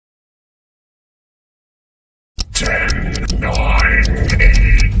10, 9,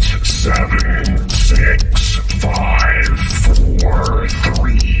 8, 7, 6, 5, 4,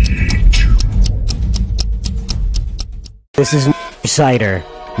 3, 2. This is Cider.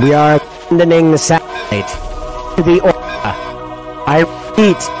 We are abandoning the satellite to the Orca. I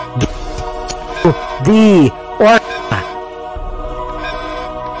repeat, the Orca.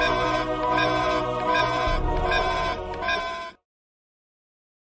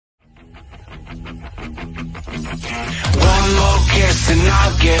 One more kiss and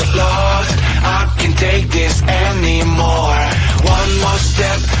I'll get lost. I can't take this anymore. One more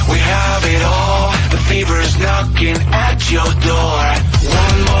step, we have it all. The fever's knocking at your door.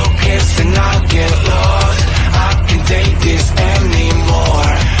 One more kiss and I'll get lost. I can't take this anymore.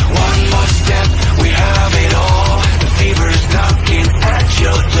 One more step, we have it all. The fever's knocking at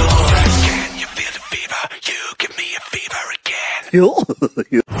your door. Can you feel the fever? You give me a fever again.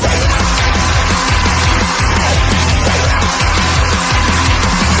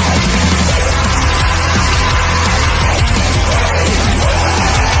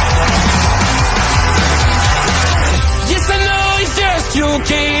 Your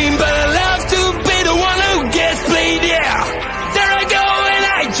game, but I love to be the one who gets played, yeah. There I go and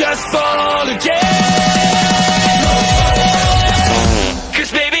I just fall again.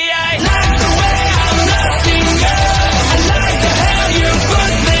 Cause baby I like the way I'm looking good. I like the hell you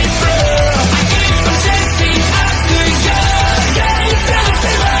put me through. I'm chasing after you. Yeah, you feel the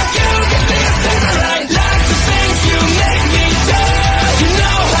fever, you give me a fever. I like the things you make me do. You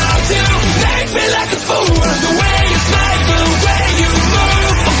know how to make me like a fool. The way you smile, the way you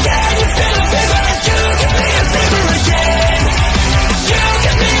move. Can you feel the fever? You give me a fever again. You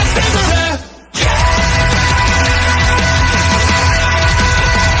give me a fever again.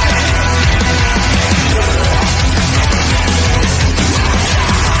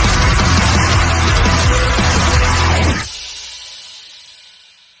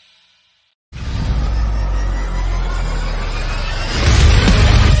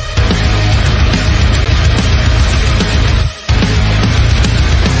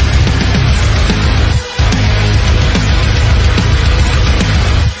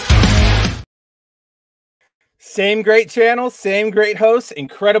 Same great channel, same great host,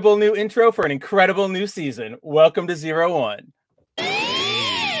 incredible new intro for an incredible new season. Welcome to 01.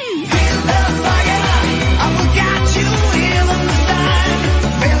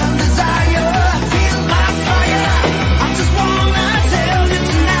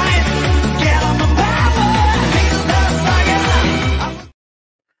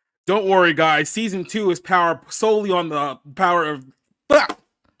 Don't worry, guys. Season 2 is powered solely on the power of...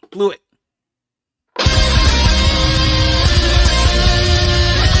 Blew it.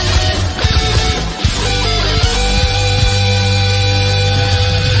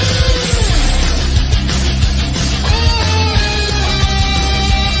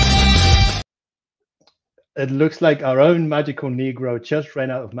 It looks like our own magical Negro just ran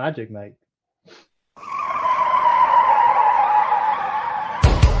out of magic, mate.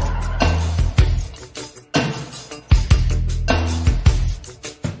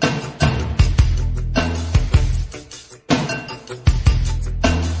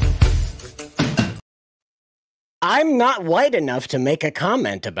 I'm not white enough to make a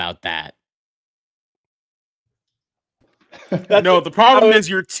comment about that. No, the problem is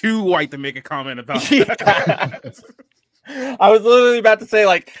you're too white to make a comment about that. I was literally about to say,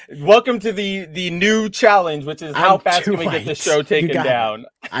 like, welcome to the new challenge, which is how fast can we get the show taken down?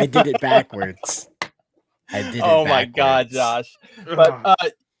 I did it backwards. Oh my God, Josh. But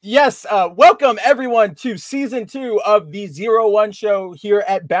yes, welcome everyone to season 2 of the 01 show here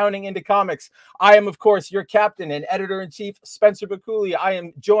at Bounding Into Comics. I am, of course, your captain and editor-in-chief, Spencer Bakuli. I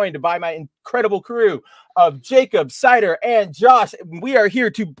am joined by my incredible crew of Jacob, Cider, and Josh. We are here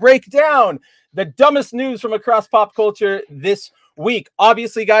to break down the dumbest news from across pop culture this week.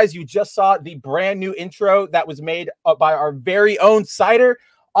 Obviously, guys, you just saw the brand new intro that was made by our very own Cider.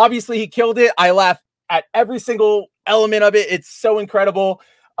 Obviously, he killed it. I laugh at every single element of it. It's so incredible.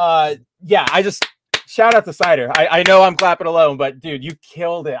 Yeah, I just shout out to Cider. I know I'm clapping alone, but dude, you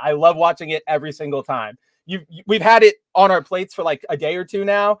killed it. I love watching it every single time. We've had it on our plates for like a day or two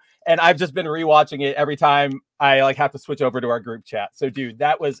now, and I've just been rewatching it every time I like have to switch over to our group chat. So dude,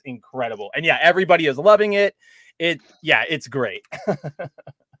 that was incredible. And yeah, everybody is loving it. It's great.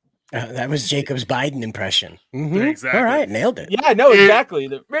 That was Jacob's Biden impression. Exactly. All right, nailed it. Yeah, no, exactly.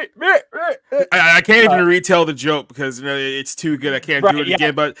 I can't even retell the joke because it's too good. I can't do it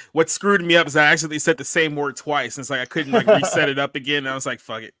again. But what screwed me up is I actually said the same word twice. And it's like I couldn't reset it up again. And I was like,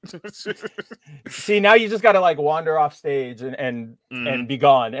 "Fuck it." See, now you just got to wander off stage and be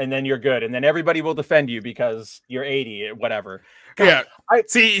gone, and then you're good, and then everybody will defend you because you're 80 or whatever. God, yeah.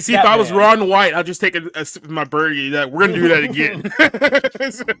 See, if I was Ron White, I'll just take a sip of my birdie. We're gonna do that again.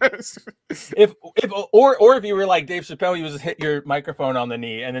 if you were like Dave Chappelle, you would just hit your microphone on the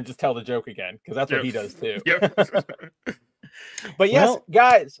knee and then just tell the joke again because that's what he does too. Yep. But yes,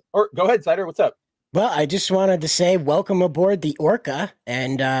 guys, or go ahead, Cider. What's up? Well, I just wanted to say welcome aboard the Orca,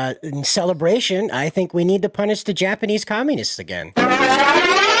 and in celebration, I think we need to punish the Japanese communists again.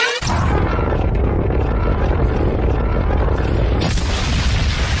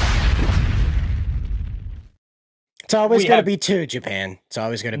 It's always going to be two, Japan. It's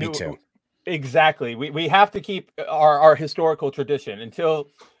always going to be two. Exactly. We have to keep our historical tradition until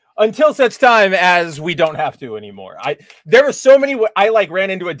such time as we don't have to anymore. There were so many. I ran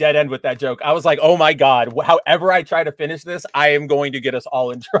into a dead end with that joke. I was like, oh my God, however I try to finish this, I am going to get us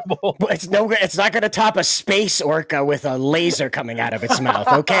all in trouble. It's not going to top a space orca with a laser coming out of its mouth.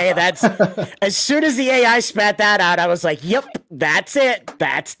 Okay. That's as soon as the AI spat that out, I was like, yep, that's it.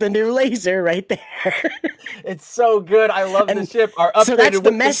 That's the new laser right there. It's so good. I love the ship. So that's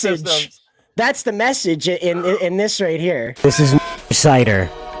the message. Systems. That's the message in this right here. This is Cider.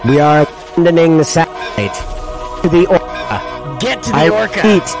 We are abandoning the satellite to the Orca. Get to the Orca.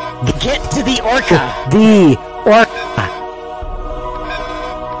 Repeat, get to the Orca. The Orca.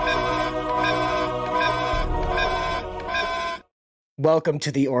 Welcome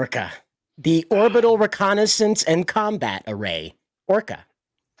to the Orca. The Orbital Reconnaissance and Combat Array. Orca.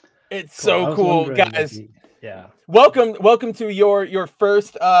 It's so cool, guys. Yeah. Welcome to your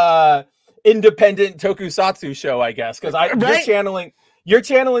first independent tokusatsu show, I guess, because you're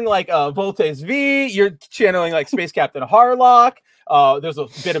channeling like Voltes V, you're channeling like Space Captain Harlock. There's a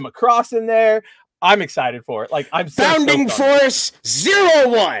bit of Macross in there. I'm excited for it. I'm so Founding Force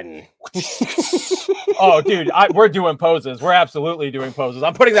 01. Oh, dude, we're doing poses. We're absolutely doing poses.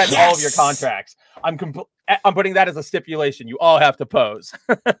 I'm putting that in all of your contracts. I'm putting that as a stipulation. You all have to pose.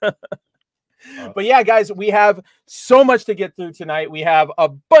 But yeah, guys, we have so much to get through tonight. We have a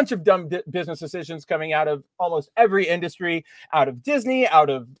bunch of dumb business decisions coming out of almost every industry, out of Disney,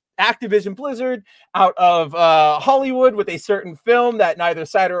 out of Activision Blizzard, out of Hollywood with a certain film that neither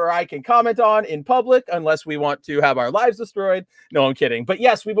Cider or I can comment on in public unless we want to have our lives destroyed. No, I'm kidding. But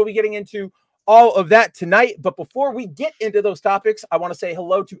yes, we will be getting into all of that tonight. But before we get into those topics, I want to say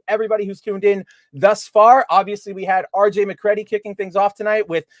hello to everybody who's tuned in thus far. Obviously, we had RJ McCready kicking things off tonight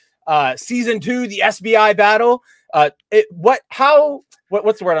with season 2, the SBI battle. What's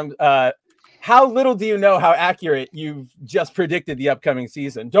the word? How little do you know how accurate you've just predicted the upcoming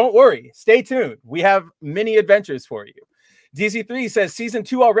season? Don't worry, stay tuned. We have many adventures for you. DC3 says season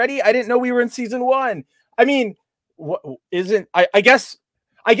 2 already. I didn't know we were in season 1. I mean, I guess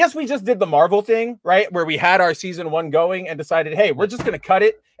we just did the Marvel thing, right? Where we had our season 1 going and decided, hey, we're just gonna cut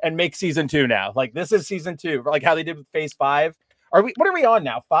it and make season 2 now. This is season 2, like how they did with Phase 5. What are we on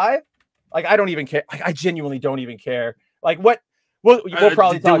now? 5? I don't even care. I genuinely don't even care. What? We'll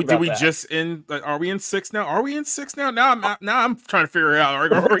probably talk about that. Did we just end? Are we in 6 now? Are we in 6 now? Now I'm trying to figure it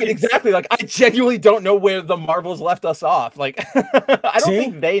out. Exactly. I genuinely don't know where the Marvels left us off. I don't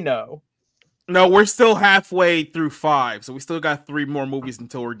think they know. No, we're still halfway through 5, so we still got 3 more movies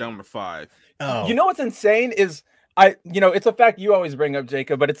until we're done with 5. Oh. You know what's insane is it's a fact you always bring up,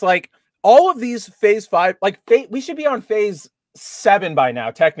 Jacob, but it's all of these Phase 5, we should be on Phase 7 by now,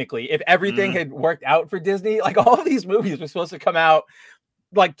 technically, if everything had worked out for Disney. All of these movies were supposed to come out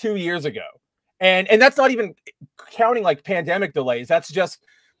 2 years ago, and that's not even counting pandemic delays. That's just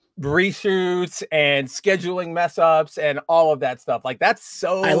reshoots and scheduling mess ups and all of that stuff. That's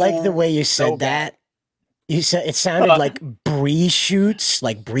so. I like the way you said that. You said it sounded like Brie shoots,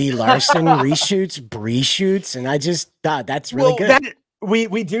 like Brie Larson reshoots, Brie shoots, and I just thought that's really good.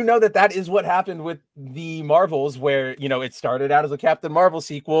 We do know that is what happened with the Marvels, where, it started out as a Captain Marvel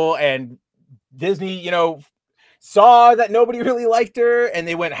sequel, and Disney, saw that nobody really liked her, and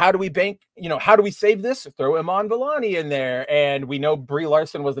they went, how do we save this? Throw Iman Vellani in there. And we know Brie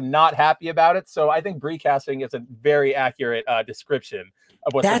Larson was not happy about it. So I think Brie casting is a very accurate description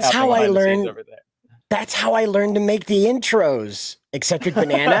of what's happening behind the scenes over there. That's how I learned to make the intros. Eccentric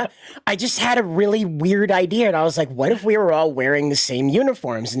Banana. I just had a really weird idea, and I was like, what if we were all wearing the same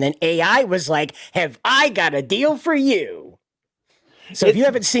uniforms? And then AI was like, have I got a deal for you? So if you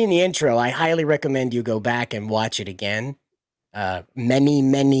haven't seen the intro, I highly recommend you go back and watch it again. many,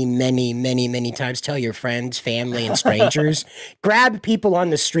 many, many, many, many times. Tell your friends, family, and strangers. Grab people on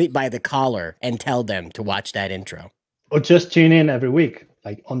the street by the collar and tell them to watch that intro. Or just tune in every week,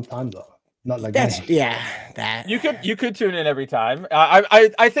 like on time though. Not like That's that. that you could tune in every time.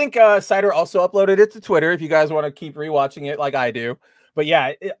 I think Cider also uploaded it to Twitter if you guys want to keep rewatching it like I do. But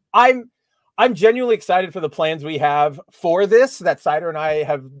yeah, I'm genuinely excited for the plans we have for this that Cider and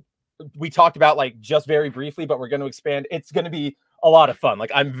I we talked about like just very briefly, but we're going to expand. It's going to be a lot of fun.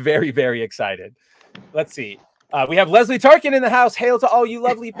 Like I'm very, very excited. Let's see. We have Leslie Tarkin in the house. Hail to all you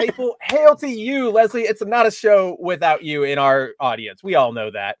lovely people. Hail to you, Leslie. It's not a show without you in our audience. We all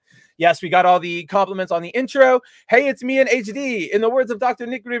know that. Yes, we got all the compliments on the intro. Hey, it's me in HD. In the words of Dr.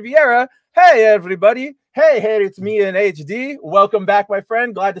 Nick Riviera, hey, everybody. Hey, it's me in HD. Welcome back, my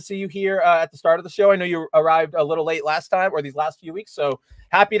friend. Glad to see you here at the start of the show. I know you arrived a little late last time or these last few weeks, so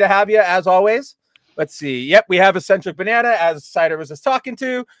happy to have you as always. Let's see. Yep, we have Eccentric Banana, as Cider was just talking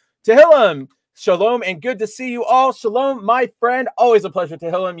to. Tehillim, shalom, and good to see you all. Shalom, my friend. Always a pleasure,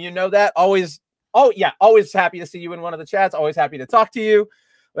 Tehillim. You know that. Always happy to see you in one of the chats. Always happy to talk to you.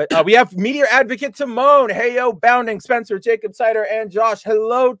 But we have Meteor Advocate Timon. Hey, yo, Bounding, Spencer, Jacob, Cider, and Josh.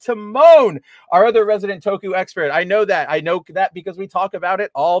 Hello, Timon, our other resident Toku expert. I know that. I know that because we talk about it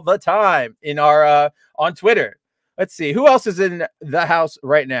all the time in our on Twitter. Let's see. Who else is in the house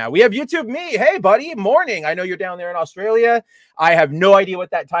right now? We have YouTube me. Hey, buddy. Morning. I know you're down there in Australia. I have no idea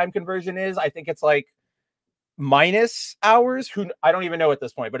what that time conversion is. I think it's like minus hours. I don't even know at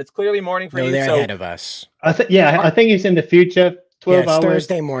this point, but it's clearly morning for you. They're ahead of us. I think it's in the future. 12 it's hours.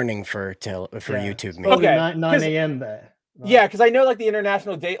 Thursday morning for YouTube me. Okay. 9 a.m. there. Right. Yeah, because I know like the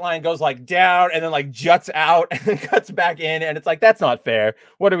international dateline goes like down and then like juts out and then cuts back in, and it's like that's not fair.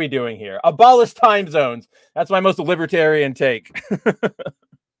 What are we doing here? Abolish time zones. That's my most libertarian take.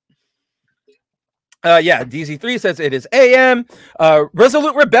 Yeah, DZ3 says it is AM.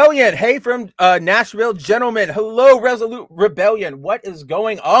 Resolute Rebellion. Hey, from Nashville, gentlemen. Hello, Resolute Rebellion. What is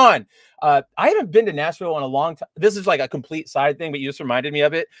going on? I haven't been to Nashville in a long time. This is like a complete side thing, but you just reminded me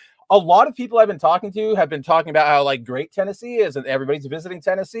of it. A lot of people I've been talking to have been talking about how like great Tennessee is, and everybody's visiting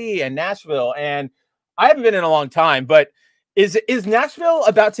Tennessee and Nashville. And I haven't been in a long time, but is Nashville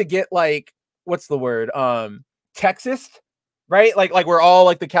about to get like, what's the word? Texas, right? Like we're all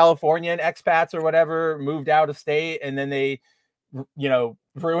like the Californian expats or whatever moved out of state, and then they,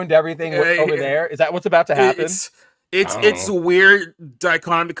 ruined everything over there. Is that what's about to happen? It's a weird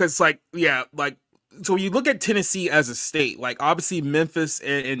dichotomy because so you look at Tennessee as a state, like obviously Memphis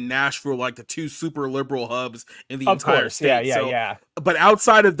and Nashville, like the two super liberal hubs in the entire state. Yeah. But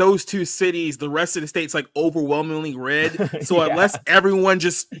outside of those two cities, the rest of the state's like overwhelmingly red. So unless everyone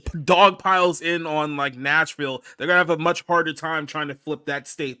just dog piles in on like Nashville, they're gonna have a much harder time trying to flip that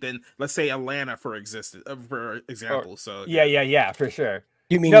state than let's say Atlanta for example. So yeah, for sure.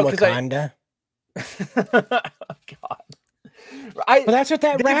 You mean Wakanda? God. Well, that's what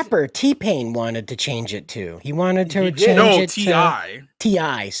that rapper T-Pain wanted to change it to. He wanted to change it to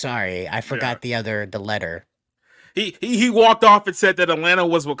T.I. Sorry, I forgot the letter. He walked off and said that Atlanta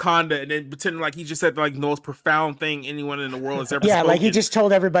was Wakanda, and then pretended like he just said like the most profound thing anyone in the world has ever spoken. Like he just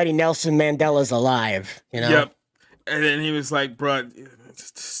told everybody Nelson Mandela's alive. Yep. And then he was like, "Bro,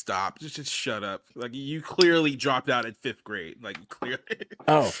 just stop. Just shut up. Like you clearly dropped out at 5th grade. Like clearly."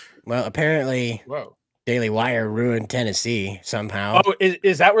 Oh well, apparently. Whoa. Daily Wire ruined Tennessee somehow. Oh,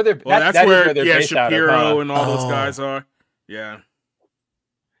 is that where they're? Well, that's where they're based Shapiro out of, and all those guys are. Yeah.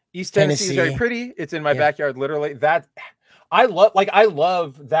 East Tennessee is very pretty. It's in my backyard, literally. I love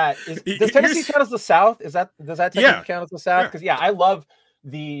that. Does Tennessee count as the South? Does that technically count as the South? Because I love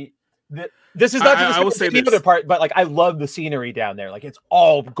the. This is not just the other part, but like I love the scenery down there. Like it's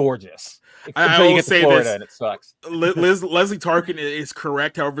all gorgeous. Until you get to Florida and it sucks. Leslie Tarkin is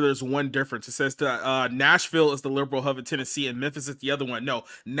correct. However, there's one difference. It says Nashville is the liberal hub of Tennessee and Memphis is the other one. No,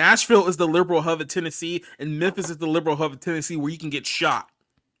 Nashville is the liberal hub of Tennessee and Memphis is the liberal hub of Tennessee where you can get shot.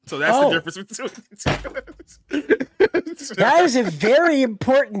 So that's the difference between That is a very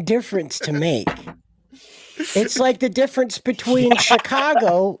important difference to make. It's like the difference between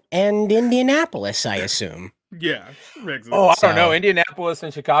Chicago and Indianapolis, I assume. Yeah. Oh, I don't know. Indianapolis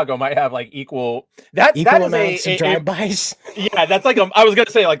and Chicago might have like equal amounts of drive-bys. Yeah, that's like I was gonna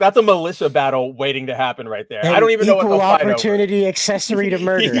say like that's a militia battle waiting to happen right there. And I don't even know what equal opportunity accessory to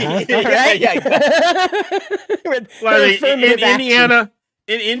murder, huh?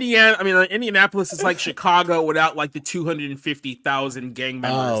 In Indiana, I mean, Indianapolis is like Chicago without like the 250,000 gang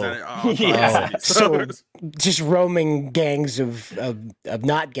members. So just roaming gangs of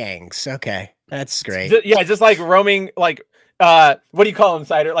not gangs. Okay. That's great. Yeah, just like roaming, like what do you call them,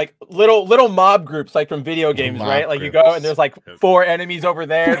 Cider? Like little mob groups, like from video games, right? Like you go and there's like 4 enemies over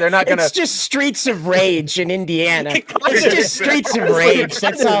there. They're not gonna. It's just Streets of Rage in Indiana. It's just Streets of Rage.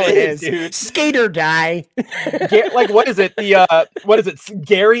 That's all it is, dude. Skate or die. Like what is it? What is it?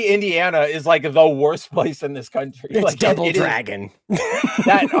 Gary, Indiana is like the worst place in this country. It's like, Double Dragon.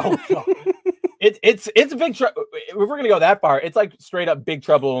 Oh god. It's a big trouble. If we're gonna go that far, it's like straight up Big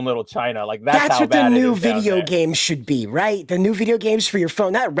Trouble in Little China. Like that's how what bad the new it is video games should be, right? The new video games for your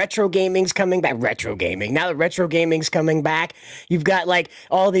phone. Not retro gaming's coming back. Retro gaming. Now that retro gaming's coming back, you've got like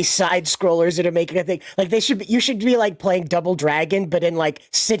all these side scrollers that are making a thing. Like you should be like playing Double Dragon, but in like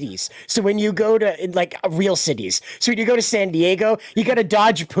cities. So when you go to like real cities, so when you go to San Diego, you got to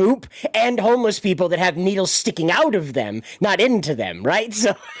dodge poop and homeless people that have needles sticking out of them, not into them, right?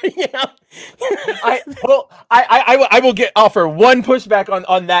 So you know. I will offer one pushback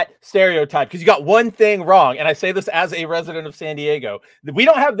on that stereotype, because you got one thing wrong, and I say this as a resident of San Diego. We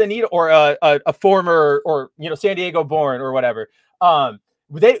don't have the need, or a former, or San Diego born or whatever.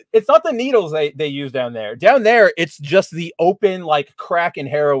 It's not the needles they use down there. Down there, it's just the open like crack and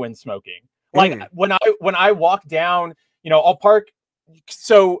heroin smoking. Like when I walk down, I'll park.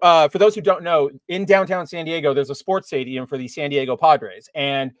 So for those who don't know, in downtown San Diego, there's a sports stadium for the San Diego Padres,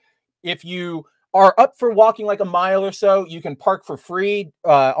 and if you are up for walking like a mile or so, you can park for free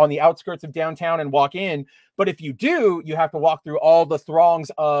on the outskirts of downtown and walk in. But if you do, you have to walk through all the throngs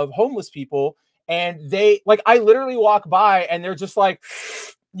of homeless people. And I literally walk by and they're just like,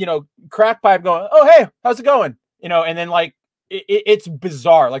 crack pipe going, "Oh, hey, how's it going?" And then like, it's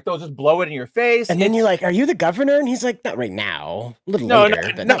bizarre. Like they'll just blow it in your face. And then you're like, "Are you the governor?" And he's like, "Not right now. A little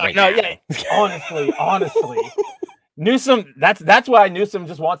later, but not right now." Yeah. Honestly. Newsom, that's why Newsom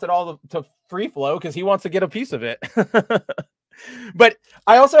just wants it all to free flow, because he wants to get a piece of it. But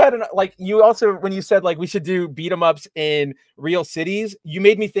I also had when you said like we should do beat 'em ups in real cities, you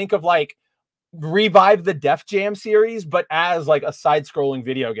made me think of like revive the Def Jam series, but as like a side-scrolling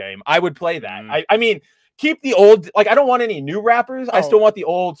video game. I would play that. I mean, keep the old, like I don't want any new rappers. I still want the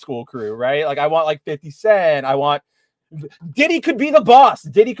old school crew, right? Like I want like 50 Cent. I want Diddy could be the boss.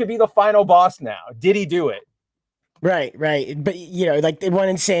 Diddy could be the final boss now. Diddy do it. Right. But like the one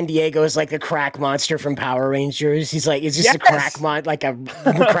in San Diego is like a crack monster from Power Rangers. He's like, it's just a crack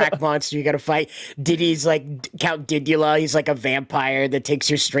crack monster you got to fight. Diddy's like Count Didula. He's like a vampire that takes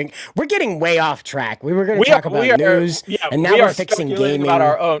your string. We're getting way off track. We were going to talk about news, and now we're fixing gaming about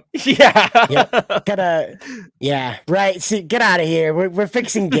our own. Right. See, get out of here. We're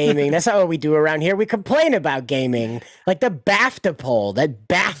fixing gaming. That's not what we do around here. We complain about gaming, like the BAFTA poll that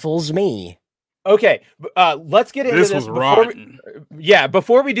baffles me. Okay, let's get into this. Was rotten.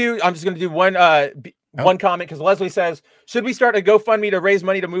 Before we do, I'm just going to do one comment, because Leslie says, should we start a GoFundMe to raise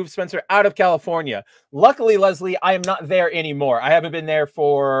money to move Spencer out of California? Luckily, Leslie, I am not there anymore. I haven't been there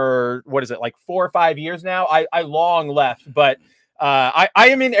for, like 4 or 5 years now. I long left, but I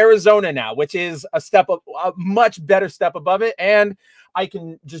am in Arizona now, which is a much better step above it, and I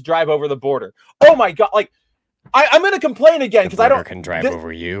can just drive over the border. Oh my God, like, I'm going to complain again because I don't can drive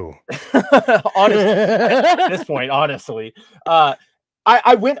over you. Honestly, at this point, honestly,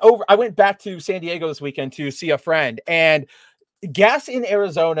 I went back to San Diego this weekend to see a friend, and gas in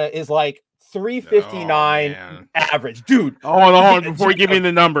Arizona is like $3.59 average, dude. Hold on. Before you give me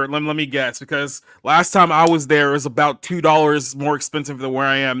the number, let me guess, because last time I was there, it was about $2 more expensive than where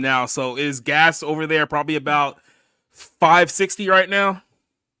I am now. So is gas over there probably about $5.60 right now?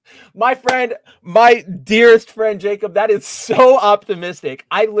 My friend, my dearest friend, Jacob, that is so optimistic.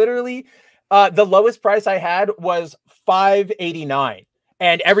 I literally, the lowest price I had was $5.89,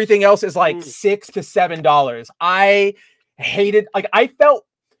 and everything else is like $6 to $7. I hated, like, I felt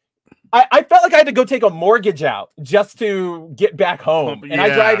like I had to go take a mortgage out just to get back home. And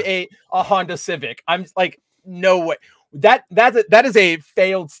I drive a Honda Civic. I'm like, no way. That is a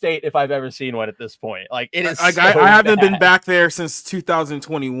failed state if I've ever seen one at this point. Like, it is. Like, I haven't been back there since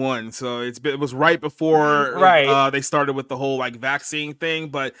 2021, so it was right before they started with the whole like vaccine thing.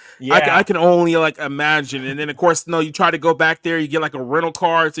 But I can only like imagine. And then of course, you try to go back there, you get like a rental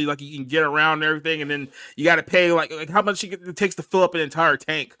car, so you can get around and everything, and then you got to pay like how much it takes to fill up an entire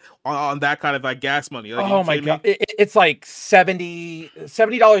tank on that kind of like gas money. Like, oh my God, it's like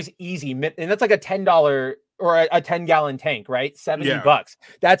 $70 easy, and that's like a $10. Or a 10-gallon tank, right? $70.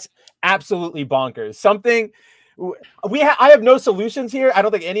 That's absolutely bonkers. I have no solutions here. I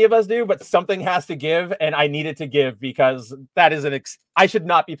don't think any of us do, but something has to give, and I need it to give, because that is I should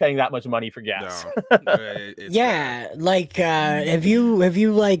not be paying that much money for gas. No. Like have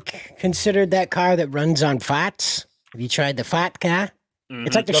you like considered that car that runs on fats? Have you tried the fat car?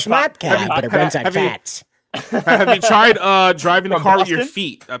 It's like the Schmat cab, but it runs on fats. Have you tried driving the car with your Boston?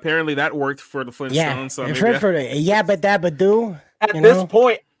 feet? Apparently that worked for the Flintstones. Yeah, So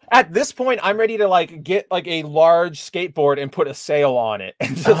At this point, I'm ready to like get like a large skateboard and put a sail on it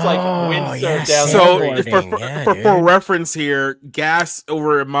and just like windsurf down. So for reference here, gas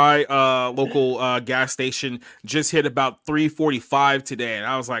over at my local gas station just hit about $3.45 today, and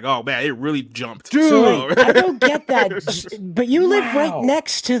I was like, oh man, it really jumped. Dude, so, I don't get that. But you live right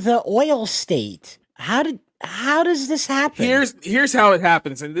next to the oil state. How does this happen? Here's how it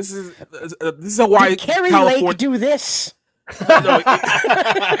happens, and this is why Kerry Lake do this. No,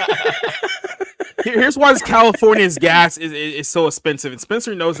 here's why California's gas is so expensive, and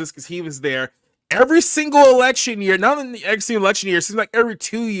Spencer knows this because he was there. Every single election year, not in every single election year, it seems like every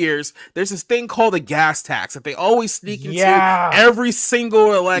 2 years, there's this thing called a gas tax that they always sneak into every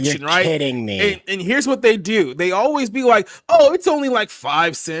single election, right? You're kidding me. And here's what they do. They always be like, oh, it's only like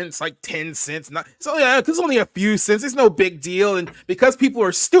 5 cents, like 10 cents. It's only a few cents. It's no big deal. And because people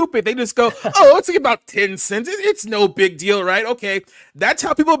are stupid, they just go, oh, it's like about 10 cents. It's no big deal, right? Okay. That's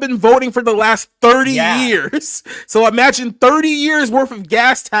how people have been voting for the last 30 years. So imagine 30 years worth of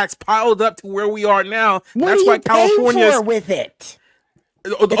gas tax piled up to where we are now. What that's are why you California's for with it.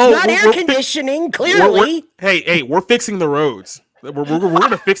 It's not air conditioning, clearly. We're fixing the roads. We're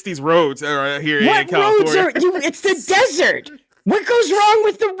gonna fix these roads here in California. What roads it's the desert. What goes wrong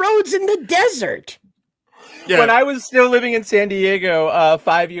with the roads in the desert? Yeah. When I was still living in San Diego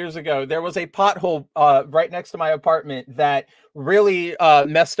 5 years ago, there was a pothole right next to my apartment that really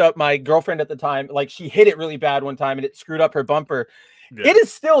messed up my girlfriend at the time. Like, she hit it really bad one time and it screwed up her bumper. Yeah. It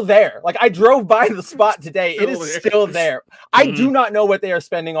is still there. Like, I drove by the spot today. It is still there. I do not know what they are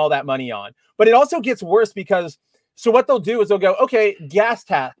spending all that money on. But it also gets worse because, so what they'll do is they'll go, okay, gas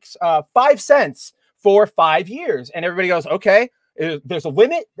tax, 5 cents for 5 years. And everybody goes, okay, there's a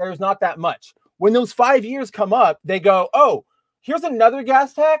limit. There's not that much. When those 5 years come up, they go, oh, here's another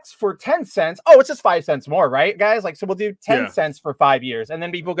gas tax for 10 cents. Oh, it's just 5 cents more, right, guys? Like, so we'll do 10 cents for 5 years. And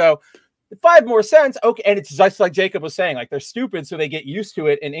then people go, 5 more cents. Okay. And it's just like Jacob was saying, like, they're stupid. So they get used to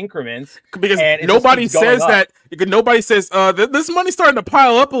it in increments. Because nobody says that. Nobody says, this money's starting to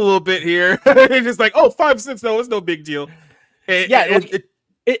pile up a little bit here. It's just like, oh, 5 cents. No, it's no big deal.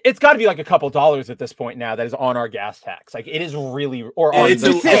 It's got to be like a couple dollars at this point now that is on our gas tax. Like, it is really, it's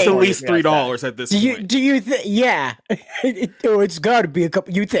at least $3 at this point. Do you think? Yeah, it's got to be a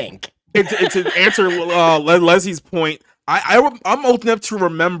couple. You think? To answer Leslie's point, I'm old enough to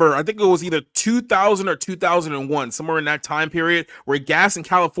remember, I think it was either 2000 or 2001, somewhere in that time period, where gas in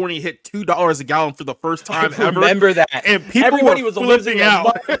California hit $2 a gallon for the first time ever. Remember that. And everybody was flipping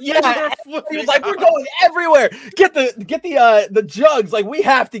out. Yeah, he was like, we're going everywhere. Get the jugs. Like, we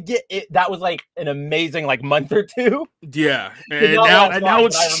have to get it. That was like an amazing like month or two. Yeah. And now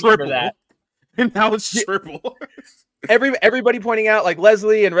it's triple. And now it's triple. Everybody pointing out, like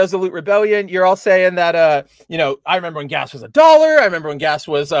Leslie and Resolute Rebellion, you're all saying that I remember when gas was $1. I remember when gas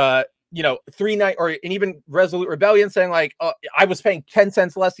was $3.9, and even Resolute Rebellion saying like, I was paying 10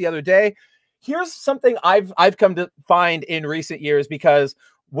 cents less the other day. Here's something I've come to find in recent years, because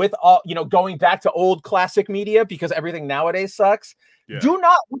with all going back to old classic media, because everything nowadays sucks. Yeah. Do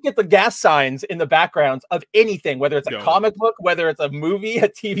not look at the gas signs in the backgrounds of anything, whether it's a comic book, whether it's a movie, a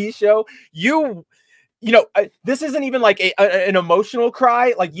TV show. This isn't even like an emotional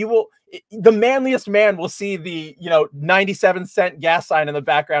cry. Like, the manliest man will see the 97-cent gas sign in the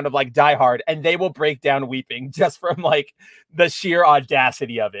background of like Die Hard, and they will break down weeping just from like the sheer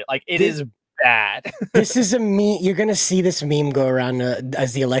audacity of it. Like, it is bad. This is a meme. You're gonna see this meme go around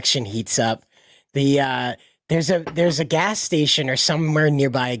as the election heats up. There's a gas station or somewhere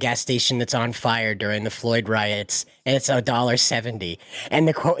nearby a gas station that's on fire during the Floyd riots, and it's $1.70. And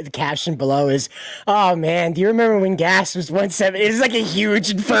the caption below is, "Oh man, do you remember when gas was $1.70?" It's like a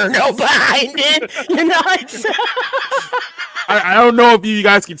huge inferno behind it. It's I don't know if you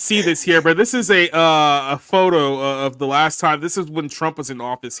guys can see this here, but this is a photo of the last time. This is when Trump was in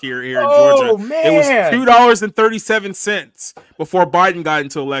office here in Georgia. Man. It was $2.37 before Biden got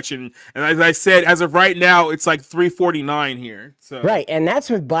into election, and as I said, as of right now, it's like $3.49 here. So. Right, and that's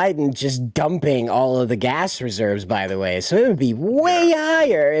with Biden just dumping all of the gas reserves, by the way. So it would be way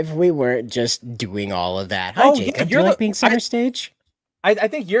higher if we weren't just doing all of that. Hi, Jacob. Do you like being center stage? I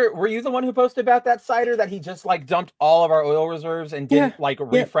think were you the one who posted about that cider that he just like dumped all of our oil reserves and didn't like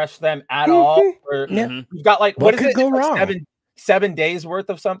refresh them at all? Or we've got like what could go wrong? 7 days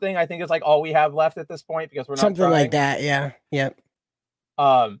worth of something. I think is like all we have left at this point, because we're not something trying. Like that. Yeah. Yep.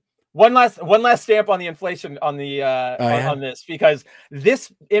 One last stamp on the inflation on the on this, because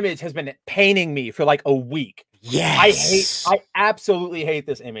this image has been paining me for like a week. Yes. I absolutely hate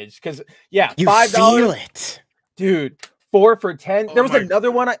this image because yeah, you $5, feel it, dude. 4 for $10. There was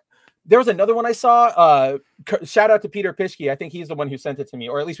another one. There was another one I saw. Shout out to Peter Pishke. I think he's the one who sent it to me,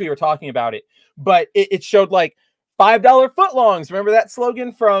 or at least we were talking about it. But it showed like $5 footlongs. Remember that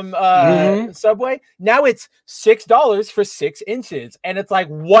slogan from Subway? Now it's $6 for 6 inches, and it's like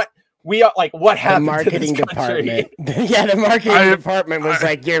what happened? The marketing to this country? department. Yeah, the marketing department was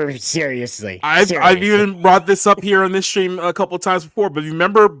like, "You're seriously." I've even brought this up here on this stream a couple of times before, but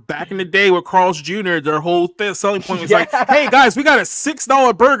remember back in the day with Carl's Jr., their whole selling point was like, "Hey guys, we got a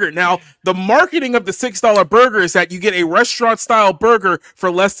 $6 burger." Now the marketing of the $6 burger is that you get a restaurant style burger for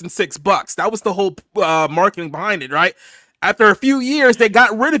less than $6. That was the whole marketing behind it, right? After a few years, they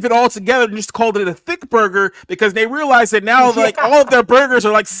got rid of it altogether and just called it a thick burger because they realized that now, like, all of their burgers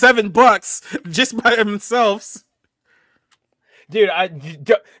are like $7 just by themselves. Dude,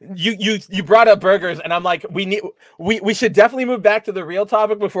 you brought up burgers, and I'm like, we should definitely move back to the real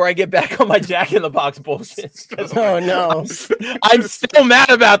topic before I get back on my Jack in the Box bullshit. Oh no, I'm still mad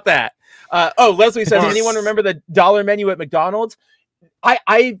about that. Leslie says, anyone remember the dollar menu at McDonald's?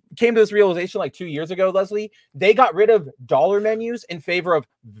 I came to this realization like 2 years ago, Leslie. They got rid of dollar menus in favor of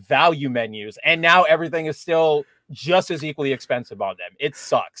value menus, and now everything is still just as equally expensive on them. It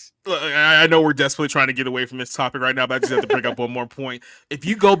sucks. I know we're desperately trying to get away from this topic right now, but I just have to bring up one more point. If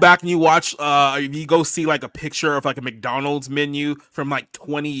you go back and you watch, if you go see like a picture of like a McDonald's menu from like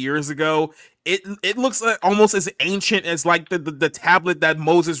 20 years ago, it looks like almost as ancient as like the tablet that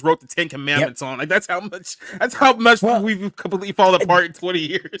Moses wrote the 10 Commandments on. Like that's how much we've completely fallen apart in 20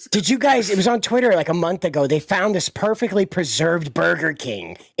 years. Did you guys? It was on Twitter like a month ago. They found this perfectly preserved Burger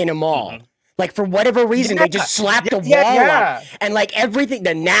King in a mall. Like, for whatever reason, they just slapped the wall up. And, like, everything,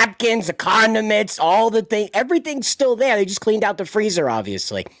 the napkins, the condiments, all the things, everything's still there. They just cleaned out the freezer,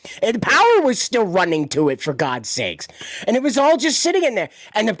 obviously. And the power was still running to it, for God's sakes. And it was all just sitting in there.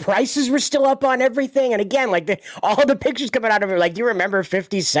 And the prices were still up on everything. And, again, like, all the pictures coming out of it, like, do you remember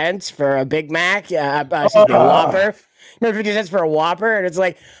 50 cents for a Big Mac? A Whopper? Remember 50 cents for a Whopper? And it's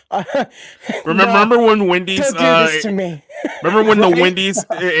like, remember when Wendy's don't do this to me. Remember when the Wendy's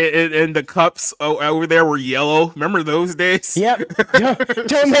and the cups over there were yellow? Remember those days? Yep.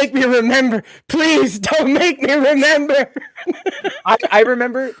 Don't make me remember. Please don't make me remember. I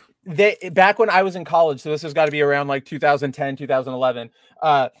remember back when I was in college, so this has got to be around like 2010, 2011.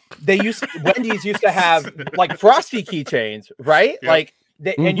 Wendy's used to have like Frosty keychains, right? Yep. Like,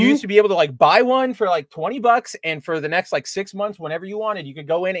 and you used to be able to like buy one for like $20, and for the next like 6 months, whenever you wanted, you could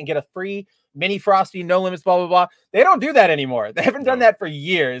go in and get a free mini Frosty, no limits, blah blah blah. They don't do that anymore. They haven't done that for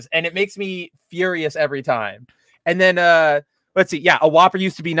years, and it makes me furious every time. And then let's see, yeah, a Whopper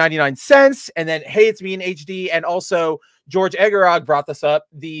used to be 99 cents, and then hey, it's me in HD, and also George Egerog brought this up.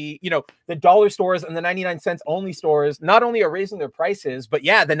 The dollar stores and the 99 cents only stores not only are raising their prices, but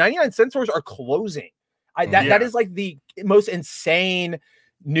yeah, the 99 cent stores are closing. That is like the most insane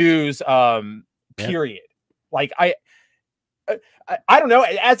news period. Like I don't know,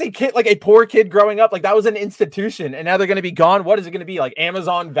 as a kid, like a poor kid growing up, like that was an institution, and now they're going to be gone. What is it going to be, like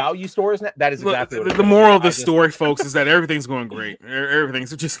Amazon value stores now? That is exactly what the moral of the story, folks, is that everything's going great.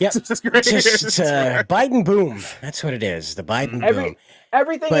 Everything's just great. Just Biden boom. That's what it is. The Biden boom.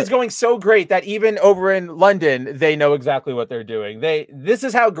 Everything is going so great that even over in London, they know exactly what they're doing. This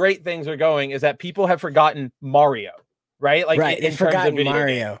is how great things are going, is that people have forgotten Mario. Right? Like, right. They've forgotten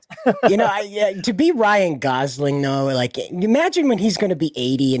Mario. To be Ryan Gosling, though, like, imagine when he's going to be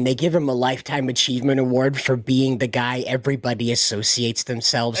 80 and they give him a Lifetime Achievement Award for being the guy everybody associates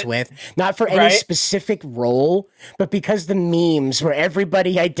themselves with. Not for any specific role, but because the memes where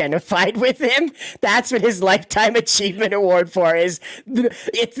everybody identified with him. That's what his Lifetime Achievement Award for is.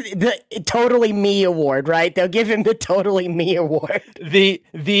 It's the Totally Me Award, right? They'll give him the Totally Me Award.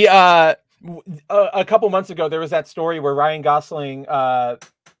 A couple months ago, there was that story where Ryan Gosling,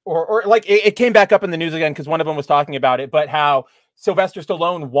 or like it came back up in the news again because one of them was talking about it, but how Sylvester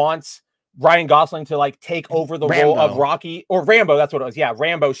Stallone wants Ryan Gosling to like take over the role of Rocky or Rambo. That's what it was. Yeah,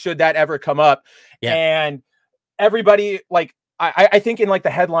 Rambo. Should that ever come up, and everybody like I think in like the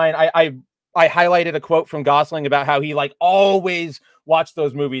headline, I highlighted a quote from Gosling about how he like always watched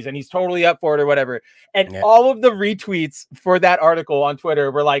those movies and he's totally up for it or whatever. And all of the retweets for that article on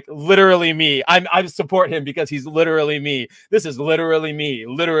Twitter were like, literally me. I support him because he's literally me. This is literally me,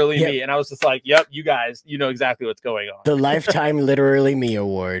 me. And I was just like, yep, you guys, you know exactly what's going on. The Lifetime Literally Me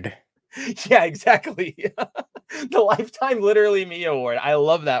Award. Yeah, exactly. The Lifetime Literally Me Award. I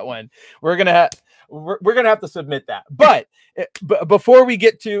love that one. We're gonna have to submit that. But before we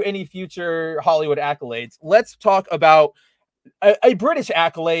get to any future Hollywood accolades, let's talk about a British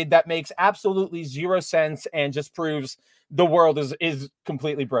accolade that makes absolutely zero sense and just proves the world is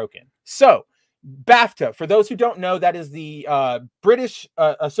completely broken. So BAFTA, for those who don't know, that is the British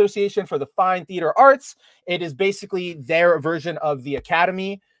Association for the Fine Theatre Arts. It is basically their version of the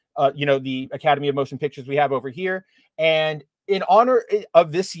Academy, the Academy of Motion Pictures we have over here. And in honor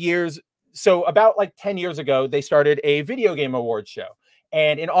of this year's, so about like 10 years ago, they started a video game awards show.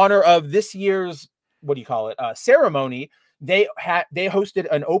 And in honor of this year's, ceremony, they hosted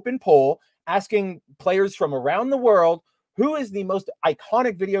an open poll asking players from around the world, who is the most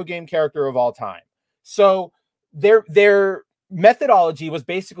iconic video game character of all time? So their methodology was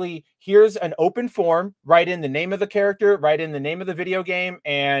basically, here's an open form, write in the name of the character, write in the name of the video game,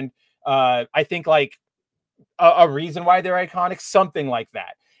 and I think like a reason why they're iconic, something like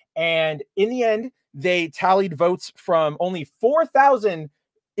that. And in the end, they tallied votes from only 4,000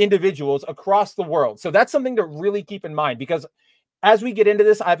 individuals across the world. So that's something to really keep in mind, because as we get into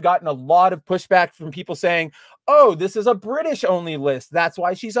this, I've gotten a lot of pushback from people saying, oh, this is a British only list, that's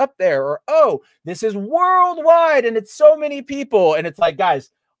why she's up there. Or, oh, this is worldwide and it's so many people. And it's like,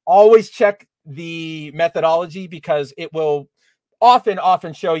 guys, always check the methodology, because it will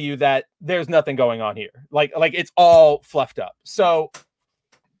often show you that there's nothing going on here. Like it's all fluffed up. So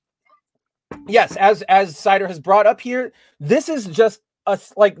yes, as Cider has brought up here, this is just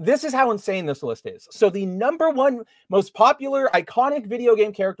this is how insane this list is. So the number one most popular iconic video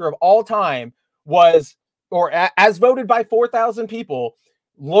game character of all time was, or as voted by 4,000 people,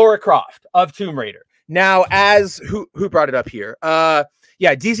 Lara Croft of Tomb Raider. Now, as who brought it up here? Yeah,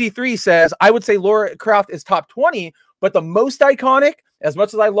 DZ3 says, I would say Lara Croft is top 20, but the most iconic, as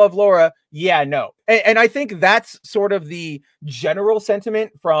much as I love Lara, yeah, no. And I think that's sort of the general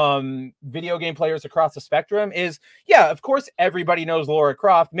sentiment from video game players across the spectrum is, yeah, of course, everybody knows Lara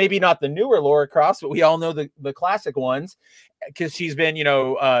Croft. Maybe not the newer Lara Crofts, but we all know the classic ones, because she's been,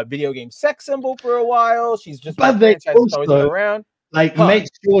 video game sex symbol for a while. She's just always been around. Make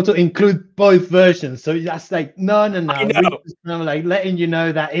sure to include both versions. So that's like, no. Like letting you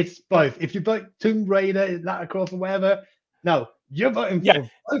know that it's both. If you vote Tomb Raider, Lara Croft, or whatever, no, you're voting for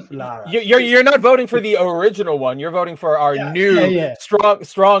both Lara. You're not voting for the original one. You're voting for our new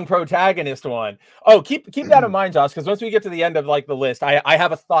strong protagonist one. Oh, keep that in mind, Josh, because once we get to the end of like the list, I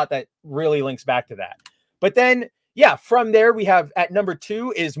have a thought that really links back to that. But then, yeah, from there we have at number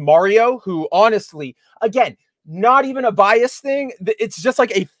 2 is Mario, who honestly, again, not even a bias thing. It's just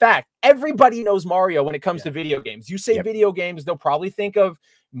like a fact. Everybody knows Mario when it comes to video games. You say video games, they'll probably think of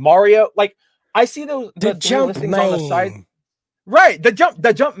Mario. Like I see the jump listings on the side. Right, the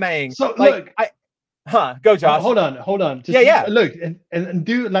jump man. So like, look, go, Josh. Hold on. Just look and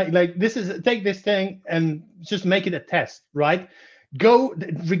do like this is, take this thing and just make it a test, right? Go,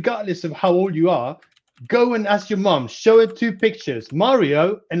 regardless of how old you are, go and ask your mom, show her 2 pictures,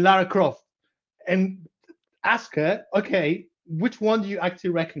 Mario and Lara Croft, and ask her, okay, which one do you actually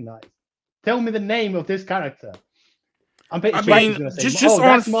recognize? Tell me the name of this character. I mean, just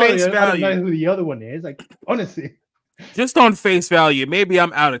on face value, I don't know who the other one is. Like, honestly. Just on face value, maybe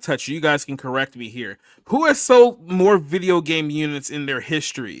I'm out of touch. You guys can correct me here. Who has sold more video game units in their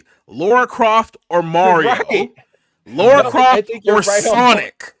history? Lara Croft or Mario? Right. Lara Croft or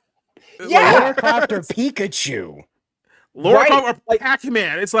Sonic? Yeah, Lara Croft or Pikachu? Lara Croft or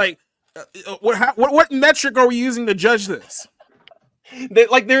Pac-Man? It's like, what metric are we using to judge this?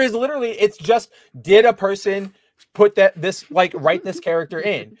 There is literally, it's just, did a person put write this character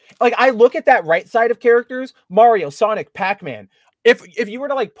in? Like, I look at that right side of characters, Mario, Sonic, Pac-Man. If you were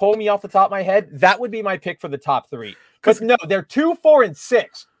to like pull me off the top of my head, that would be my pick for the top 3. Because no, they're 2, 4, and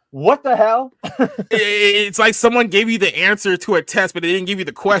 6. What the hell? It's like someone gave you the answer to a test, but they didn't give you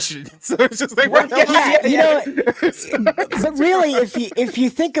the question. So it's just like, but really, if you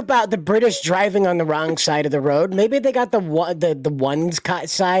think about the British driving on the wrong side of the road, maybe they got the ones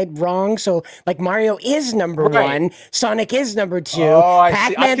side wrong. So like Mario is number 1, Sonic is number 2,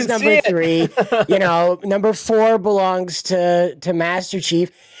 Pac-Man's number 3. Number 4 belongs to Master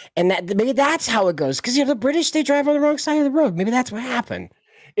Chief, and maybe that's how it goes. Because the British, they drive on the wrong side of the road. Maybe that's what happened.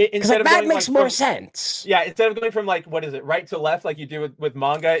 That makes more sense. Yeah, instead of going from like, what is it, right to left, like you do with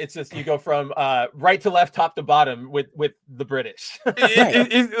manga, it's just you go from right to left, top to bottom with the British.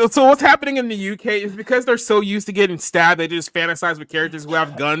 So what's happening in the UK is because they're so used to getting stabbed, they just fantasize with characters who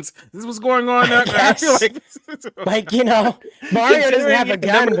have guns. This is what's going on. I feel like Mario doesn't have a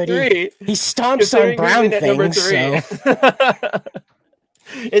gun, but he stomps on brown things. So.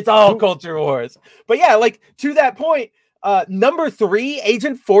 It's all culture wars. But yeah, like to that point. Number 3,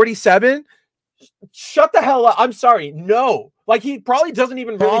 Agent 47. Shut the hell up. I'm sorry. No. Like, he probably doesn't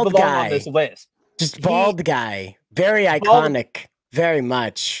even really belong on this list. Just bald guy. Very iconic. Very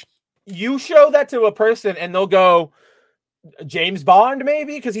much. You show that to a person and they'll go, James Bond,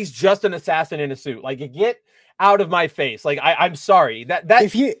 maybe? Because he's just an assassin in a suit. Like, get out of my face. Like, I'm sorry. That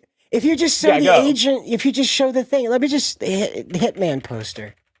if you just show the agent, if you just show the thing, let me just Hitman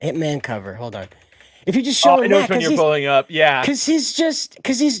poster. Hitman cover. Hold on. If you just show him I know which one you're pulling up. Yeah. Because he's just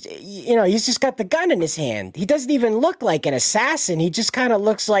got the gun in his hand. He doesn't even look like an assassin. He just kind of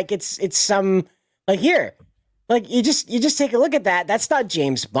looks like it's some, like, here. Like, you just take a look at that. That's not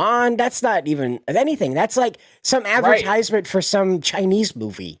James Bond. That's not even anything. That's like some advertisement for some Chinese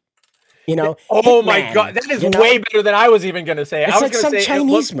movie. You know? Oh my God. That is way better than I was even going to say. It's like some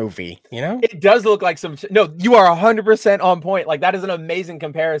Chinese movie, you know? It does look like some... No, you are 100% on point. Like, that is an amazing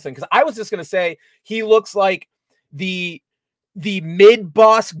comparison. Because I was just going to say, he looks like the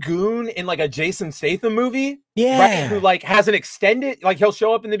mid-boss goon in like a Jason Statham movie. Yeah. Right? Who like has an extended... Like, he'll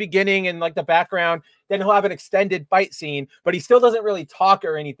show up in the beginning and like the background. Then he'll have an extended fight scene. But he still doesn't really talk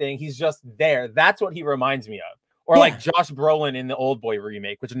or anything. He's just there. That's what he reminds me of. Or like Josh Brolin in the Old Boy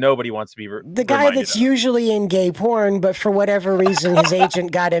remake, which nobody wants to be the guy that's usually in gay porn, but for whatever reason, his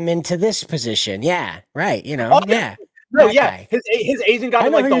agent got him into this position. Yeah, right. You know, yeah. No, yeah. His agent got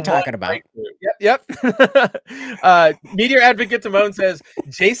him like the you're talking about. Yep. Meteor Advocate Timon says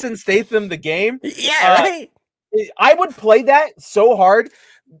Jason Statham the game. Yeah, right. I would play that so hard.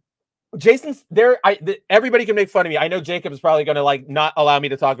 Jason's there. Everybody can make fun of me. I know Jacob is probably going to like not allow me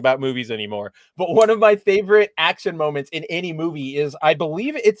to talk about movies anymore. But one of my favorite action moments in any movie is, I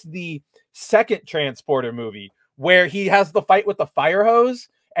believe it's the second Transporter movie where he has the fight with the fire hose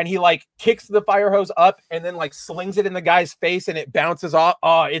and he like kicks the fire hose up and then like slings it in the guy's face and it bounces off.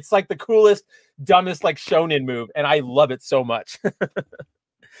 Oh, it's like the coolest, dumbest like shonen move, and I love it so much.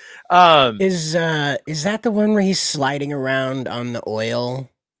 Is that the one where he's sliding around on the oil?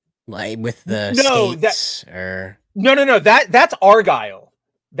 Like with the skates, or no, that's Argyle.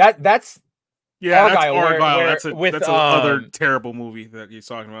 That's Argyle. That's another terrible movie that he's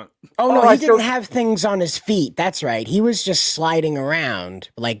talking about. Oh no, he didn't have things on his feet. That's right. He was just sliding around,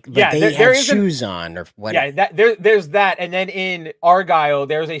 like they had shoes on or whatever. Yeah, there's that, and then in Argyle,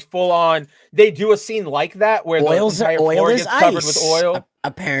 there's a full on. They do a scene like that where the entire floor gets covered with oil.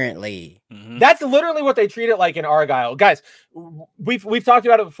 Apparently, that's literally what they treat it like in Argyle. Guys, we've talked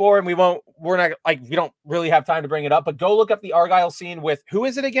about it before, and we don't really have time to bring it up. But go look up the Argyle scene with who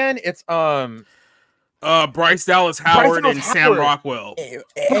is it again? It's Bryce Dallas Howard and Sam Rockwell.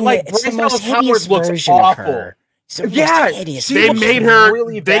 And like Bryce Dallas Howard looks awful. They made her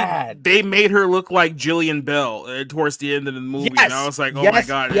really bad. They made her look like Jillian Bell towards the end of the movie, and I was like, "Oh my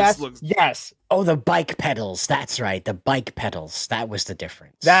God, this looks." Oh, the bike pedals. That's right, the bike pedals. That was the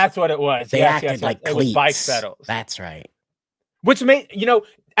difference. That's what it was. They acted like cleats. It was bike pedals. That's right. Which made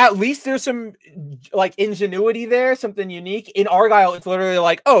at least there's some like ingenuity there, something unique. In Argyle, it's literally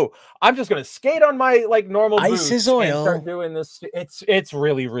like, oh, I'm just gonna skate on my like normal ice is oil and start doing this. It's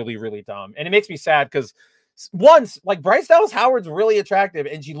really, really, really dumb, and it makes me sad because. Once, like Bryce Dallas Howard's really attractive,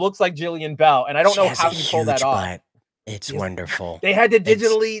 and she looks like Jillian Bell, and I don't know how you pull that off. It's wonderful. They had to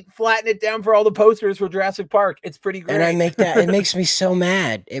digitally flatten it down for all the posters for Jurassic Park. It's pretty great. And it makes me so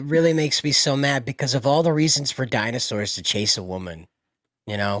mad. It really makes me so mad because of all the reasons for dinosaurs to chase a woman,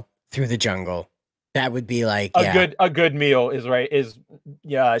 through the jungle. That would be like a good meal is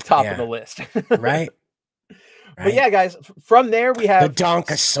top of the list. Right. But yeah, guys, from there we have the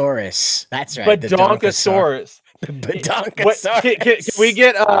Donkosaurus. That's right. The Donkosaurus. Can we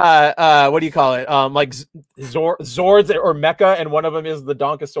get what do you call it? Like Zords or Mecha, and one of them is the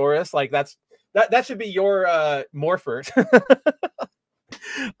Donkosaurus. Like that should be your Morphers.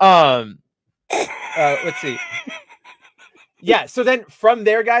 Let's see. Yeah, so then from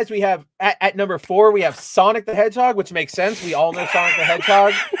there, guys, we have at number 4, we have Sonic the Hedgehog, which makes sense. We all know Sonic the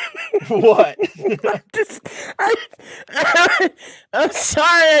Hedgehog. What? I'm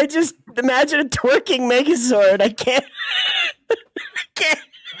sorry. I just imagine a twerking Megazord. I can't.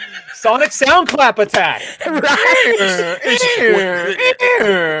 Sonic sound clap attack. Right.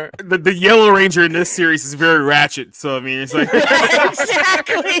 The Yellow Ranger in this series is very ratchet. So I mean, it's like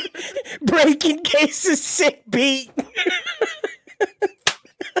exactly breaking cases, sick beat.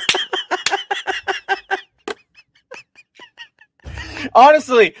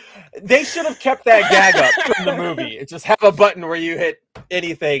 Honestly, they should have kept that gag up from the movie. It just have a button where you hit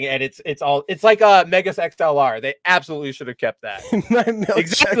anything, and it's like a Megas XLR. They absolutely should have kept that. My milk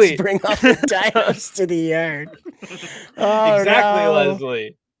trucks bring all the dinos to the yard. Oh, exactly, no.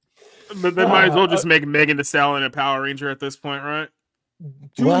 Leslie. But they might as well just make Megan Thee Stallion a Power Ranger at this point, right?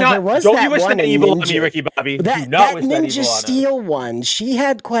 Don't you wish that evil on me, Ricky Bobby. That Ninja Steel one, she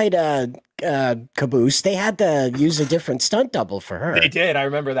had quite a caboose. They had to use a different stunt double for her. They did. I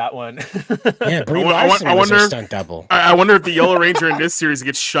remember that one. Yeah, Brie Larson was a stunt double. I wonder if the Yellow Ranger in this series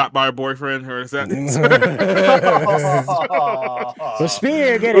gets shot by a boyfriend, or is that? Well,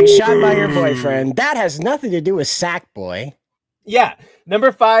 speaking of getting shot by your boyfriend, that has nothing to do with Sackboy. Yeah,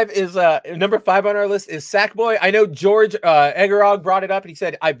 number 5 on our list is Sackboy. I know George Egorog brought it up, and he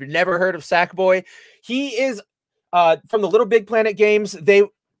said, "I've never heard of Sackboy." He is from the Little Big Planet games.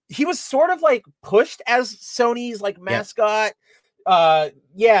 He was sort of like pushed as Sony's like mascot.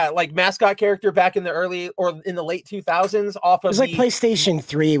 Like mascot character back in the early or in the late 2000s. It was like PlayStation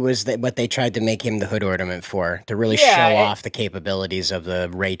 3 was what they tried to make him the hood ornament for, to really show off the capabilities of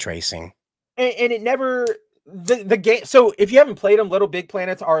the ray tracing. And it never. The game. So if you haven't played them, Little Big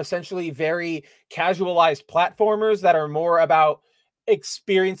Planets are essentially very casualized platformers that are more about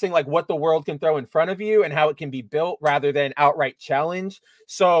experiencing like what the world can throw in front of you and how it can be built rather than outright challenge.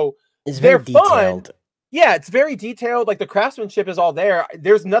 So they're fun. Yeah, it's very detailed. Like the craftsmanship is all there.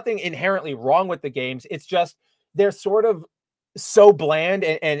 There's nothing inherently wrong with the games. It's just they're sort of so bland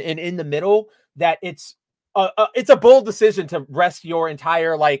and in the middle that it's a bold decision to rest your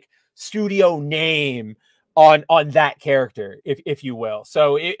entire like studio name on that character, if you will.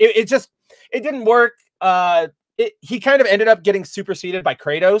 So it didn't work. He kind of ended up getting superseded by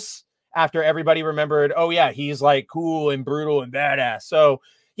Kratos after everybody remembered, oh yeah, he's like cool and brutal and badass. So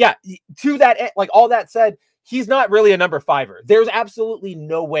yeah, to that, like all that said, he's not really a number 5er. There's absolutely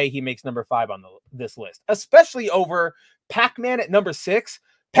no way he makes number 5 on this list, especially over Pac-Man at number 6.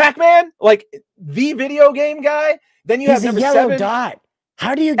 Pac-Man, like the video game guy. Then you have number 7. Yellow dot.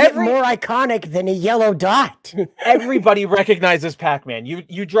 How do you get more iconic than a yellow dot? Everybody recognizes Pac-Man.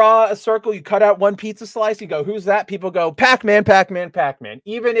 You draw a circle, you cut out one pizza slice, you go, who's that? People go, Pac-Man, Pac-Man, Pac-Man.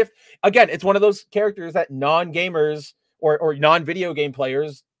 Even if, again, it's one of those characters that non-gamers or non-video game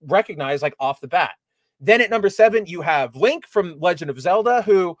players recognize like off the bat. Then at number 7, you have Link from Legend of Zelda,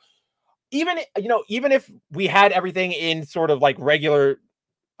 who even if we had everything in sort of like regular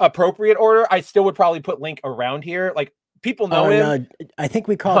appropriate order, I still would probably put Link around here. Like, people know him. No, I think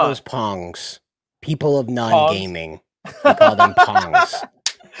we call those Pongs. People of non-gaming. We call them Pongs.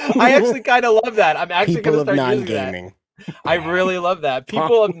 I actually kind of love that. I'm actually going to start using that. I really love that.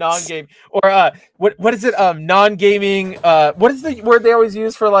 People of non-game, or what is it? Non-gaming. What is the word they always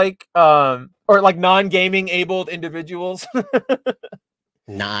use for like or like non-gaming abled individuals?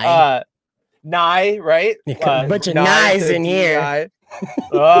 Nye, right? A bunch of nyes in here.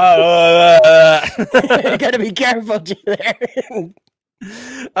 You gotta be careful there.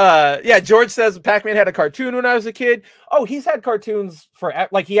 Yeah, George says Pac-Man had a cartoon when I was a kid. Oh, he's had cartoons for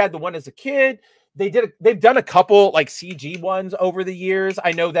like he had the one as a kid. They've done a couple like CG ones over the years.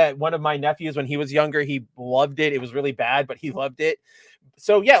 I know that one of my nephews, when he was younger, he loved it. It was really bad, but he loved it.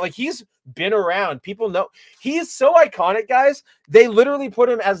 So yeah, like he's been around. People know he's so iconic, guys. They literally put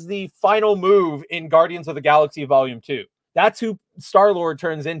him as the final move in Guardians of the Galaxy Volume 2. That's who Star-Lord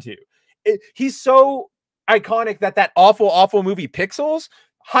turns into. He's so iconic that awful movie Pixels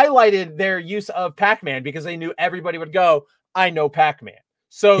highlighted their use of Pac-Man because they knew everybody would go, I know Pac-Man.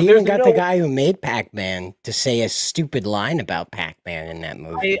 So they even got the guy who made Pac-Man to say a stupid line about Pac-Man in that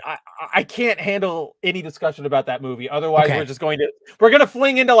movie. I can't handle any discussion about that movie. Otherwise, we're gonna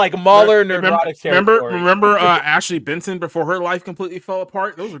fling into like Mauler neurotic territory. Remember Ashley Benson before her life completely fell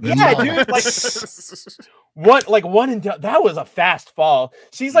apart? Those were good. Yeah, dude. Like one and done. That was a fast fall.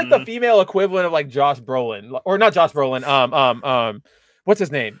 She's like the female equivalent of like Josh Brolin, or not Josh Brolin. What's his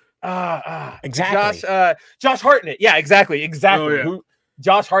name? Exactly. Josh Hartnett. Yeah, exactly. Oh, yeah.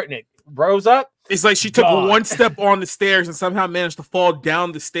 Josh Hartnett rose up. It's like she took one step on the stairs and somehow managed to fall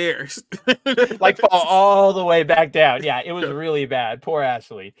down the stairs. Like fall all the way back down. Yeah, it was really bad. Poor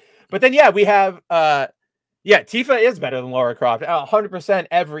Ashley. But then, yeah, we have, Tifa is better than Lara Croft 100%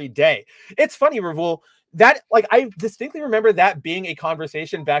 every day. It's funny, Ravul, that like I distinctly remember that being a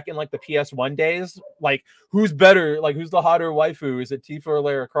conversation back in like the PS1 days. Like, who's better? Like, who's the hotter waifu? Is it Tifa or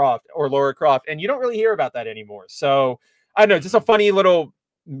Lara Croft? And you don't really hear about that anymore. So I don't know, just a funny little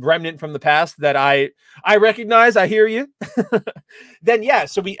remnant from the past that I recognize. I hear you. Then yeah,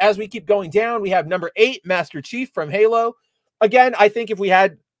 so as we keep going down, we have number 8, Master Chief from Halo. Again, I think if we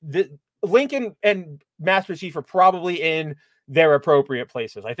had Link and Master Chief are probably in their appropriate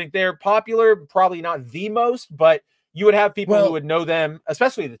places. I think they're popular, probably not the most, but you would have people who would know them,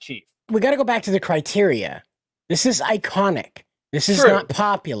 especially the Chief. We got to go back to the criteria. This is iconic. This is not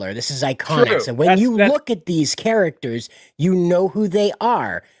popular. This is iconic. True. So when you look at these characters, you know who they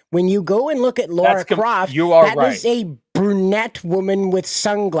are. When you go and look at Lara Croft, that is a brunette woman with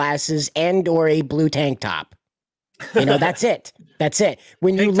sunglasses and or a blue tank top. You know, that's it. That's it.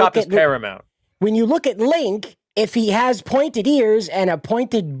 When tank you top look is paramount. When you look at Link, if he has pointed ears and a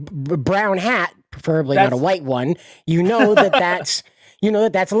pointed brown hat, preferably not a white one, you know that that's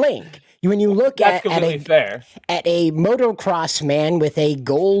Link. When you look at a motocross man with a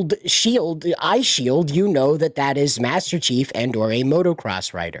gold shield, eye shield, you know that that is Master Chief and or a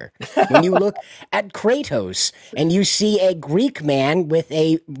motocross rider. When you look at Kratos and you see a Greek man with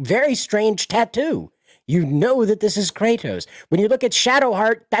a very strange tattoo, you know that this is Kratos. When you look at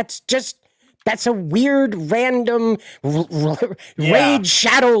Shadowheart, that's a weird, random Raid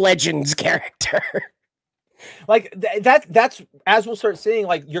Shadow Legends character. Like that's as we'll start seeing,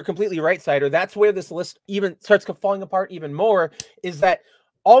 like you're completely right, Cider. That's where this list even starts falling apart even more, is that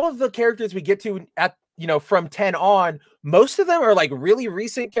all of the characters we get to at, you know, from 10 on, most of them are like really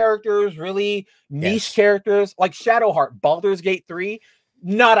recent characters, really niche characters, like Shadowheart, Baldur's Gate 3,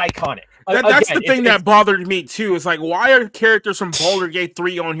 not iconic. That's the thing that bothered me too. Is like, why are characters from Baldur's Gate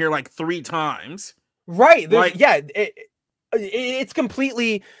 3 on here like 3 times? Right. Like, yeah. It's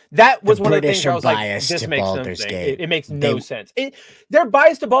completely, that was one of the things where I was like, this makes no sense. It makes no sense. They're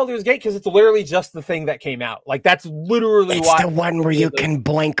biased to Baldur's Gate because it's literally just the thing that came out. Like, that's literally why. It's the one where you can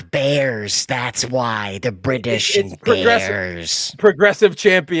boink bears. That's why. The British and bears. Progressive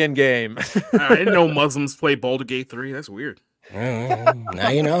champion game. I didn't know Muslims play Baldur's Gate 3. That's weird. Now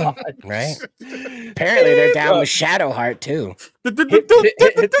you know, right? Apparently they're down with Shadowheart too.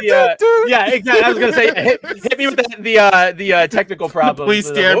 Yeah, exactly. I was gonna say, hit me with the technical problems. Please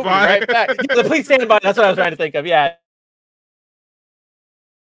stand by. Right back. The please stand by. That's what I was trying to think of. Yeah.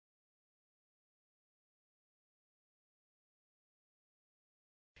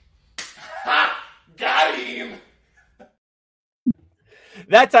 Got him.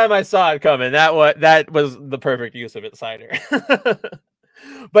 That time I saw it coming. That was the perfect use of it, Cider.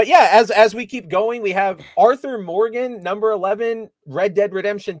 But yeah, as we keep going, we have Arthur Morgan, number 11, Red Dead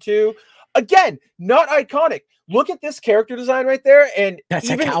Redemption 2. Again, not iconic. Look at this character design right there, and that's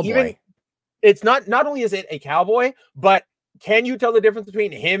a cowboy. It's not only is it a cowboy, but can you tell the difference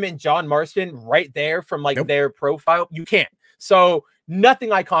between him and John Marston right there from like their profile? You can't. So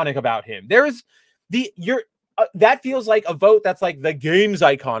nothing iconic about him. There's that feels like a vote that's like the game's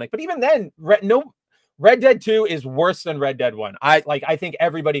iconic, but even then, Red Dead 2 is worse than Red Dead 1. I think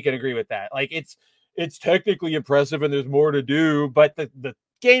everybody can agree with that. Like it's technically impressive and there's more to do, but the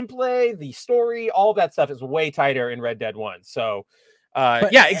gameplay, the story, all that stuff is way tighter in Red Dead 1. So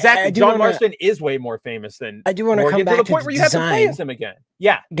yeah, exactly. John Marston is way more famous than I do want to come back to the point where you have to play as him again.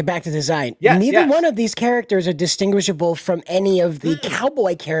 Yeah. Get back to design. Neither one of these characters are distinguishable from any of the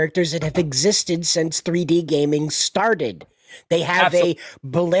cowboy characters that have existed since 3D gaming started. They have a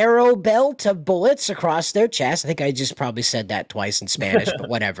bolero belt of bullets across their chest. I think I just probably said that twice in Spanish, but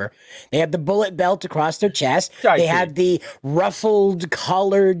whatever. They have the bullet belt across their chest. They have the ruffled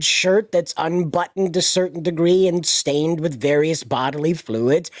collared shirt that's unbuttoned to a certain degree and stained with various bodily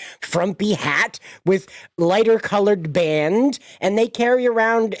fluids. Frumpy hat with lighter colored band. And they carry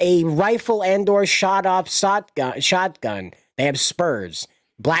around a rifle and or shot-off shotgun. They have spurs.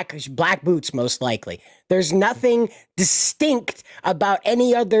 Black boots, most likely. There's nothing distinct about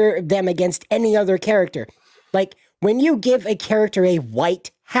any other of them against any other character. Like, when you give a character a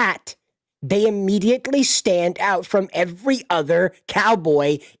white hat, they immediately stand out from every other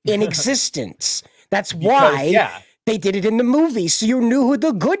cowboy in existence. That's why they did it in the movie, so you knew who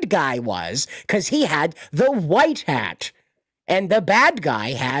the good guy was, because he had the white hat. And the bad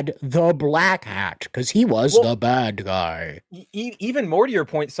guy had the black hat because he was the bad guy. Even more to your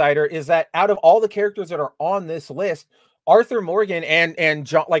point, Cider, is that out of all the characters that are on this list, Arthur Morgan and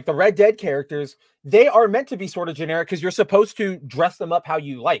John, like the Red Dead characters, they are meant to be sort of generic because you're supposed to dress them up how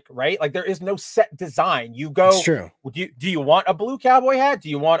you like, right? Like there is no set design. You go, it's true. Do you want a blue cowboy hat? Do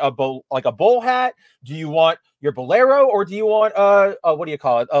you want a bowl hat? Do you want your bolero, or do you want what do you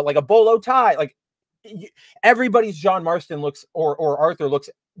call it? Like a bolo tie? Like everybody's John Marston looks or Arthur looks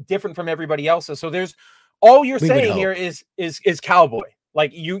different from everybody else's. So there's all you're saying here is cowboy.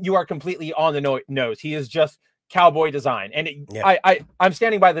 Like you are completely on the nose. He is just cowboy design, and I'm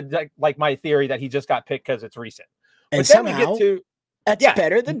standing by my theory that he just got picked because it's recent. And but somehow then we get to that's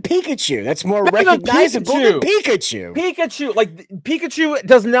better than Pikachu. That's more recognizable than Pikachu. Pikachu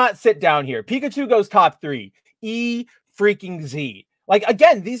does not sit down here. Pikachu goes top 3. Freaking Z. Like,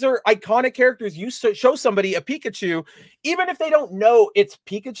 again, these are iconic characters. You show somebody a Pikachu, even if they don't know it's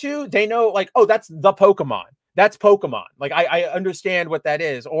Pikachu, they know, like, oh, that's the Pokemon. That's Pokemon. Like, I understand what that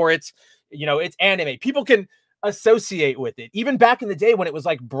is. Or it's, it's anime. People can, associate with it. Even back in the day when it was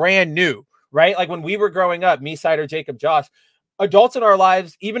like brand new, right? Like when we were growing up, me, Cider, Jacob, Josh, adults in our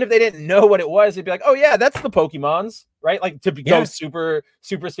lives, even if they didn't know what it was, they'd be like, oh yeah, that's the Pokemons, right? Like to go super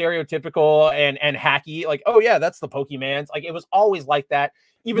stereotypical and hacky, like, oh yeah, that's the Pokemans. Like it was always like that,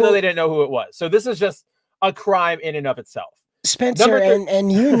 even though they didn't know who it was. So this is just a crime in and of itself. Spencer,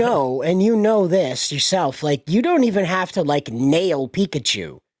 and you know this yourself, like you don't even have to like nail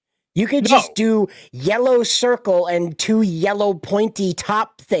Pikachu. You could just do yellow circle and 2 yellow pointy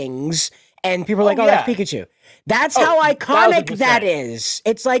top things, and people are like, oh, that's Pikachu. That's how iconic 1000%. That is.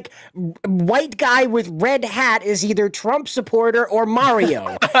 It's like white guy with red hat is either Trump supporter or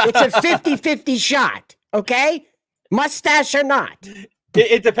Mario. It's a 50-50 shot, okay? Mustache or not.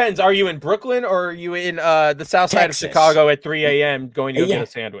 It depends. Are you in Brooklyn or are you in the south side of Chicago at 3 a.m. going to go get a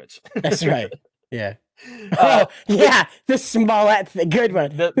sandwich? That's right. Yeah. The Smollett, good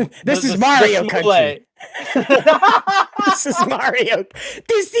one. This is Mario country. This is Mario.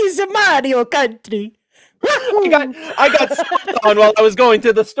 This is a Mario country. I got on while I was going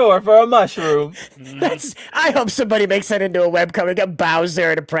to the store for a mushroom. I hope somebody makes that into a webcomic. We got Bowser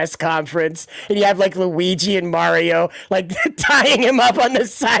at a press conference, and you have like Luigi and Mario like tying him up on the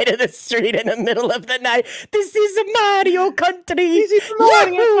side of the street in the middle of the night. This is a Mario country. This is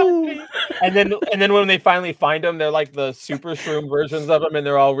Mario country. And then when they finally find him, they're like the super shroom versions of him, and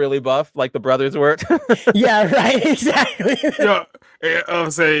they're all really buff, like the brothers were. Yeah, right. Exactly. Yeah. I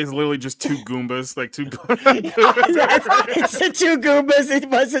would say it's literally just 2 Goombas, like 2. It's the 2 Goombas. It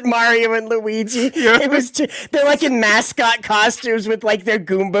wasn't Mario and Luigi. Yeah. It was they're like in mascot costumes with like their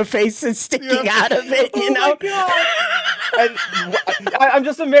Goomba faces sticking out of it. You know. And I'm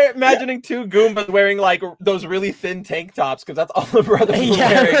just imagining 2 Goombas wearing like those really thin tank tops because that's all the brothers were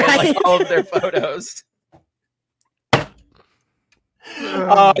wearing in like all of their photos.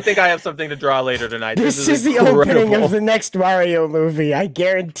 I think I have something to draw later tonight. This is the opening of the next Mario movie. I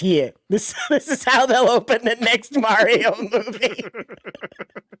guarantee it. This is how they'll open the next Mario movie.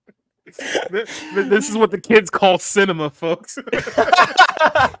 This is what the kids call cinema, folks.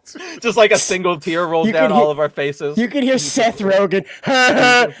 Just like a single tear rolls down all of our faces. You can hear Seth Rogen.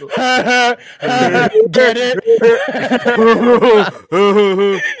 Get it?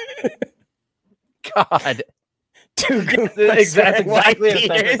 God. 2 Goombas exactly.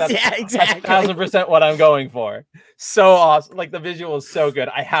 Yeah, exactly. 1000% what I'm going for. So awesome. Like the visual is so good.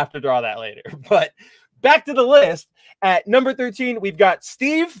 I have to draw that later. But back to the list. At number 13, we've got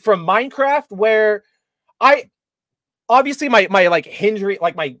Steve from Minecraft, where I obviously my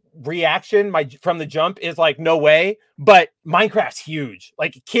like my reaction from the jump is like no way, but Minecraft's huge.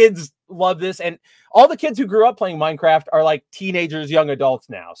 Like kids love this, and all the kids who grew up playing Minecraft are like teenagers, young adults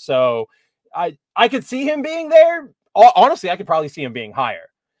now. So I could see him being there. Honestly, I could probably see him being higher.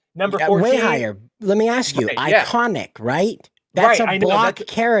 Number 14. Way higher. Let me ask you, iconic, right? That's a block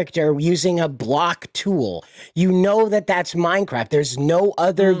character using a block tool. You know that's Minecraft. There's no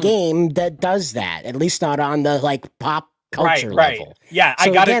other game that does that, at least not on the like pop culture level. Yeah,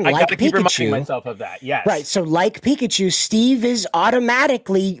 so I gotta keep reminding myself of that. Yes. Right. So like Pikachu, Steve is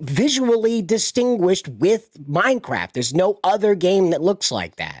automatically visually distinguished with Minecraft. There's no other game that looks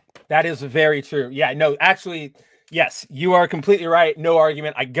like that. That is very true. Yeah, no, actually, yes, you are completely right. No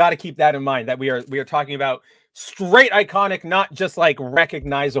argument. I got to keep that in mind that we are talking about straight iconic, not just like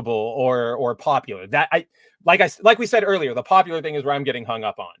recognizable or popular. That like we said earlier, the popular thing is where I'm getting hung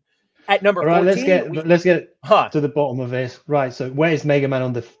up on. At number 14, let's get to the bottom of this. Right. So where is Mega Man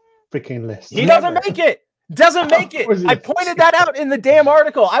on the freaking list? He doesn't make it. Doesn't make it. I pointed that out in the damn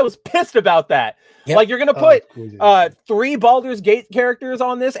article. I was pissed about that. Yep. Like you're gonna put 3 Baldur's Gate characters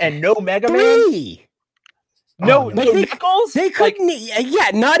on this and no Mega Man. No Knuckles. They couldn't.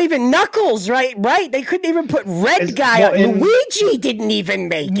 Not even Knuckles. Right. They couldn't even put Red Guy. Luigi didn't even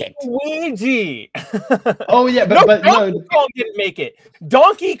make it. Luigi. Oh yeah, but Donkey Kong didn't make it.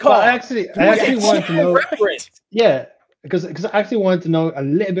 Donkey Kong. I actually wanted to know. Yeah. Because I actually wanted to know a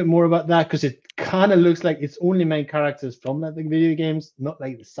little bit more about that, because it kind of looks like it's only main characters from the video games, not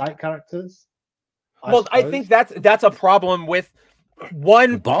like the side characters. I think that's a problem with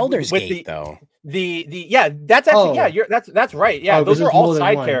one Baldur's Gate though. That's actually that's right. Yeah, those are all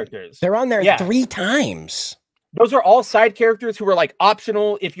side characters. They're on there 3 times. Those are all side characters who are like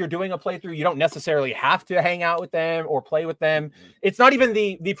optional. If you're doing a playthrough, you don't necessarily have to hang out with them or play with them. It's not even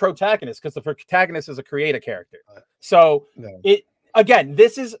the protagonist, because the protagonist is a create a character. So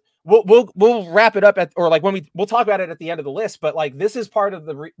this is we'll wrap it up we'll talk about it at the end of the list. But like this is part of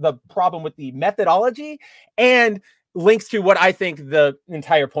the problem with the methodology and links to what I think the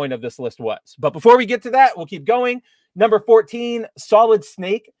entire point of this list was. But before we get to that, we'll keep going. Number 14, Solid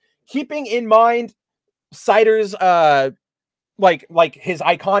Snake. Keeping in mind Cider's like his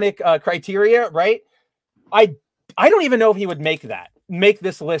iconic criteria, right? I don't even know if he would make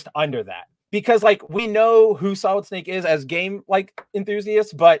this list under that, because like we know who Solid Snake is as game like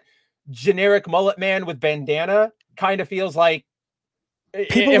enthusiasts, but generic mullet man with bandana kind of feels like.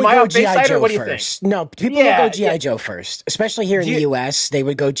 People would go G.I. Joe first. No, people would go G.I. Joe first, especially here in the U.S. They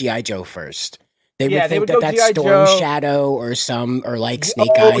would go G.I. Joe first. They would think that's Storm Shadow or like Snake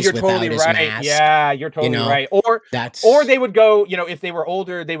Eyes without his mask. Yeah, you're totally right. Or they would go, if they were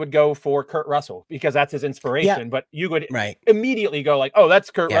older, they would go for Kurt Russell because that's his inspiration. Yeah. But you would immediately go like, oh, that's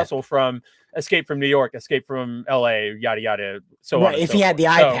Kurt Russell from Escape from New York, Escape from L.A., yada yada. So on. If he had the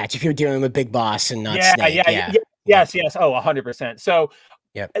eye patch, if you were dealing with Big Boss and not Snake. Yes. Oh, 100%. So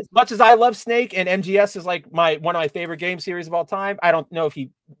as much as I love Snake and MGS is like one of my favorite game series of all time, I don't know if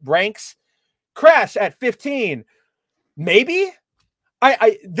he ranks. Crash at 15, maybe.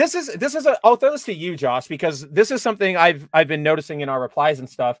 This is I'll throw this to you, Josh, because this is something I've been noticing in our replies and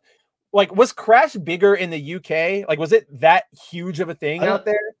stuff. Like, was Crash bigger in the UK? Like, was it that huge of a thing out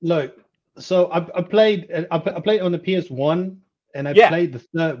there? Look, so I played on the PS1 and I played the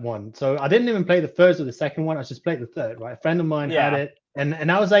third one. So I didn't even play the first or the second one. I just played the third. Right, a friend of mine had it,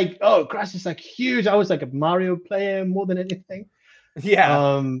 and I was like, oh, Crash is like huge. I was like a Mario player more than anything.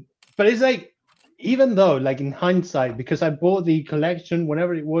 Yeah. But it's like, even though, like in hindsight, because I bought the collection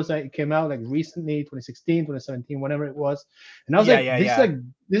whenever it was that it came out, like recently, 2016, 2017, whenever it was, and I was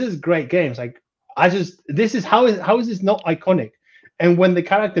this is great games. Like how is this not iconic? And when the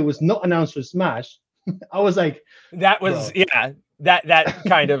character was not announced for Smash, I was like, that was that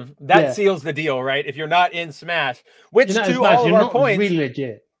kind of seals the deal, right? If you're not in Smash, which to all of our points, really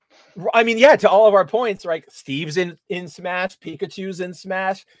legit. I mean, to all of our points, right? Steve's in Smash, Pikachu's in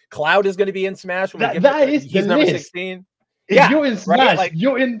Smash, Cloud is going to be in Smash. When he's number 16. If you're in Smash, right? Like,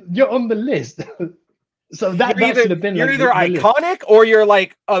 you're on the list. So that should have been. You're either iconic or you're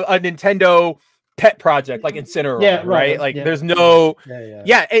like a Nintendo pet project, like Incineroar, right? Like there's no. G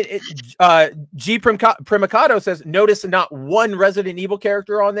Primicado says, notice not one Resident Evil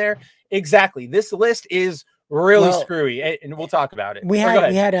character on there. Exactly. This list is really screwy, and we'll talk about it. We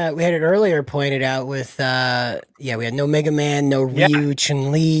had it earlier pointed out with we had no Mega Man, no Ryu,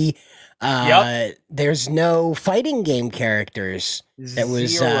 Chun-Li. There's no fighting game characters. That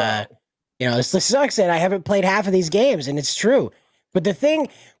was this sucks that I haven't played half of these games, and it's true. But the thing,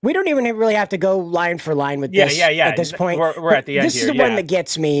 we don't even really have to go line for line with this at this point. We're at the end. This is the one that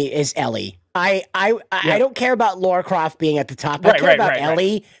gets me is Ellie. I don't care about Lara Croft being at the top. I care about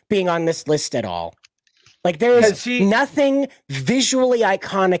Ellie being on this list at all. Like, there is nothing visually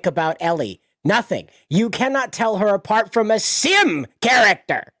iconic about Ellie. Nothing. You cannot tell her apart from a sim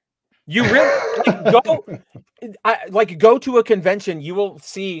character. You really go to a convention, you will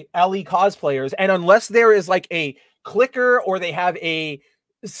see Ellie cosplayers, and unless there is like a clicker or they have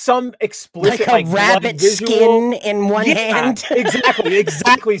some explicit like a rabbit skin in one hand.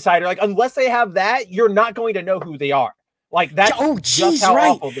 exactly, Cider. Like, unless they have that, you're not going to know who they are. Like, that's just how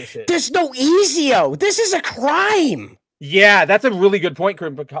awful this is. There's no Ezio. This is a crime. Yeah, that's a really good point,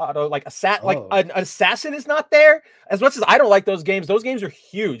 Crimpicado. Like, an assassin is not there. As much as I don't like those games are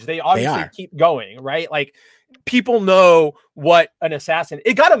huge. They obviously keep going, right? Like, people know what an assassin.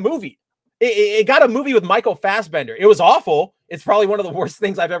 It got a movie. It got a movie with Michael Fassbender. It was awful. It's probably one of the worst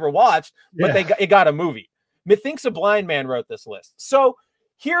things I've ever watched. But it got a movie. Methinks a Blind Man wrote this list. So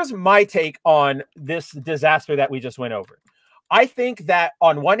here's my take on this disaster that we just went over. I think that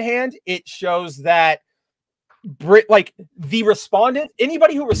on one hand, it shows that the respondent,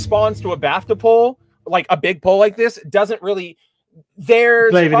 anybody who responds to a BAFTA poll, like a big poll like this, doesn't really.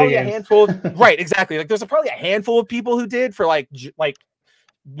 There's probably a handful. Right, exactly. Like, there's probably a handful of people who did for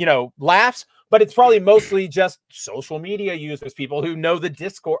laughs, but it's probably mostly just social media users, people who know the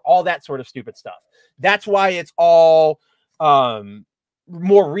Discord, all that sort of stupid stuff. That's why it's all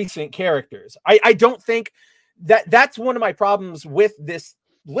more recent characters. I don't think that's one of my problems with this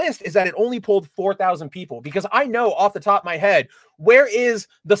list, is that it only pulled 4,000 people, because I know off the top of my head, where is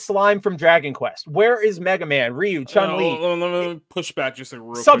the slime from Dragon Quest? Where is Mega Man, Ryu, Chun-Li? Let me push back just a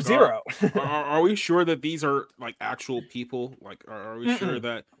real Sub-Zero. Are we sure that these are like actual people? Like, are we sure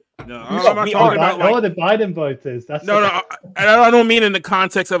that? No, I'm not talking about the Biden voters. I don't mean in the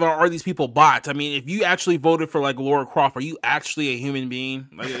context of are these people bots. I mean, if you actually voted for like Lara Croft, are you actually a human being?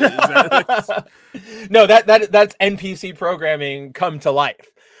 Like, no, that's NPC programming come to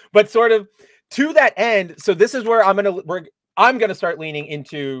life. But sort of to that end, so this is where I'm gonna start leaning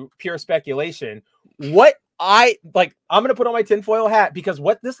into pure speculation. What I'm gonna put on my tinfoil hat, because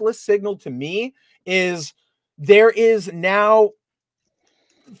what this list signaled to me is there is now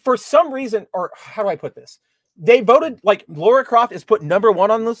for some reason, or how do I put this? They voted like Lara Croft is put #1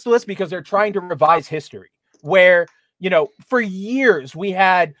 on this list because they're trying to revise history. Where, you know, for years we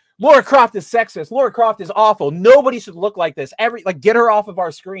had Lara Croft is sexist, Lara Croft is awful, nobody should look like this. Get her off of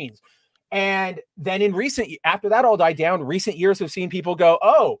our screens. And then after that all died down, recent years have seen people go,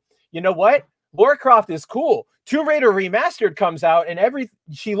 oh, you know what? Lara Croft is cool. Tomb Raider Remastered comes out and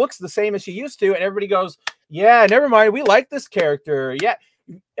she looks the same as she used to, and everybody goes, yeah, never mind, we like this character. Yeah.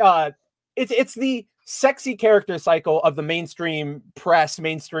 It's the sexy character cycle of the mainstream press,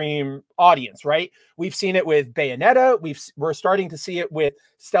 mainstream audience, right? We've seen it with Bayonetta. We're starting to see it with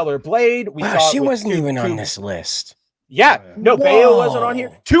Stellar Blade. She wasn't even on this list. Yeah, no, Bayo wasn't on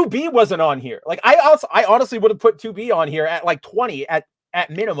here. 2B wasn't on here. Like I honestly would have put 2B on here at like 20 at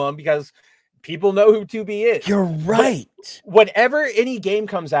minimum, because people know who 2B is. You're right. But whenever any game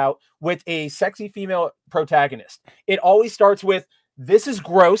comes out with a sexy female protagonist, it always starts with, this is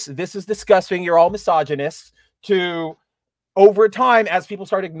gross, this is disgusting, you're all misogynists, to over time, as people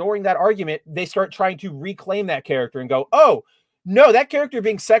start ignoring that argument, they start trying to reclaim that character and go, oh, no, that character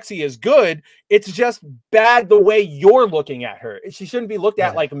being sexy is good. It's just bad the way you're looking at her. She shouldn't be looked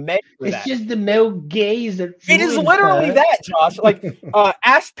at like men. It's just the male gaze. It is literally that, Josh. Like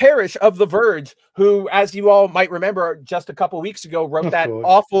Ash Parrish of The Verge, who, as you all might remember, just a couple weeks ago wrote that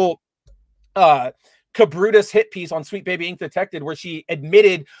awful Cabrutus hit piece on Sweet Baby Ink Detected, where she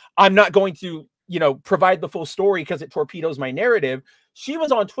admitted, I'm not going to, provide the full story because it torpedoes my narrative. She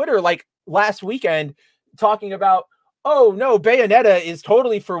was on Twitter like last weekend talking about, oh no, Bayonetta is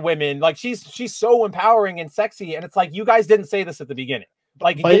totally for women. Like she's so empowering and sexy. And it's like, you guys didn't say this at the beginning.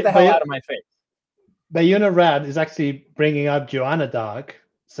 Like, get the hell out of my face. Bayona Rad is actually bringing up Joanna Dark.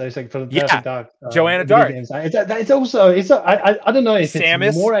 So it's like from the Perfect Dark. Joanna Dark. It's also, I don't know if Samus.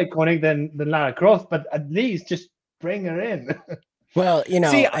 It's more iconic than Lara Croft, but at least just bring her in. Well,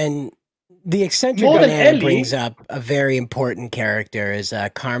 and the eccentric banana brings up a very important character, is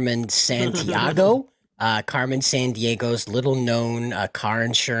Carmen Santiago. Carmen Sandiego's little-known car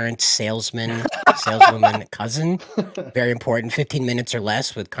insurance saleswoman cousin. Very important. 15 minutes or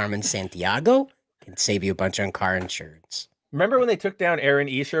less with Carmen Santiago can save you a bunch on car insurance. Remember when they took down Aaron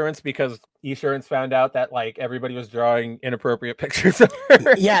Esurance because Esurance found out that like everybody was drawing inappropriate pictures of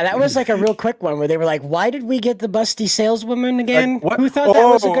her? Yeah, that was like a real quick one where they were like, "Why did we get the busty saleswoman again? Like, who thought that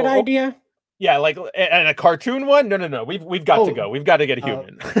was a good idea?" Yeah, like, and a cartoon one? No. We've got to go. We've got to get a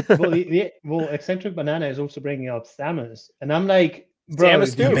human. well, Eccentric Banana is also bringing up Samus, and I'm like, bro,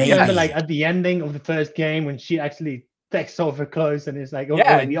 Samus too. Remember, like at the ending of the first game when she actually takes off her clothes and is like,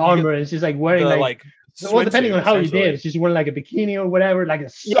 the armor, and she's like wearing like well, depending on how you did, she's wearing like a bikini or whatever. Like,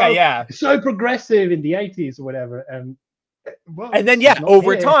 so progressive in the 80s or whatever. And then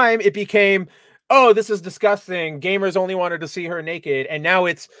over time it became, oh, this is disgusting. Gamers only wanted to see her naked, and now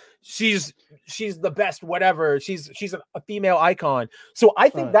it's she's the best, whatever. She's a female icon. So I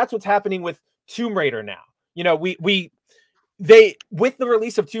think that's what's happening with Tomb Raider now. They with the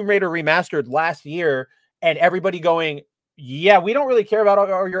release of Tomb Raider Remastered last year, and everybody going, yeah, we don't really care about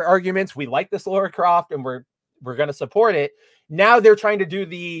all your arguments. We like this Lara Croft, and we're going to support it. Now they're trying to do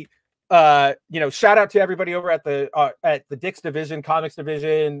the shout out to everybody over at the Dick's division, comics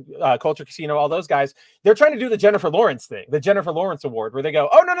division, Culture Casino, all those guys. They're trying to do the Jennifer Lawrence thing, the Jennifer Lawrence Award, where they go,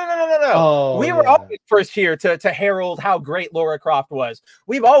 oh, no. We were always first here to herald how great Lara Croft was.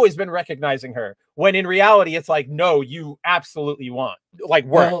 We've always been recognizing her, when in reality, it's like, no, you absolutely weren't.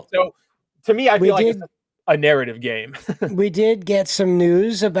 So to me, I feel like it's a narrative game. We did get some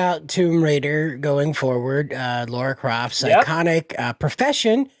news about Tomb Raider going forward. Lara Croft's iconic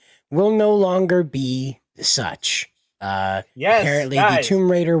profession will no longer be such. Apparently, the Tomb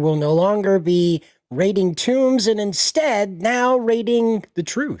Raider will no longer be raiding tombs, and instead now raiding the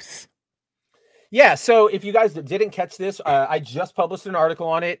truth. Yeah, so if you guys didn't catch this, I just published an article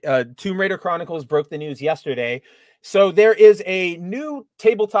on it. Tomb Raider Chronicles broke the news yesterday. So there is a new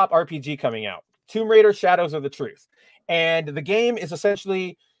tabletop RPG coming out, Tomb Raider Shadows of the Truth. And the game is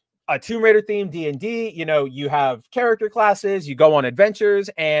essentially a Tomb Raider themed D&D. You have character classes, you go on adventures,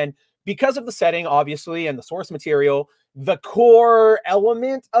 and because of the setting, obviously, and the source material, the core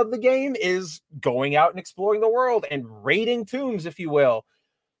element of the game is going out and exploring the world and raiding tombs, if you will.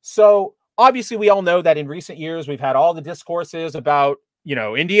 So obviously, we all know that in recent years, we've had all the discourses about,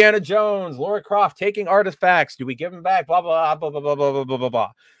 Indiana Jones, Lara Croft taking artifacts. Do we give them back? Blah, blah, blah, blah, blah, blah, blah, blah, blah,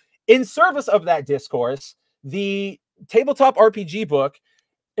 blah. In service of that discourse, the tabletop RPG book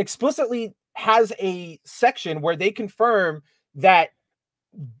explicitly has a section where they confirm that,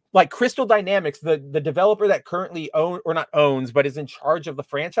 like, Crystal Dynamics, the developer that currently owns, but is in charge of the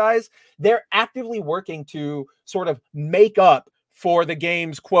franchise, they're actively working to sort of make up for the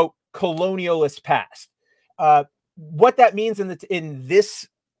game's quote colonialist past. What that means in this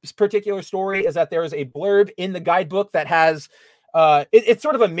particular story is that there is a blurb in the guidebook that has it's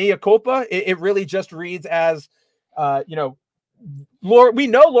sort of a mea culpa. It really just reads as we know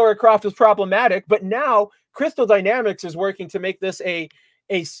Lara Croft was problematic, but now Crystal Dynamics is working to make this a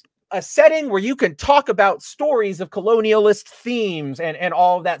setting where you can talk about stories of colonialist themes and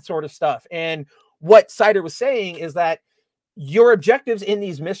all of that sort of stuff. And what Cider was saying is that your objectives in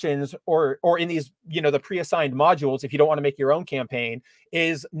these missions or in these, the pre-assigned modules, if you don't want to make your own campaign,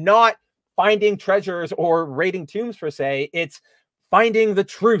 is not finding treasures or raiding tombs per se. It's finding the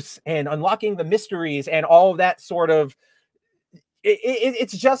truths and unlocking the mysteries and all of that sort of,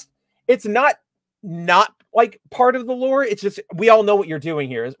 it's not like part of the lore. It's just, we all know what you're doing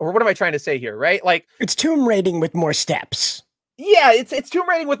here. Or what am I trying to say here? Right? Like, it's tomb raiding with more steps. Yeah, it's tomb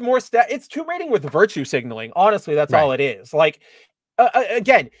raiding with more steps. It's tomb raiding with virtue signaling. Honestly, that's all it is. Like,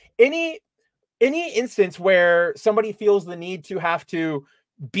 again, any instance where somebody feels the need to have to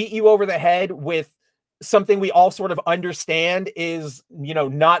beat you over the head with something we all sort of understand is,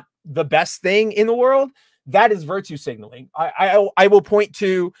 not the best thing in the world, that is virtue signaling. I will point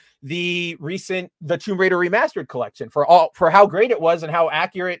to the Tomb Raider Remastered collection for how great it was and how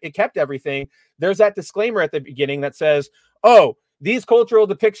accurate it kept everything. There's that disclaimer at the beginning that says, oh, these cultural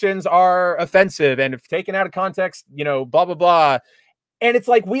depictions are offensive and if taken out of context, blah, blah, blah. And it's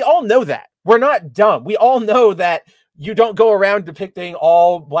like, we all know that. We're not dumb. We all know that you don't go around depicting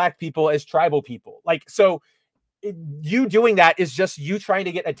all Black people as tribal people. Like, so you doing that is just you trying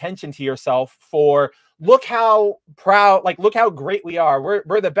to get attention to yourself for, look how proud, like, look how great we are.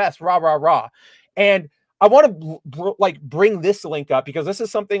 We're the best, rah, rah, rah. And I want to bring this link up because this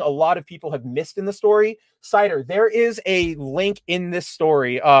is something a lot of people have missed in the story. Cider, there is a link in this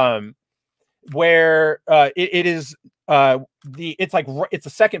story where it's a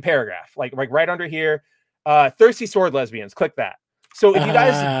second paragraph, like right under here. Thirsty sword lesbians. Click that. So if you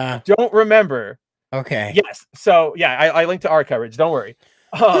guys don't remember, okay, yes. So yeah, I linked to our coverage. Don't worry.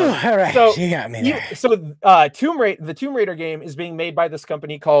 All right, so you got me there. The Tomb Raider game is being made by this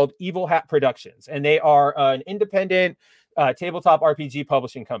company called Evil Hat Productions, and they are an independent tabletop RPG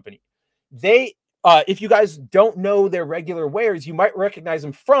publishing company. They, if you guys don't know their regular wares, you might recognize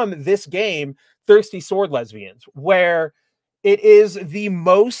them from this game, Thirsty Sword Lesbians, where it is the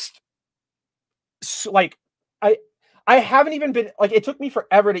most like I haven't even been like, it took me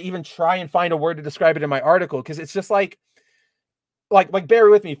forever to even try and find a word to describe it in my article because it's just like bear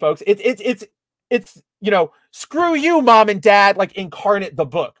with me, folks. It's screw you, mom and dad, like incarnate the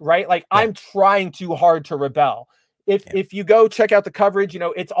book, right? Like I'm trying too hard to rebel. If you go check out the coverage,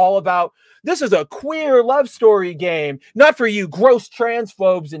 it's all about, this is a queer love story game, not for you gross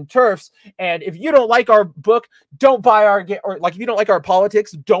transphobes and TERFs. And if you don't like our book, don't buy our game. Or like, if you don't like our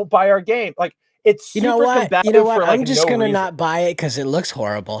politics, don't buy our game. Like, it's super combative. For, like, I'm just gonna reason. Not buy it because it looks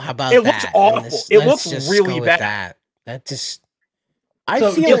horrible. How about it? That? Looks awful. It looks really bad. That just. I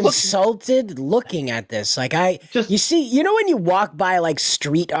feel insulted looking at this. Like you see, when you walk by like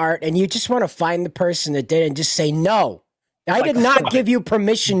street art and you just want to find the person that did it and just say, no, I did not give you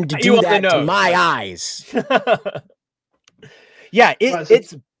permission to do that to my eyes. Yeah,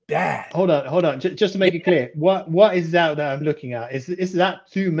 it's bad. Hold on. Just to make it clear, what is that I'm looking at? Is that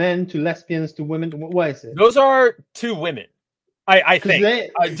 2 men, 2 lesbians, 2 women? What is it? Those are 2 women. I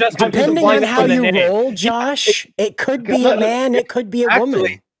think just depending on how you roll, Josh, it could be a man, it could be a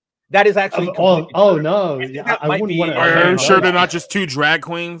woman. That is actually no, I wouldn't want to. Are you sure they're not just 2 drag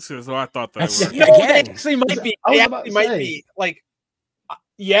queens? Because I thought that. They actually might be. They actually might be like,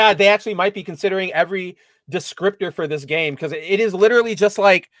 yeah, they actually might be considering every descriptor for this game because it is literally just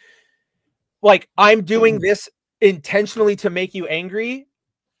like I'm doing this intentionally to make you angry,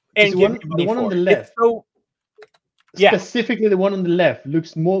 and the one on the left. Specifically, the one on the left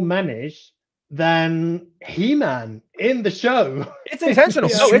looks more managed than He-Man in the show. It's intentional.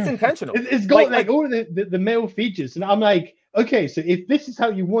 It's intentional. It's got like all the male features, and I'm like, okay, so if this is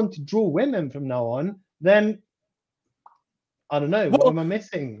how you want to draw women from now on, then I don't know. What am I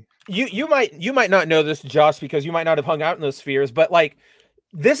missing? You might not know this, Josh, because you might not have hung out in those spheres, but like,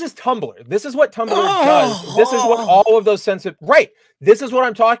 this is Tumblr. This is what Tumblr does. This is what all of those this is what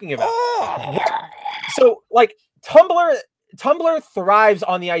I'm talking about. So like, Tumblr thrives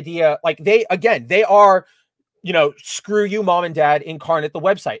on the idea, like they are, screw you, mom and dad incarnate the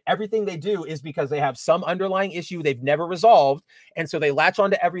website. Everything they do is because they have some underlying issue they've never resolved. And so they latch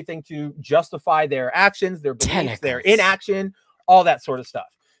onto everything to justify their actions, their beliefs, their inaction, all that sort of stuff.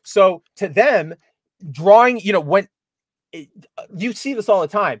 So to them, drawing, when you see this all the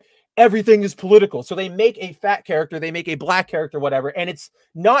time, everything is political. So they make a fat character, they make a black character, whatever. And it's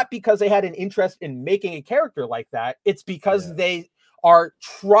not because they had an interest in making a character like that. It's because they are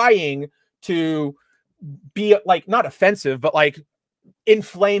trying to be like, not offensive, but like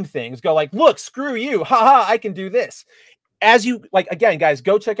inflame things. Go like, look, screw you. Haha, I can do this. As you like, again, guys,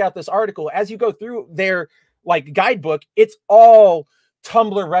 go check out this article. As you go through their like guidebook, it's all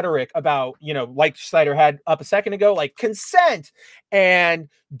Tumblr rhetoric about, you know, like Slider had up a second ago, like consent and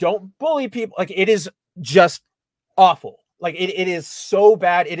don't bully people. Like it is just awful. Like it is so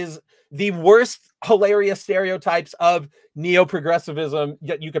bad. It is the worst hilarious stereotypes of neo-progressivism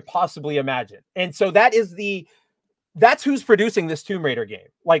that you could possibly imagine. And so that's who's producing this Tomb Raider game.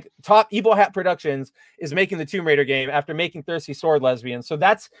 Like Top Evil Hat Productions is making the Tomb Raider game after making Thirsty Sword Lesbian. So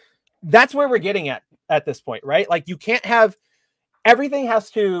that's where we're getting at this point, right? Like you can't have everything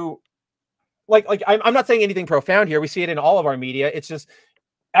has to like I'm not saying anything profound here. We see it in all of our media. It's just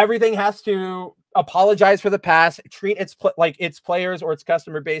everything has to apologize for the past, treat its players or its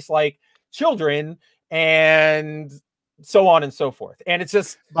customer base like children, and so on and so forth. And it's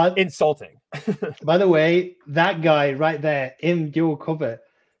just insulting. By the way, that guy right there in your cover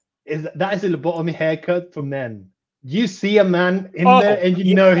is a lobotomy haircut for men. You see a man in there, and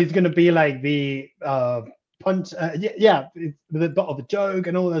you know he's going to be like the punch, the butt of a joke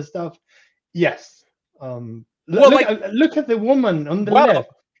and all that stuff. Yes. Look at the woman on the left.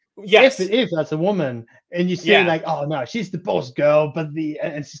 Yes, if that's a woman, and you see like, oh no, she's the boss girl, but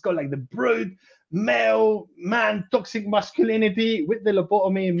and she's got like the brute male man toxic masculinity with the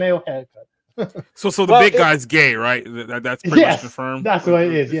lobotomy male haircut. so the big guy's gay, right? That's pretty much confirmed. That's what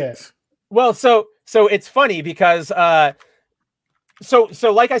it is. Yeah. Well, so it's funny because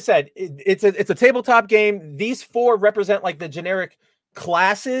so like I said, it's a tabletop game. These four represent like the generic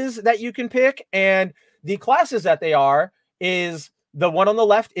classes that you can pick, and the classes that they are is the one on the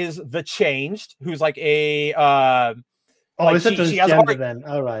left is the Changed, who's like a it's she has already, then.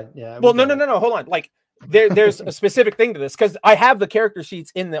 All right, yeah. Well, no, hold on. Like there's a specific thing to this because I have the character sheets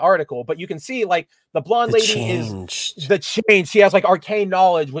in the article, but you can see like the blonde lady is the Changed. She has like arcane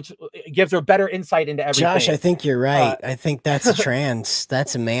knowledge, which gives her better insight into everything. Josh, I think you're right. I think that's a trans.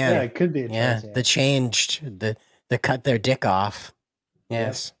 That's a man. Yeah, it could be. Trans, the Changed. The cut their dick off.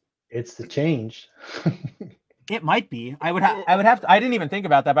 Yes, it's the Change. It might be. I would have to. I didn't even think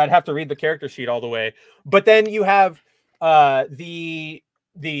about that, but I'd have to read the character sheet all the way. But then you have the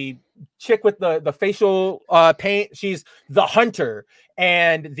chick with the facial paint. She's the Hunter,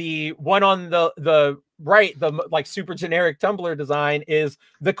 and the one on the right, the like super generic Tumblr design is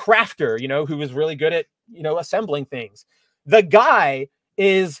the Crafter. You know, who is really good at assembling things. The guy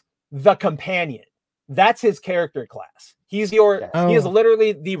is the Companion. That's his character class. He is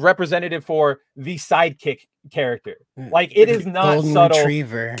literally the representative for the sidekick character. Like it is not Golden subtle.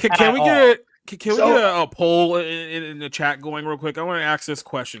 Retriever. Can we get a poll in the chat going real quick? I want to ask this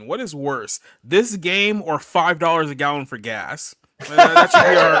question: what is worse, this game or $5 a gallon for gas? That should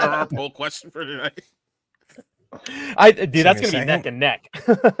be our poll question for tonight. That's gonna be neck and neck.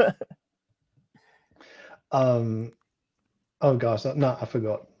 Oh gosh, no, I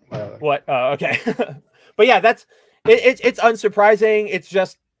forgot. What? Okay. But yeah, it's unsurprising. It's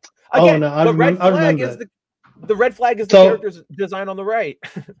just again, the red flag is the character's design on the right.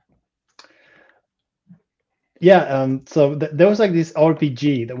 So there was like this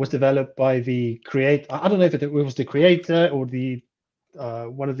RPG that was developed by the creator. I don't know if it was the creator or the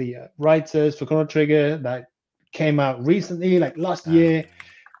one of the writers for Chrono Trigger that came out recently, like last year.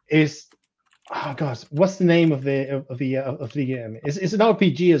 What's the name of the game? It's an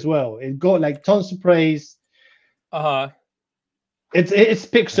RPG as well. It got like tons of praise. It's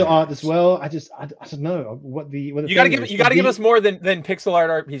pixel art as well. I don't know what the you gotta give us more than pixel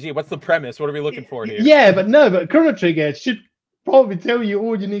art RPG. What's the premise? What are we looking for here? Yeah, but Chrono Trigger should probably tell you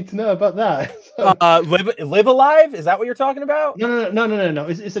all you need to know about that. Live Alive? Is that what you're talking about? No.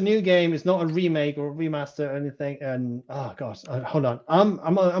 It's a new game. It's not a remake or a remaster or anything. And hold on.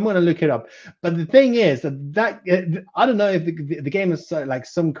 I'm gonna look it up. But the thing is that I don't know if the game has like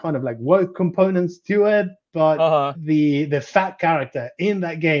some kind of like woke components to it, but the fat character in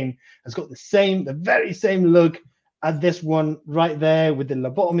that game has got the very same look as this one right there with the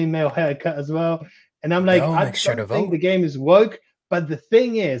lobotomy male haircut as well. And I'm like, I don't think the game is woke, but the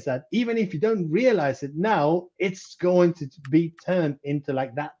thing is that even if you don't realize it now, it's going to be turned into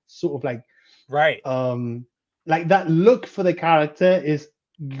like that sort of like like that look for the character is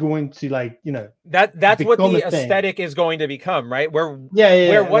going to like that's what the aesthetic is going to become, right? Where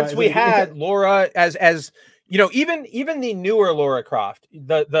once we had Laura as even the newer Laura Croft,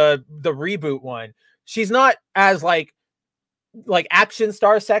 the reboot one, she's not as like like action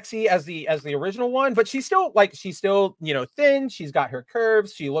star sexy as the original one, but she's still you know, thin. She's got her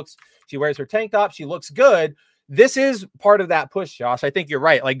curves. She wears her tank top. She looks good. This is part of that push, Josh. I think you're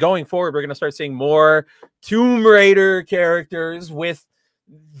right. Like going forward, we're going to start seeing more Tomb Raider characters with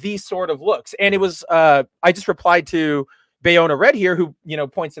these sort of looks. And it was, I just replied to Bayona Red here, who, you know,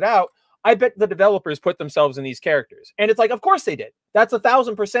 points it out. I bet the developers put themselves in these characters. And it's like, of course they did. That's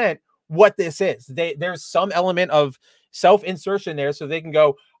 1,000% what this is. There's some element of self-insertion there so they can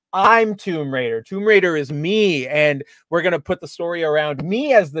go, I'm Tomb Raider. Tomb Raider is me, and we're going to put the story around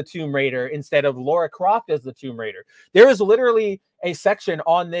me as the Tomb Raider instead of Lara Croft as the Tomb Raider. There is literally a section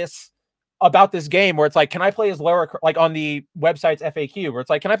on this about this game where it's like, can I play as Lara, like on the website's FAQ, where it's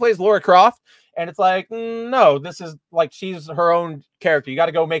like, can I play as Lara Croft? And it's like, no, this is like, she's her own character. You got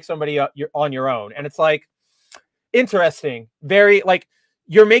to go make somebody on your own. And it's like, interesting. Very like,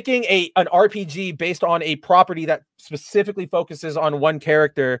 you're making an RPG based on a property that specifically focuses on one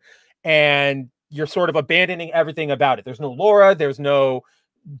character, and you're sort of abandoning everything about it. There's no Laura, there's no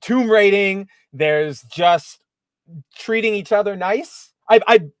tomb raiding, there's just treating each other nice.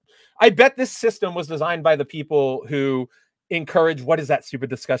 I bet this system was designed by the people who encourage what is that stupid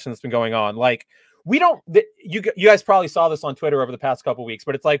discussion that's been going on. Like, we don't, you guys probably saw this on Twitter over the past couple of weeks,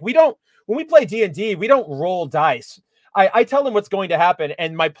 but it's like, when we play D&D, we don't roll dice. I tell them what's going to happen,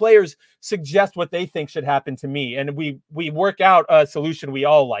 and my players suggest what they think should happen to me, and we work out a solution we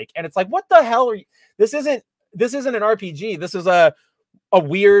all like. And it's like, what the hell are you? This isn't an RPG. This is a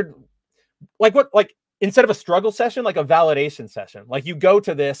weird, like instead of a struggle session, like a validation session. Like, you go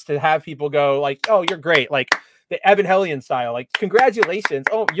to this to have people go like, oh, you're great, like the Evan Hellion style. Like, congratulations.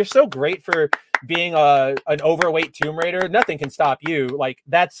 Oh, you're so great for being an overweight Tomb Raider. Nothing can stop you. Like,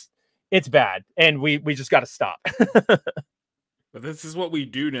 it's bad, and we just got to stop. But this is what we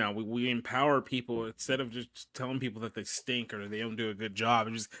do now. We empower people instead of just telling people that they stink or they don't do a good job.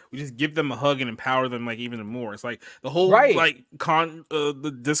 And we just give them a hug and empower them like even more. It's like the whole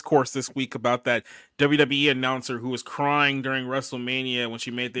the discourse this week about that WWE announcer who was crying during WrestleMania when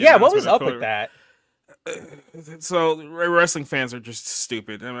she made the announcement. What was up with that? So wrestling fans are just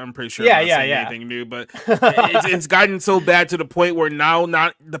stupid. I'm pretty sure anything new, but it's gotten so bad to the point where now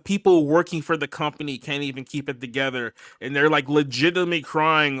not the people working for the company can't even keep it together, and they're like legitimately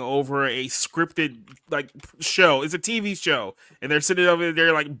crying over a scripted like show. It's a TV show, and they're sitting over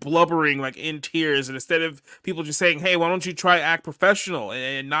there like blubbering like in tears, and instead of people just saying, hey, why don't you try act professional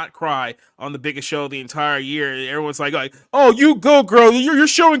and not cry on the biggest show of the entire year, everyone's like oh, you go girl, you're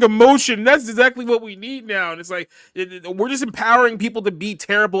showing emotion. That's exactly what we need now. And it's like we're just empowering people to be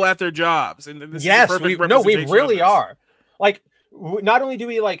terrible at their jobs. And this yes, is we really are. Like, not only do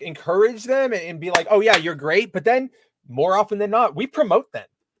we like encourage them and be like, oh yeah, you're great, but then more often than not, we promote them.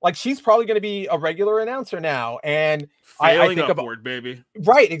 Like, she's probably going to be a regular announcer now, and I think upward, baby.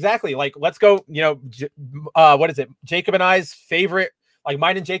 Right, exactly. Like, let's go. You know, what is it? Jacob and I's favorite, like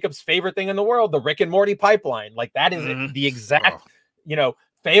mine and Jacob's favorite thing in the world, the Rick and Morty pipeline. Like, that is the exact, you know,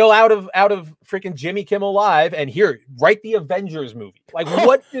 fail out of freaking Jimmy Kimmel Live, and here, write the Avengers movie. Like,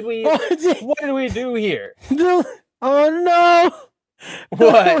 what did we do here? Oh no!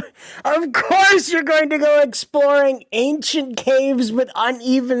 What? Of course you're going to go exploring ancient caves with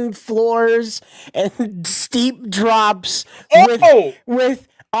uneven floors and steep drops with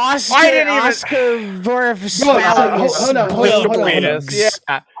Oscar Vorf's hold on.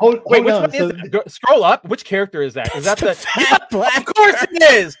 Yeah. Wait, which one is it? Scroll up. Which character is that? Is that the Black? Of course it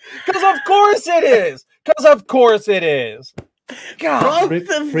is. Because of course it is. Because of course it is. God. Both of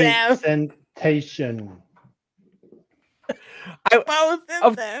them. Presentation. Both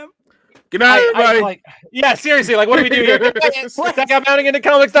of them. Good night, everybody. Yeah, seriously, like, what do we do here? Check out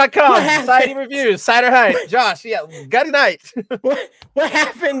mountingintocomics.com. Society reviews, Cider Height. Josh, yeah, good night. What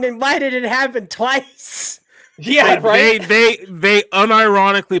happened, and why did it happen twice? Yeah, right. They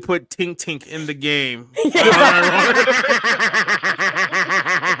unironically put Tink Tink in the game.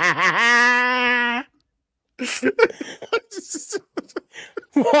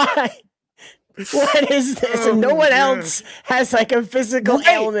 Why? What is this? And no one else has like a physical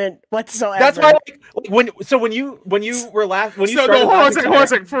ailment whatsoever. That's why, when you were laughing, hold on a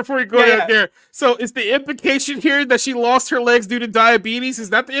second, before we go there. So is the implication here that she lost her legs due to diabetes?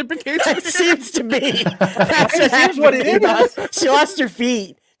 Is that the implication? It seems to be. That's what it is. She lost her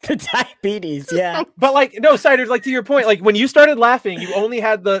feet to diabetes. Yeah, but like, no, Cider, like, to your point, like, when you started laughing, you only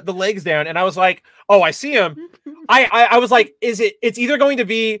had the legs down, and I was like, oh, I see him. I was like, it's either going to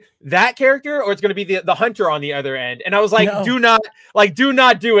be that character or it's going to be the hunter on the other end. And I was like, no. do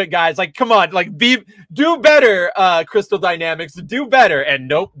not do it, guys. Like, come on, like, do better, Crystal Dynamics, do better. And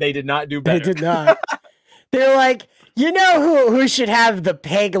nope, they did not do better. They did not. They're like, You know who should have the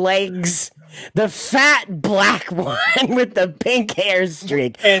peg legs? The fat black one with the pink hair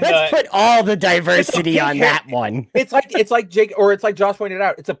streak. And, let's put all the diversity on that one. It's like Jake, or it's like Josh pointed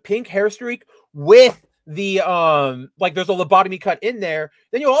out. It's a pink hair streak with the like there's a lobotomy cut in there.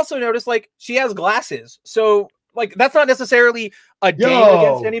 Then you'll also notice like she has glasses. So like that's not necessarily a dig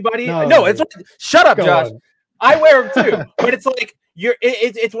against anybody. No, it's like, shut up, Josh. I wear them too, but it's like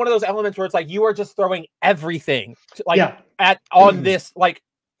it's one of those elements where it's like you are just throwing everything on this like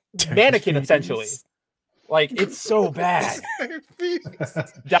mannequin essentially. Like it's so bad.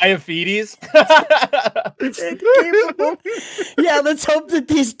 Diabetes. Yeah, let's hope that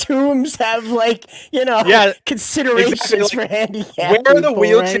these tombs have like considerations for handicap. Where are the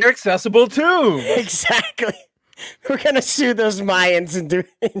wheelchair accessible tombs? Exactly. We're gonna sue those Mayans into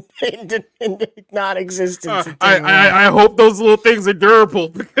non-existence. I hope those little things are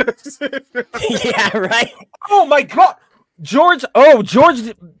durable. Yeah, right. Oh my God, George! Oh,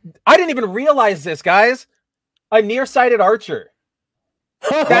 George! I didn't even realize this, guys. A nearsighted archer.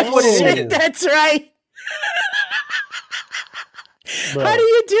 That's what it is. That's right. How do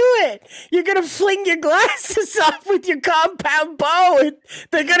you do it? You're going to fling your glasses off with your compound bow, and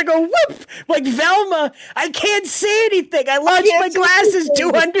they're going to go whoop, like Velma. I can't see anything. I launched my glasses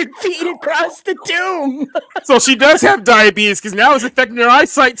 200 feet across the tomb. So she does have diabetes, because now it's affecting her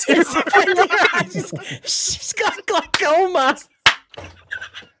eyesight, too. She's got glaucoma.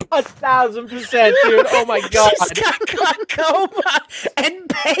 1,000%, dude. Oh my God. She's got glaucoma and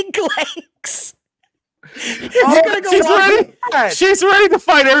peg legs. She's ready to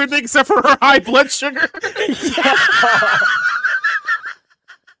fight everything except for her high blood sugar.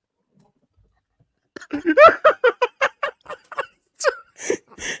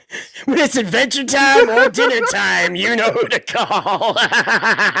 When it's adventure time or dinner time, you know who to call.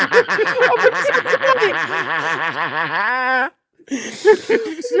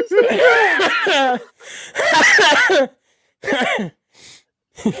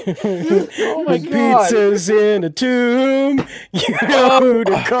 Oh my God. Pizza's in a tomb. You know who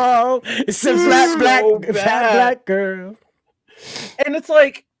to call. It's a fat black girl. And it's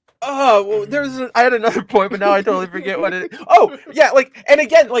like, oh, well, I had another point, but now I totally forget what it is. Oh, yeah, like, and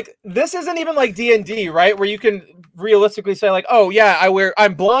again, like, this isn't even like D&D, right? Where you can realistically say like, oh yeah,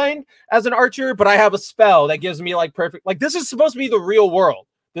 I'm blind as an archer, but I have a spell that gives me like perfect, like this is supposed to be the real world.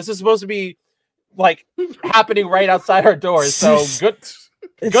 This is supposed to be like happening right outside our doors. So good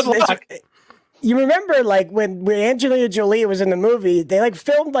luck. You remember like when Angelina Jolie was in the movie, they like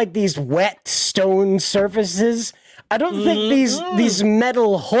filmed like these wet stone surfaces. I don't think these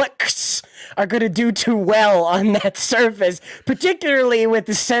metal hooks are going to do too well on that surface, particularly with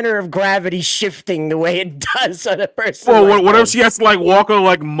the center of gravity shifting the way it does on a person. Well, what if she has to like walk on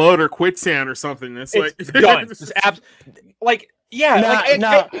like mud or quicksand or something? It's like done.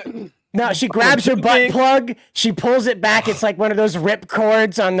 No, she grabs her butt plug, she pulls it back. It's like one of those rip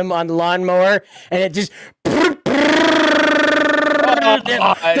cords on the lawnmower, and it just.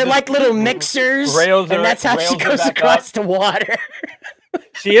 They're like little mixers, and that's how she goes across the water.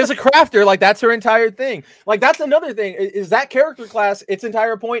 She is a crafter. Like, that's her entire thing. Like, that's another thing, is that character class, its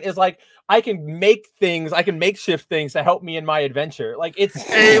entire point is like, I can make things, I can makeshift things to help me in my adventure. Like, it's...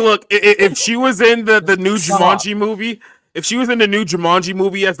 Hey, look, if she was in the new Jumanji movie... If she was in the new Jumanji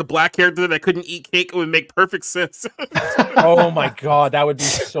movie as the black character that couldn't eat cake, it would make perfect sense. Oh my God, that would be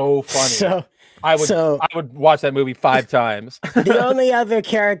so funny. I would watch that movie 5 times. The only other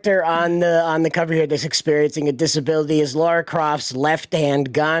character on the cover here that's experiencing a disability is Lara Croft's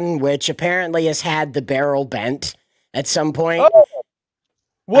left-hand gun, which apparently has had the barrel bent at some point. Oh.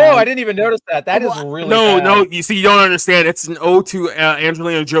 Whoa, I didn't even notice that. That is really bad. No, you see, you don't understand. It's an ode to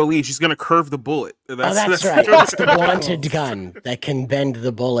Angelina Jolie. She's going to curve the bullet. That's right. It's the blunted gun that can bend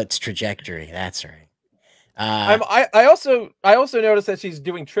the bullet's trajectory. That's right. I also noticed that she's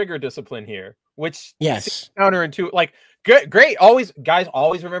doing trigger discipline here, which is counterintuitive. Like, great. Always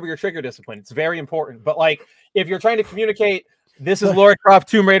remember your trigger discipline. It's very important. But like, if you're trying to communicate, this is Lara Croft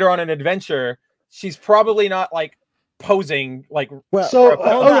Tomb Raider on an adventure, she's probably not like posing like. Well, so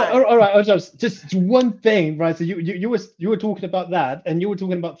all right, just one thing, right? So you were talking about that, and you were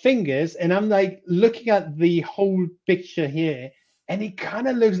talking about fingers, and I'm like looking at the whole picture here, and it kind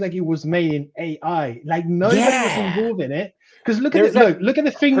of looks like it was made in AI. Like nobody was involved in it. Because look at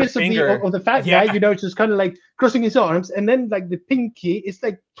the fingers of the fat guy. You know, it's just kind of like crossing his arms, and then like the pinky, it's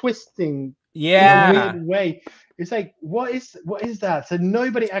like twisting in a weird way. It's like, what is that? So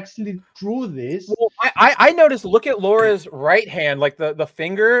nobody actually drew this. Well, I noticed. Look at Laura's right hand, like the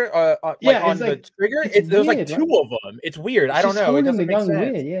finger, on the trigger. There's like 2 of them. It's weird. I don't know. It doesn't make sense.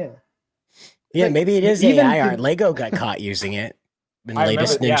 Weird, Yeah, maybe it is AI art. Lego got caught using it in the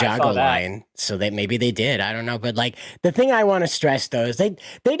latest Ninjago line, so that maybe they did. I don't know, but like the thing I want to stress though is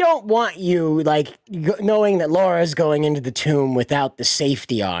they don't want you like knowing that Laura's going into the tomb without the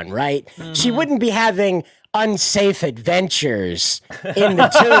safety on, right? Mm-hmm. She wouldn't be having unsafe adventures in the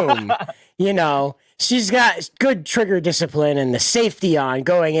tomb, you know. She's got good trigger discipline and the safety on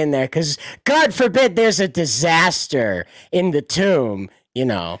going in there because God forbid there's a disaster in the tomb, you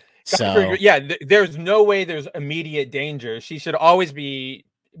know. So there's no way there's immediate danger. She should always be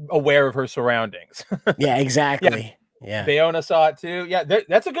aware of her surroundings. Yeah, exactly. Yeah. Bayona saw it too. Yeah,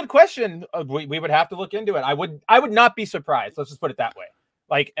 that's a good question. We would have to look into it. I would not be surprised. Let's just put it that way.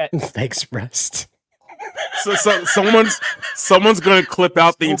 Like, thanks, Rust. So someone's gonna clip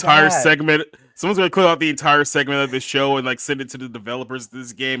out the entire segment. Someone's gonna clip out the entire segment of the show and like send it to the developers of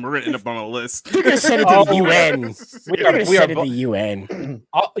this game. We're gonna end up on a list. We're gonna send it to the UN. We're gonna send it to the UN.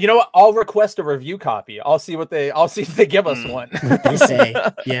 You know what? I'll request a review copy. I'll see if they give us one. What they say.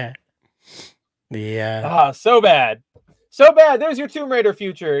 Yeah. So bad. So bad. There's your Tomb Raider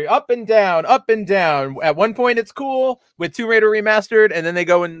future. Up and down, up and down. At one point it's cool with Tomb Raider Remastered, and then they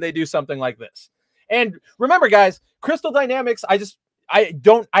go and they do something like this. And remember, guys, Crystal Dynamics, I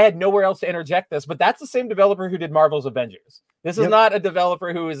had nowhere else to interject this, but that's the same developer who did Marvel's Avengers. This is not a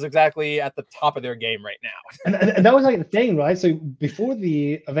developer who is exactly at the top of their game right now. And that was like the thing, right? So before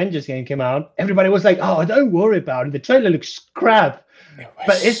the Avengers game came out, everybody was like, "Oh, don't worry about it. The trailer looks crap."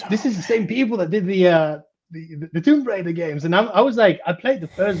 But this is the same people that did the Tomb Raider games, and I was like, I played the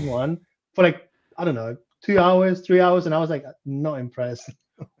first one for like, I don't know, 2 hours, 3 hours, and I was like, not impressed.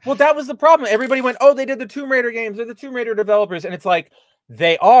 Well, that was the problem. Everybody went, "Oh, they did the Tomb Raider games. They're the Tomb Raider developers." And it's like,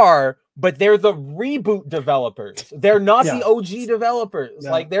 they are, but they're the reboot developers. They're not the OG developers.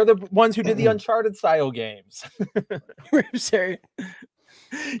 Yeah. Like, they're the ones who did the Uncharted style games. Sorry.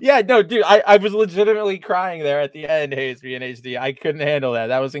 Yeah, no, dude, I was legitimately crying there at the end, Hazy and HD. I couldn't handle that.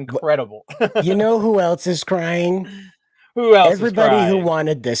 That was incredible. You know who else is crying? Who else? Everybody who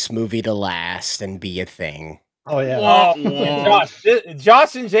wanted this movie to last and be a thing. Oh yeah,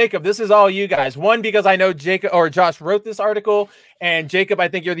 Josh and Jacob. This is all you guys. One, because I know Josh wrote this article, and Jacob, I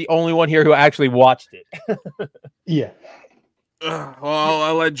think you're the only one here who actually watched it. Yeah. Well,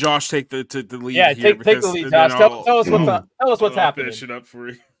 I'll let Josh take the lead. Yeah, take the lead, Josh. Tell us what's happening. Finish it up for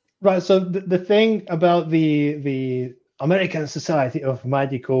you. Right. So the thing about the American Society of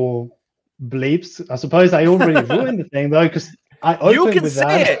Magical Bleeps, I suppose I already ruined the thing though, because you can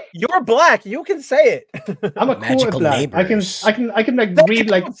say it. You're black. You can say it. I'm a quarter black. I can like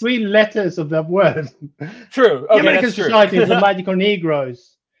read like 3 letters of that word. True. Okay, the American Society of the Magical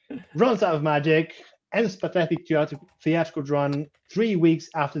Negroes runs out of magic, ends pathetic theatrical run 3 weeks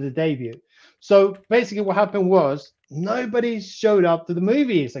after the debut. So basically, what happened was nobody showed up to the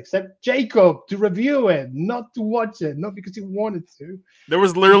movies except Jacob to review it, not to watch it, not because he wanted to. There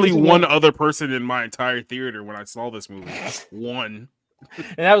was literally one other person in my entire theater when I saw this movie. One,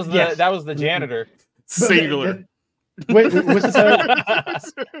 and that was the janitor. Singular. Was the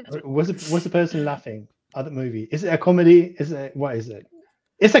person laughing at the movie? Is it a comedy? What is it?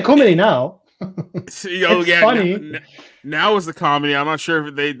 It's a comedy now. It's funny. Now is the comedy. I'm not sure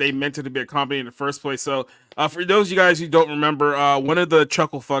if they meant it to be a comedy in the first place. So for those of you guys who don't remember, one of the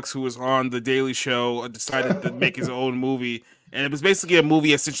chuckle fucks who was on the Daily Show decided to make his own movie, and it was basically a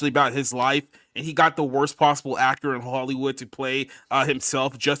movie essentially about his life. And he got the worst possible actor in Hollywood to play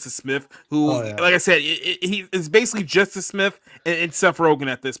himself, Justice Smith, who, like I said, he is basically Justice Smith and Seth Rogen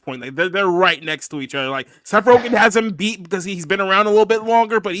at this point. Like they're right next to each other. Like Seth Rogen has him beat because he's been around a little bit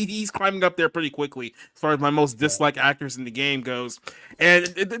longer, but he's climbing up there pretty quickly as far as my most disliked actors in the game goes. And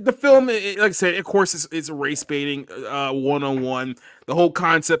the film, like I said, of course, is race baiting 101. The whole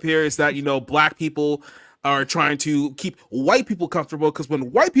concept here is that, black people are trying to keep white people comfortable, because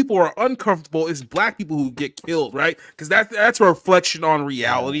when white people are uncomfortable, it's black people who get killed, right? Because that's a reflection on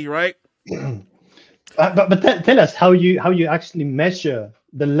reality, right? But tell us how you actually measure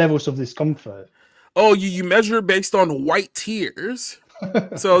the levels of discomfort. Oh, you measure based on white tears.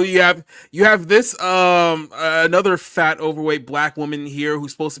 So you have this another fat overweight black woman here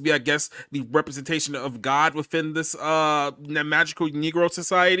who's supposed to be, I guess, the representation of God within this magical Negro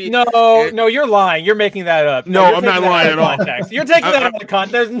society. No, you're lying. You're making that up. No, I'm not lying at all. You're taking that out of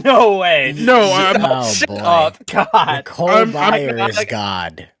context. There's no way. No, I'm shut up, God. Nicole Byers,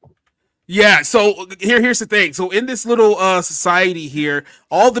 God. Yeah, so here's the thing. So in this little society here,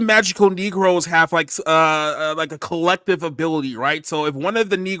 all the magical Negroes have like a collective ability, right? So if one of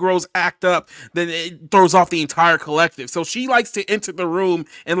the Negroes act up, then it throws off the entire collective. So she likes to enter the room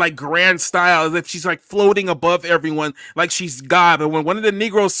in like grand style, as if she's like floating above everyone, like she's God. But when one of the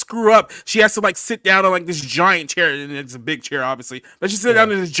Negroes screw up, she has to like sit down on like this giant chair, and it's a big chair, obviously. But she sits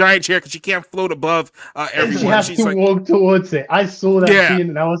down in this giant chair because she can't float above everyone. She has to walk towards it. I saw that scene,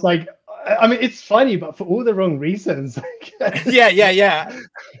 and I was like, I mean, it's funny, but for all the wrong reasons. yeah.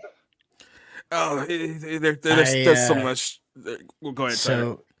 Oh, there's so much. We'll go ahead.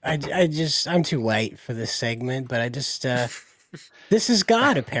 So I'm too white for this segment, but I just this is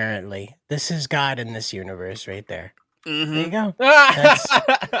God. Apparently, this is God in this universe, right there. Mm-hmm. There you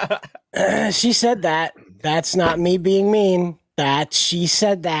go. She said that. That's not me being mean. She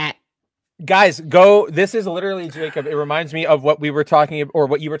said that. Guys, go. This is literally, Jacob. It reminds me of what we were talking, or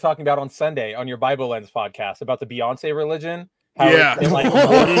what you were talking about on Sunday on your Bible Lens podcast about the Beyonce religion. Yeah. It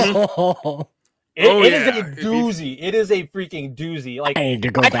is a doozy. It is a freaking doozy. Like, I need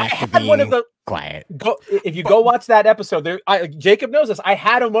to go back to being quiet. If you go watch that episode, Jacob knows this. I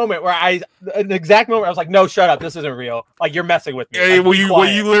had a moment where an exact moment, I was like, "No, shut up. This isn't real. Like, you're messing with me." Like, well,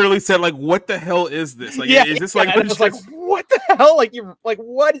 you literally said, like, "What the hell is this? Like, is this like?" I was like, "What the hell? Like, you're like,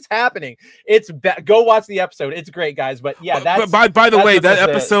 what is happening?" Go watch the episode. It's great, guys. But yeah, that's. By the way, that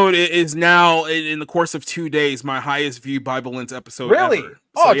episode is now in the course of 2 days my highest viewed Bible Lens episode. Really? Ever.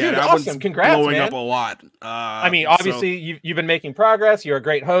 Oh, dude, awesome! Congrats, blowing man. up a lot. I mean, obviously, you've been making progress. You're a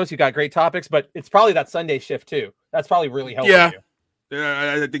great host. You got great topics, but it's probably that Sunday shift too. That's probably really helping you.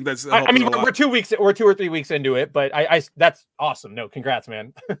 Yeah, I think that's. I mean, we're 2 or 3 weeks into it, but I that's awesome. No, congrats,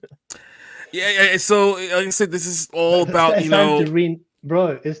 man. Yeah. So, like I said, this is all about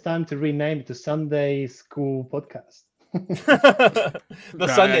bro. It's time to rename it to Sunday School Podcast.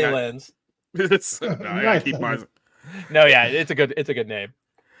 Sunday Lens. No, yeah, it's a good name.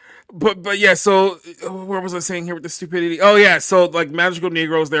 But yeah, so where was I saying here with the stupidity? Oh yeah, so like magical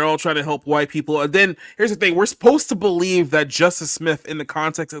Negroes, they're all trying to help white people. And then here's the thing: we're supposed to believe that Justice Smith, in the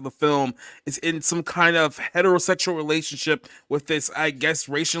context of the film, is in some kind of heterosexual relationship with this, I guess,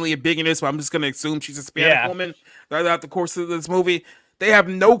 racially ambiguous, but I'm just gonna assume she's a Hispanic woman throughout the course of this movie. They have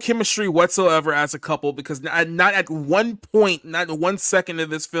no chemistry whatsoever as a couple, because not at one point, not 1 second of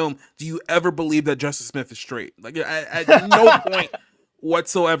this film, do you ever believe that Justice Smith is straight. Like at no point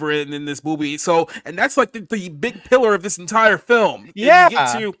whatsoever in this movie. So, and that's like the big pillar of this entire film. Yeah. You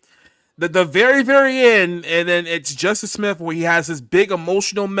get to the very, very end, and then it's Justice Smith where he has this big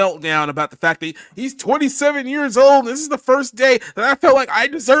emotional meltdown about the fact that he's 27 years old. This is the first day that I felt like I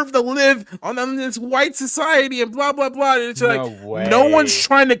deserve to live on this white society and blah, blah, blah. And it's no one's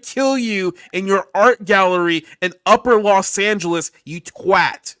trying to kill you in your art gallery in Upper Los Angeles, you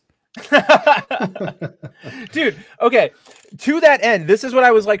twat. Dude, okay, to that end, this is what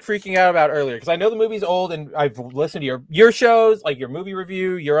I was like freaking out about earlier, because I know the movie's old and I've listened to your shows, like your movie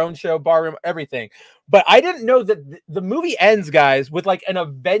review, your own show, Barroom, everything, but I didn't know that the movie ends, guys, with like an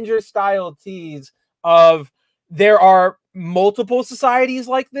Avengers style tease of there are multiple societies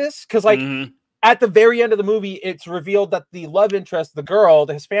like this, because like at the very end of the movie, it's revealed that the love interest, the girl,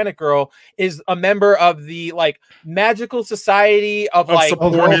 the Hispanic girl, is a member of the like magical society of like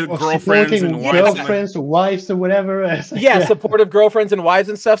supportive girlfriends and wives or whatever. Yeah, supportive girlfriends and wives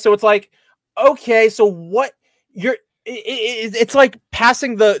and stuff. So it's like, okay, so what it's like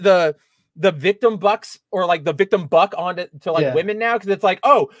passing the victim bucks, or like the victim buck on to like women now, because it's like,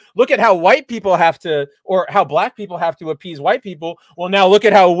 oh, look at how white people have to, or how black people have to appease white people. Well, now look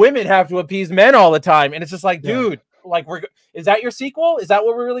at how women have to appease men all the time, and it's just like, dude, like is that your sequel? Is that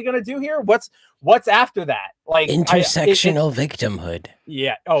what we're really gonna do here? What's after that? Like intersectional victimhood.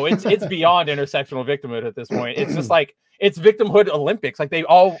 Yeah. Oh, it's beyond intersectional victimhood at this point. It's just like, it's victimhood Olympics. Like they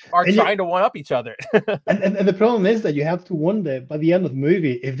all are trying to one up each other. and the problem is that you have to wonder by the end of the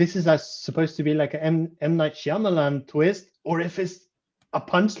movie if this is supposed to be like an M. Night Shyamalan twist, or if it's a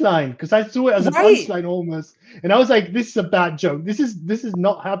punchline. Because I saw it as a punchline almost, and I was like, "This is a bad joke. This is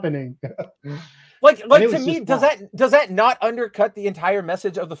not happening." like to me, does that not undercut the entire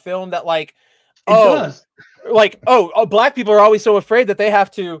message of the film? That like, does. Like, black people are always so afraid that they have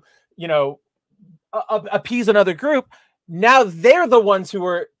to, appease another group. Now they're the ones who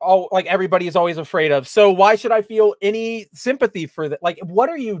are all like everybody is always afraid of. So why should I feel any sympathy for that? Like, what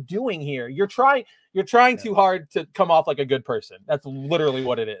are you doing here? You're trying too hard to come off like a good person. That's literally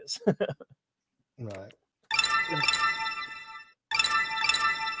what it is. Right.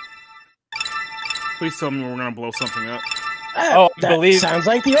 Please tell me we're gonna blow something up. Sounds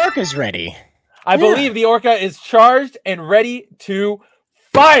like the orca's ready. I believe the orca is charged and ready to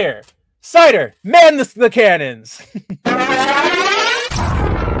fire. Cider, man the cannons.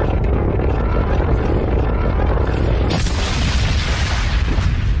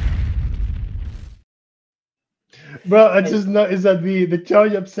 Bro, I just noticed that the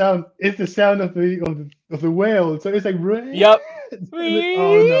charge up sound is the sound of the whale. So it's like Yep.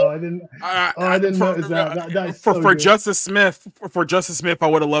 Oh no, I didn't. I didn't notice that. That's so for good. Justice Smith. For Justice Smith, I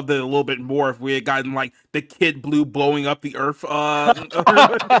would have loved it a little bit more if we had gotten like the Kid Blue blowing up the Earth.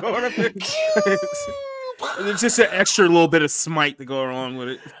 It's just an extra little bit of smite to go along with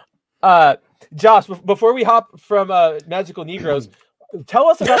it. Josh, before we hop from Magical Negroes, tell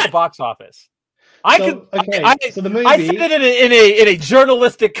us about the box office. I so the movie, I said it in a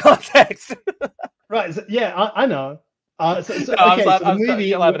journalistic context. Right. So, yeah, I know. So the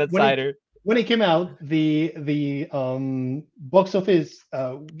movie when it came out, the box office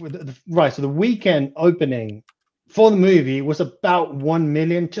right. So the weekend opening for the movie was about 1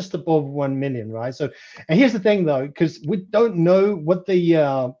 million, just above 1 million, right? So, and here's the thing though, because we don't know what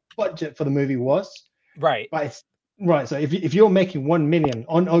the budget for the movie was. Right. Right. So if you're making 1 million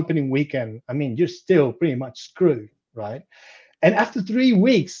on opening weekend, I mean, you're still pretty much screwed, right? And after 3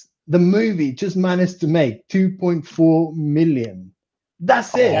 weeks, the movie just managed to make 2.4 million.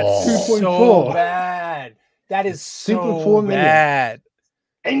 That's it. That's 2.4. So bad. That is so bad.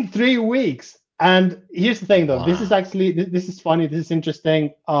 In 3 weeks. And here's the thing, though. Wow. This is actually this is funny. This is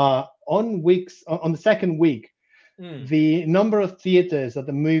interesting. On the second week, the number of theaters that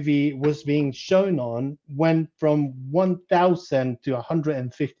the movie was being shown on went from 1,000 to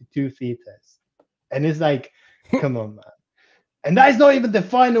 152 theaters. And it's like, come on, man. And that is not even the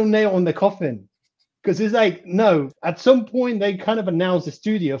final nail on the coffin. Because it's like, no, at some point they kind of announced, the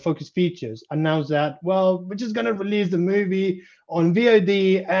studio, Focus Features, announced that, well, we're just going to release the movie on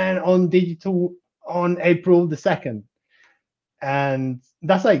VOD and on digital on April the 2nd. And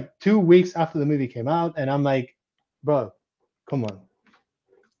that's like 2 weeks after the movie came out. And I'm like, bro, come on.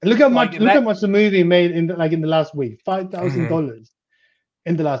 And look how much the movie made in the last week. $5,000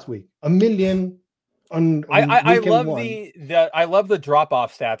 in the last week. $1 million on I love I love the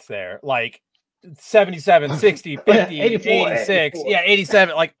drop-off stats there. Like 77, 60, 50, 86, 84. Yeah,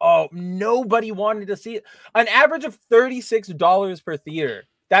 87. Like, oh, nobody wanted to see it. An average of $36 per theater.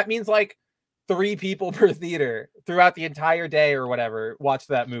 That means like 3 people per theater throughout the entire day or whatever watched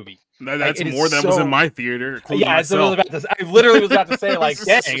that movie. That's like, more than was in my theater. Yeah, I literally was about to say, like,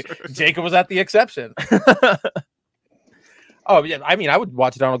 dang, Jacob was at the exception. Oh, yeah, I mean, I would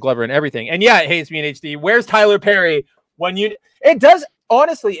watch Donald Glover and everything. And yeah, it hates me in HD. Where's Tyler Perry when you... It does...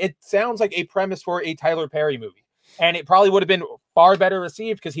 Honestly, it sounds like a premise for a Tyler Perry movie. And it probably would have been far better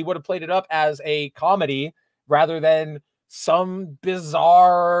received because he would have played it up as a comedy rather than some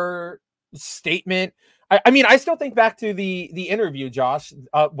bizarre statement. I mean, I still think back to the interview, Josh,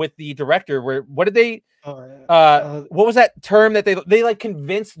 with the director, where what did they what was that term that they like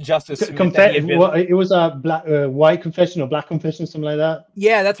convinced Justice Smith it was a white confession or black confession, something like that.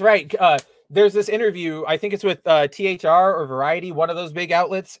 Yeah, that's right. There's this interview, I think it's with THR or Variety, one of those big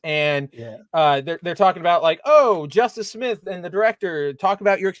outlets, and they're talking about like, oh, Justice Smith and the director talk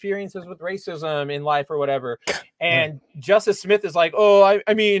about your experiences with racism in life or whatever, and Justice Smith is like, oh,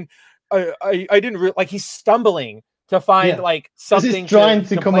 I mean, I didn't like, he's stumbling to find like something. He's trying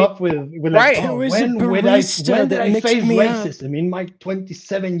to come up with like, right. Oh, when did I face racism in my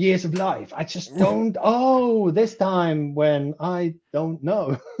 27 years of life? I just don't. Oh, this time when I don't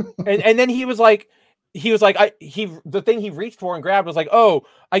know. and then he was like, the thing he reached for and grabbed was like, oh,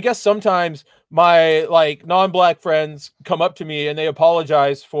 I guess sometimes my like non-black friends come up to me and they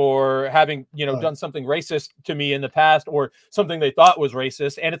apologize for having, done something racist to me in the past or something they thought was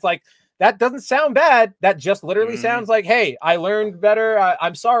racist. And it's like, that doesn't sound bad. That just literally sounds like, hey, I learned better.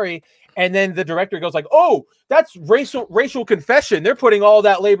 I'm sorry. And then the director goes like, oh, that's racial confession. They're putting all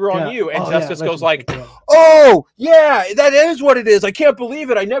that labor on you. And Justice goes like, oh, yeah, that is what it is. I can't believe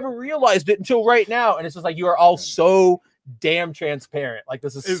it. I never realized it until right now. And it's just like, you are all so damn transparent. Like,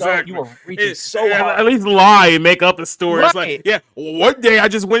 this is exactly. You are reaching so hard. At least lie and make up a story. Right. It's like, yeah, one day I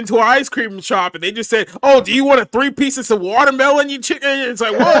just went to an ice cream shop and they just said, oh, do you want 3 pieces of watermelon, you chicken? It's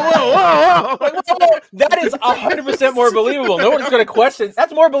like, whoa. That is 100% more believable. No one's going to question.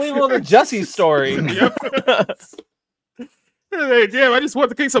 That's more believable than Jesse's story. Hey, damn, I just want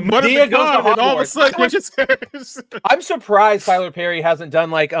the case of butter and all of a sudden I'm surprised Tyler Perry hasn't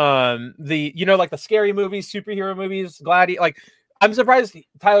done like like the scary movies, superhero movies, Gladiator. Like, I'm surprised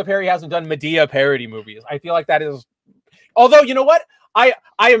Tyler Perry hasn't done Medea parody movies. I feel like that is, although, you know what? I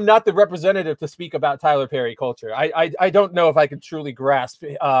am not the representative to speak about Tyler Perry culture. I don't know if I can truly grasp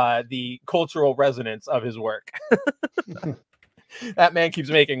the cultural resonance of his work. That man keeps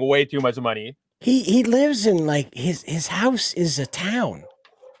making way too much money. He lives in like his house is a town.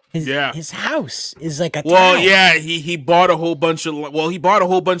 His house is like a town. Yeah, he bought a whole bunch of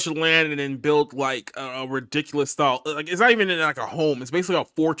land and then built like a ridiculous style. Like it's not even in like a home; it's basically a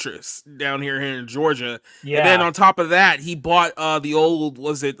fortress down here in Georgia. Yeah. And then on top of that, he bought the old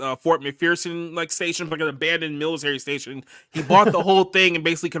Fort McPherson like station, like an abandoned military station. He bought the whole thing and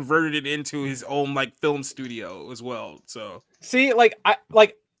basically converted it into his own like film studio as well. So see,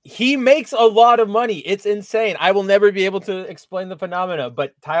 he makes a lot of money. It's insane. I will never be able to explain the phenomena,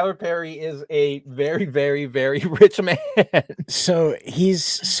 but Tyler Perry is a very, very, very rich man. So he's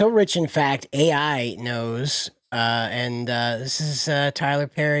so rich, in fact, AI knows. And this is Tyler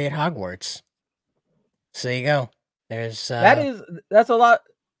Perry at Hogwarts. So there you go. There's that's a lot.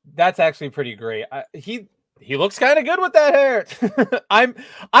 That's actually pretty great. He looks kind of good with that hair. I'm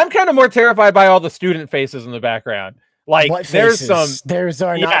kind of more terrified by all the student faces in the background. Like what there's faces? Those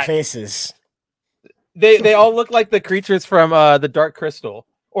are not faces. They all look like the creatures from the Dark Crystal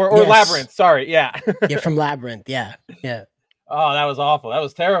or yes. Labyrinth. Sorry, yeah. Yeah, from Labyrinth. Yeah. Oh, that was awful. That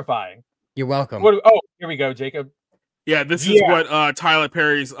was terrifying. You're welcome. Here we go, Jacob. Yeah, this is what Tyler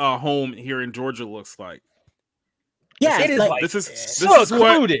Perry's home here in Georgia looks like. Yeah, this is so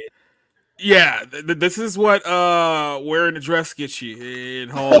secluded. Yeah, this is what wearing a dress gets you in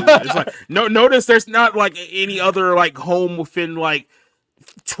Hollywood. It's like notice there's not like any other like home within like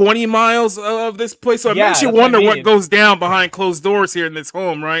 20 miles of this place. So it makes you wonder what goes down behind closed doors here in this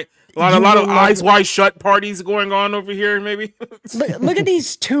home, right? A lot of eyes wide shut parties going on over here, maybe. Look at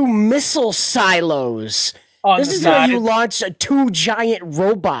these 2 missile silos. This is where you launch 2 giant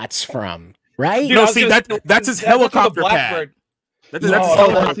robots from, right? You know, see that's his helicopter pad. That's his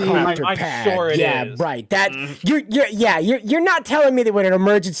helicopter pad. I'm sure it is. Right. That you're not telling me that when an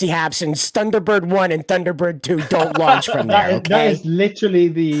emergency happens, Thunderbird 1 and Thunderbird 2 don't launch from there. Okay? That is literally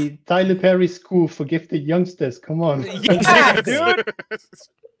the Tyler Perry school for gifted youngsters. Come on. Yeah, dude.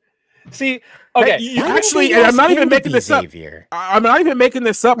 See, okay. Actually, I'm not even making this up. I'm not even making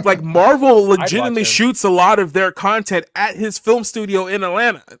this up. Like Marvel legitimately shoots a lot of their content at his film studio in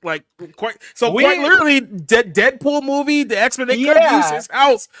Atlanta. Like quite literally, Deadpool movie, the X-Men, they could use his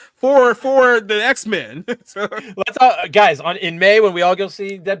house for the X-Men. So let's guys in May when we all go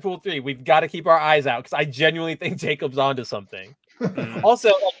see Deadpool 3, we've got to keep our eyes out because I genuinely think Jacob's onto something.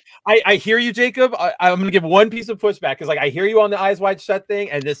 Also, I hear you, Jacob. I'm going to give one piece of pushback because, I hear you on the eyes wide shut thing,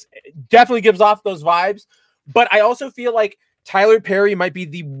 and this definitely gives off those vibes. But I also feel like Tyler Perry might be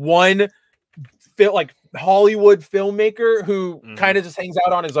the one Hollywood filmmaker who kind of just hangs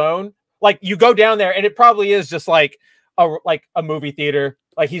out on his own. Like you go down there, and it probably is just like a movie theater.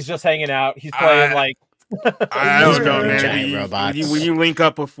 Like he's just hanging out. He's playing I don't know, man. When you link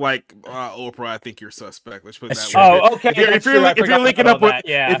up with Oprah, I think you're suspect. Let's put it that way. Oh, okay. If you're linking up with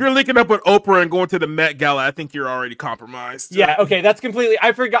Oprah and going to the Met Gala, I think you're already compromised. Yeah. Okay. That's completely.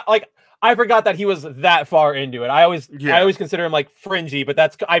 I forgot that he was that far into it. I always consider him fringy, but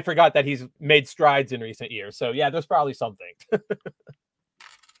I forgot that he's made strides in recent years. So yeah, there's probably something.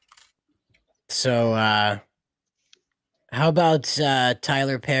 So, how about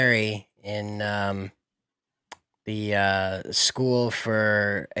Tyler Perry in the School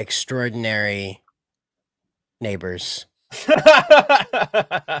for Extraordinary Neighbors?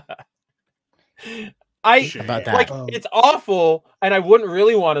 About that. It's awful, and I wouldn't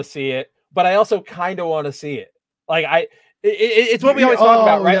really want to see it, but I also kind of want to see it. It's what we always talk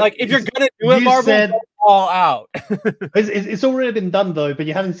about, right? Like, if you're gonna do it, Marvel, go all out. It's already been done though, but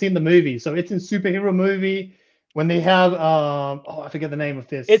you haven't seen the movie. So it's a superhero movie when they have I forget the name of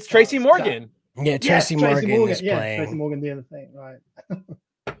this. It's Tracy Morgan. Yeah, Tracy Morgan is playing. Yeah, Tracy Morgan the other thing, right?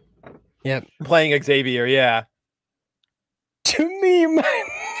 Yep, playing Xavier. Yeah. To me, my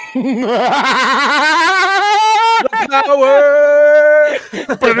power.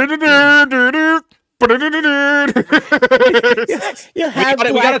 You have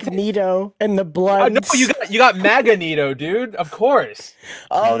Magneto and the blood. No, you got Magneto, dude. Of course.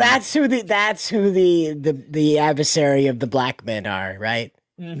 Oh, that's who the adversary of the black men are, right?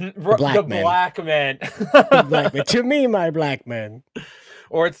 Mm-hmm. The black men. The black men. To me, my black men.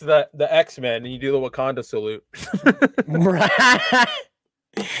 Or it's the X-Men, and you do the Wakanda salute. Right.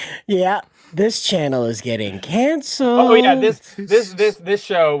 Yeah. This channel is getting canceled. Oh yeah, this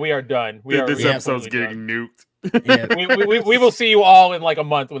show we are done. This episode's getting nuked. Yeah. we will see you all in a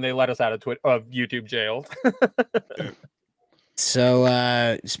month when they let us out of YouTube jail.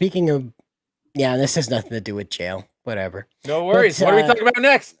 So speaking of, this has nothing to do with jail. Whatever. No worries. What are we talking about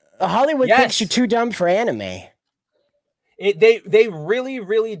next? Hollywood thinks you're too dumb for anime. They really,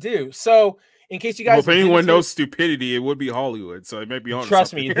 really do. So in case you guys, well, if anyone knows stupidity, it would be Hollywood. So it may be on.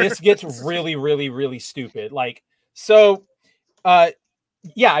 Trust me, this gets really, really, really stupid. Like, so,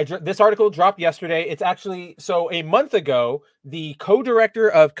 yeah, this article dropped yesterday. It's actually, so a month ago, the co-director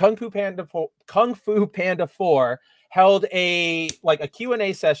of Kung Fu Panda 4 held a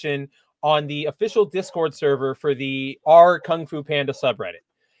Q&A session on the official Discord server for the R Kung Fu Panda subreddit.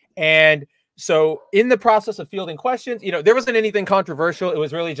 And so in the process of fielding questions, there wasn't anything controversial. It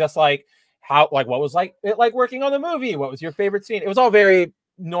was really just like, what was it like working on the movie? What was your favorite scene? It was all very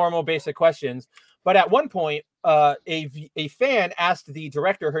normal, basic questions. But at one point, a fan asked the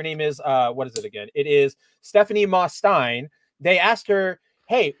director, her name is, what is it again? It is Stephanie Moss Stein. They asked her,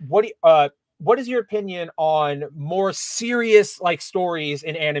 hey, what is your opinion on more serious stories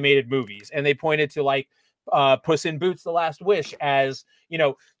in animated movies? And they pointed to Puss in Boots: The Last Wish as,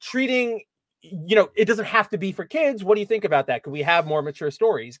 treating, it doesn't have to be for kids. What do you think about that? Could we have more mature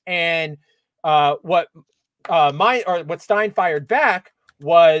stories? And what Stein fired back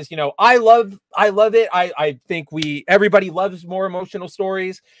was, I love it. I think everybody loves more emotional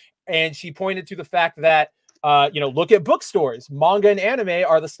stories. And she pointed to the fact that, look at bookstores. Manga and anime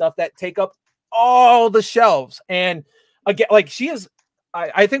are the stuff that take up all the shelves. And again,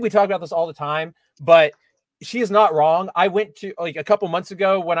 I think we talk about this all the time, but she is not wrong. I went to a couple months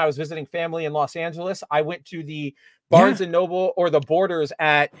ago when I was visiting family in Los Angeles. I went to the Barnes and Noble or the Borders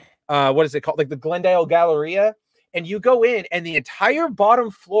at what is it called? The Glendale Galleria. And you go in and the entire bottom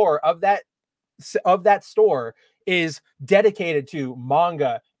floor of that store is dedicated to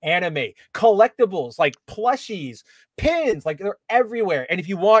manga, anime, collectibles, like plushies, pins, they're everywhere. And if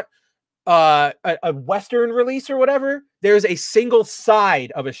you want a Western release or whatever, there's a single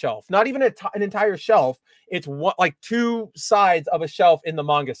side of a shelf, not even an entire shelf. It's two sides of a shelf in the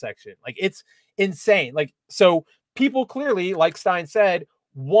manga section. It's insane. So people clearly, like Stein said,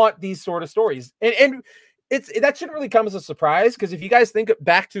 want these sort of stories. And that shouldn't really come as a surprise, because if you guys think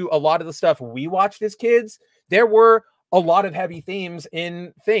back to a lot of the stuff we watched as kids, there were a lot of heavy themes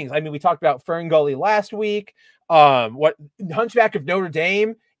in things. I mean, we talked about Fern Gully last week. Hunchback of Notre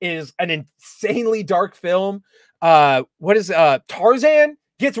Dame is an insanely dark film. Tarzan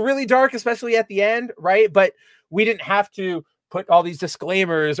gets really dark, especially at the end, right? But we didn't have to put all these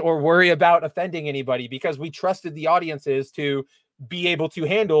disclaimers or worry about offending anybody, because we trusted the audiences to be able to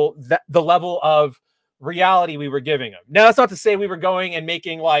handle the level of reality we were giving them. Now, that's not to say we were going and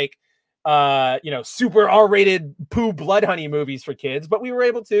making super R-rated poo blood honey movies for kids, but we were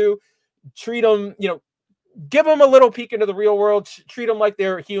able to treat them, give them a little peek into the real world, treat them like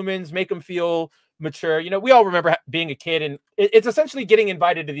they're humans, make them feel mature. We all remember being a kid, and it's essentially getting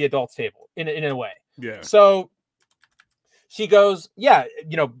invited to the adults table in a way. Yeah. So she goes, yeah,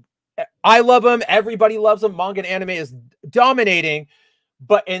 I love them. Everybody loves them. Manga and anime is dominating.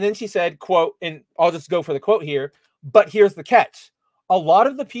 And then she said, quote, and I'll just go for the quote here, but here's the catch. A lot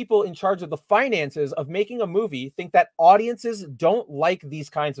of the people in charge of the finances of making a movie think that audiences don't like these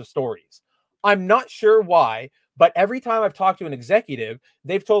kinds of stories. I'm not sure why, but every time I've talked to an executive,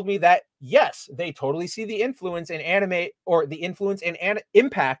 they've told me that, yes, they totally see the influence in anime, or the influence and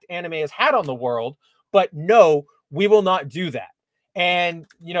impact anime has had on the world, but no, we will not do that. And,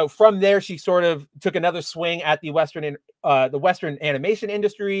 from there, she sort of took another swing at the Western animation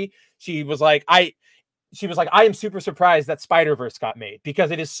industry. She was like, I am super surprised that Spider-Verse got made,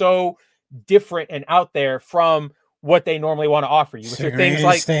 because it is so different and out there from what they normally want to offer you. Which are things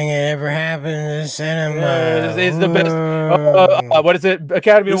like thing that ever happened in cinema. It's the best. What is it?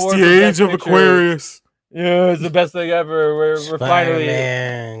 Academy Award. It's the age of Aquarius. Yeah, it's the best thing ever. We're finally,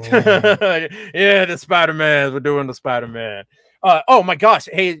 yeah, the Spider-Man. We're doing the Spider-Man. Oh my gosh!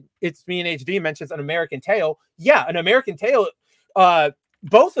 Hey, it's me and HD mentions An American Tail. Yeah, An American Tail.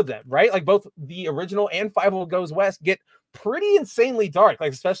 Both of them, right? Both the original and 5 Goes West get pretty insanely dark.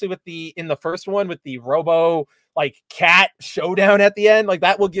 Especially with in the first one with the Robo cat showdown at the end.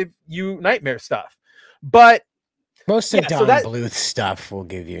 That will give you nightmare stuff. But most of Don Bluth stuff will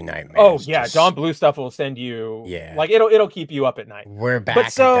give you nightmares. Oh yeah, Don Bluth stuff will send you. Yeah, it'll keep you up at night. We're back.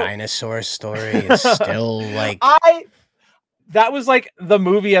 A dinosaur story is still that was the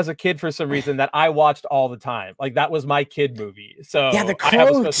movie as a kid for some reason that I watched all the time. That was my kid movie. So yeah, the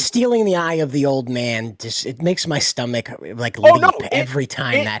crow stealing the eye of the old man, it makes my stomach leap every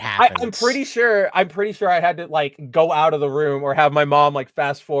time that happens. I'm pretty sure I had to go out of the room or have my mom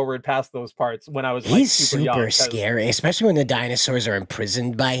fast forward past those parts when I was he's super young, scary, especially when the dinosaurs are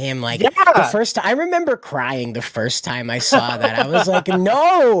imprisoned by him. The first time I remember crying the first time I saw that. I was like,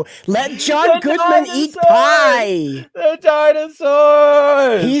 no, let John Goodman eat pie. The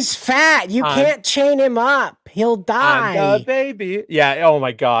dinosaur. He's fat. You can't chain him up. He'll die. I'm the baby. Yeah. Oh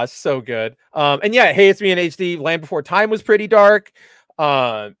my gosh, so good. And yeah, Hey, It's Me in HD. Land Before Time was pretty dark.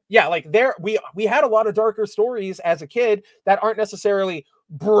 Yeah, like we had a lot of darker stories as a kid that aren't necessarily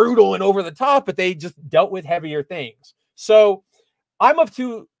brutal and over the top, but they just dealt with heavier things. So I'm of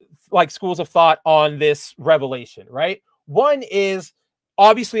two like schools of thought on this revelation, right? One is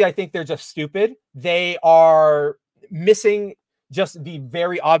obviously I think they're just stupid. They are missing just the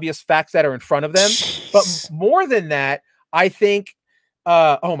very obvious facts that are in front of them. Jeez. But more than that, I think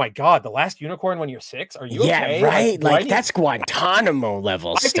oh my god, The Last Unicorn When You're 6. Are you okay? Yeah, right. Like that's Guantanamo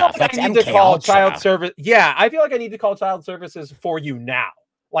level stuff. Like that's I need to call child service. Yeah, I feel like I need to call child services for you now.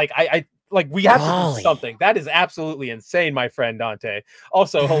 Like I like we have to do something. That is absolutely insane, my friend Dante.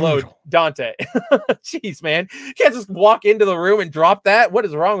 Also, hello, Dante. Jeez, man. You can't just walk into the room and drop that. What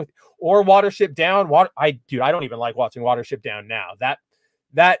is wrong with you? Or Watership Down. I don't even like watching Watership Down now. That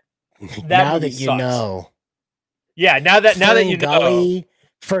now that you know. Yeah, now that you know.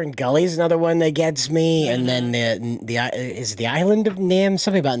 Fern Gully's another one that gets me, and then is the Island of Nim,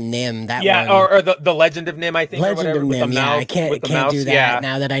 something about Nim. That one. or the Legend of Nim, I think. Legend of Nim. Yeah, I can't do that yeah.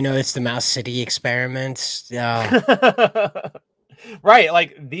 now that I know it's the Mouse City experiments. Right,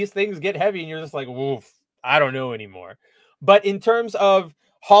 like these things get heavy, and you're just like, woof, I don't know anymore. But in terms of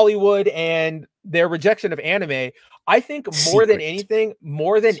Hollywood and their rejection of anime, I think more than anything,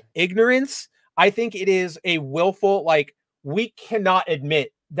 more than ignorance, I think it is a willful like. We cannot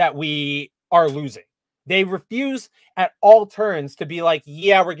admit that we are losing. They refuse at all turns to be like,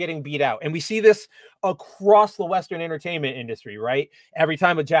 yeah, we're getting beat out. And we see this across the Western entertainment industry, right? Every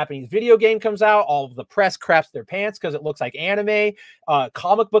time a Japanese video game comes out, all of the press craps their pants because it looks like anime.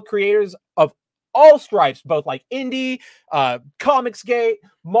 Comic book creators of all stripes, both like indie, Comicsgate,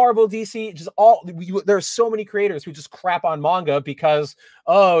 Marvel, DC, just all. There's so many creators who just crap on manga because,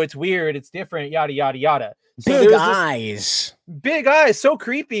 oh, it's weird, it's different, yada, yada, yada. So Big eyes, so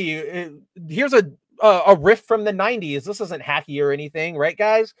creepy. Here's a riff from the 90s. This isn't hacky or anything, right,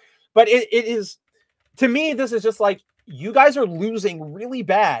 guys? But it is, to me, this is just like, you guys are losing really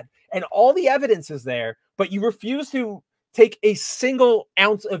bad, and all the evidence is there, but you refuse to take a single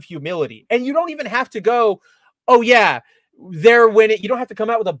ounce of humility. And you don't even have to go, oh yeah, they're winning. You don't have to come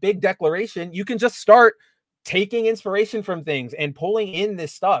out with a big declaration. You can just start taking inspiration from things and pulling in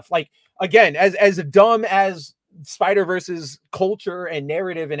this stuff. Like, again, as dumb as Spider-Verse's culture and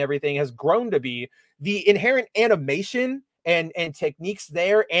narrative and everything has grown to be, the inherent animation and techniques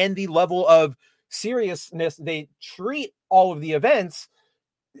there and the level of seriousness they treat all of the events,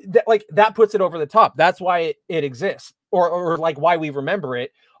 that puts it over the top. That's why it exists, or like why we remember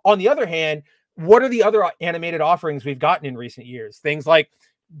it. On the other hand, what are the other animated offerings we've gotten in recent years? Things like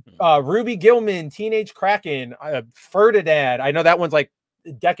Ruby Gilman, Teenage Kraken, Ferdinand. I know that one's like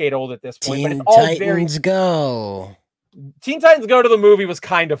a decade old at this point, but it's all Titans Go. Teen Titans Go to the movie was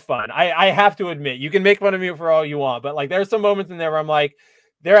kind of fun. I have to admit, you can make fun of me for all you want, but like there's some moments in there where I'm like,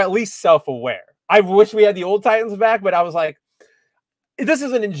 they're at least self-aware. I wish we had the old Titans back, but I was like, this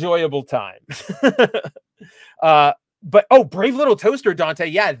is an enjoyable time. But Brave Little Toaster, Dante.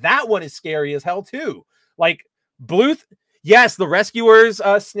 Yeah, that one is scary as hell too. Like Bluth. Yes, the Rescuers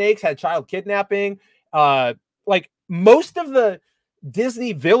snakes had child kidnapping. Like most of the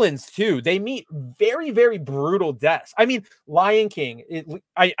Disney villains too, they meet very, very brutal deaths. I mean, Lion King,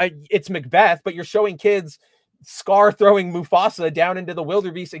 it's Macbeth, but you're showing kids Scar throwing Mufasa down into the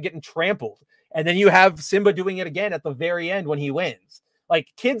wildebeest and getting trampled. And then you have Simba doing it again at the very end when he wins. Like,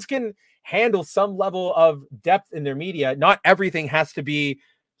 kids can handle some level of depth in their media. Not everything has to be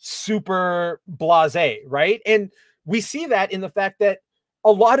super blasé, right? And we see that in the fact that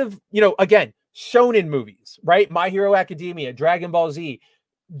a lot of, again, shonen movies, right? My Hero Academia, Dragon Ball Z.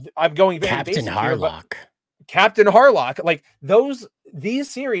 I'm going very Captain Harlock. Captain Harlock, like these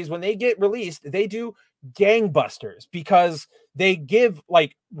series, when they get released, they do gangbusters because they give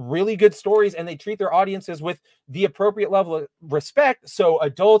like really good stories and they treat their audiences with the appropriate level of respect. So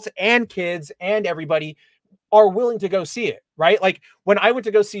adults and kids and everybody are willing to go see it, right? Like when I went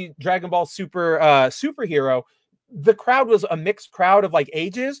to go see Dragon Ball Superhero, the crowd was a mixed crowd of like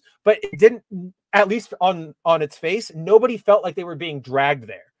ages, but it didn't, at least on its face, nobody felt like they were being dragged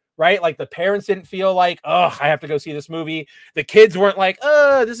there. Right? Like the parents didn't feel like, oh, I have to go see this movie. The kids weren't like,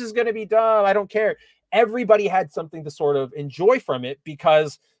 oh, this is going to be dumb, I don't care. Everybody had something to sort of enjoy from it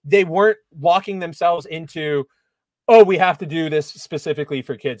because they weren't locking themselves into, oh, we have to do this specifically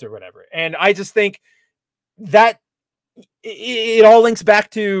for kids or whatever. And I just think that it all links back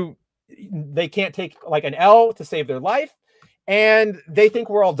to they can't take like an L to save their life. And they think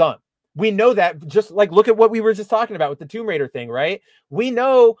we're all done. We know that, just like, look at what we were just talking about with the Tomb Raider thing, right? We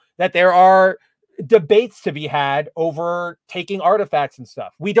know that there are debates to be had over taking artifacts and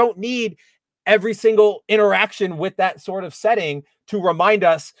stuff. We don't need every single interaction with that sort of setting to remind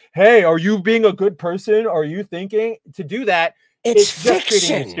us, hey, are you being a good person? Are you thinking to do that? It's just fiction.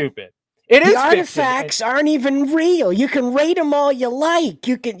 treating it stupid. It is the artifacts aren't even real. You can rate them all you like.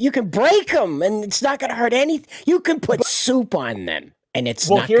 You can break them, and it's not going to hurt anything. You can put soup on them, and it's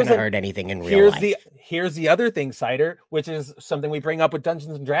not going to hurt anything in real life. Here's the other thing, Cider, which is something we bring up with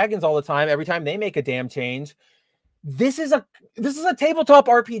Dungeons and Dragons all the time. Every time they make a damn change, this is a tabletop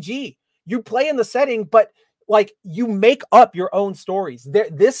RPG. You play in the setting, but like, you make up your own stories.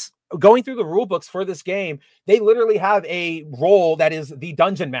 Going through the rule books for this game, they literally have a role that is the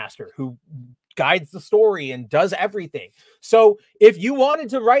dungeon master who guides the story and does everything. So if you wanted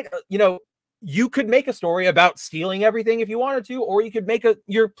to write, you could make a story about stealing everything if you wanted to, or you could make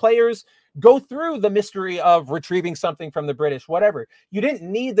your players go through the mystery of retrieving something from the British, whatever. You didn't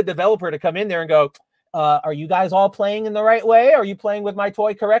need the developer to come in there and go, are you guys all playing in the right way? Are you playing with my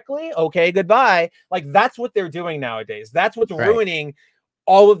toy correctly? Okay, goodbye. Like, that's what they're doing nowadays. That's what's ruining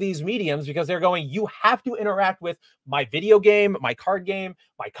all of these mediums, because they're going, you have to interact with my video game, my card game,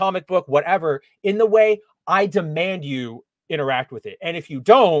 my comic book, whatever, in the way I demand you interact with it. And if you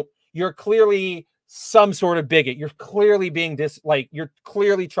don't, you're clearly some sort of bigot. You're clearly being you're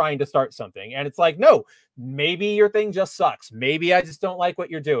clearly trying to start something. And it's like, no, maybe your thing just sucks. Maybe I just don't like what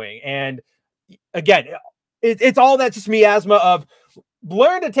you're doing. And again, it's all that just miasma of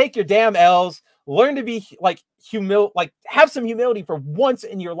learn to take your damn L's. Learn to be have some humility for once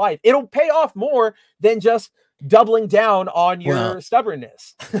in your life. It'll pay off more than just doubling down on your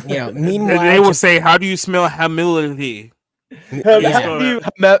stubbornness. Meanwhile, they will say, how do you smell humility?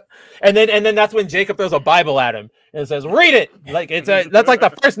 And then that's when Jacob throws a Bible at him and says, read it. Like, that's like the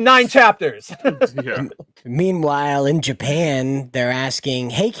first 9 chapters. Meanwhile, in Japan, they're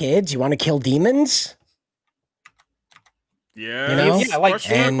asking, hey kids, you want to kill demons? Yeah.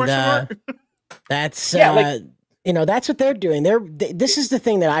 That's that's what they're doing. This is the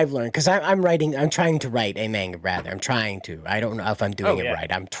thing that I've learned, because I'm trying to write a manga, rather. I'm trying to. I don't know if I'm doing it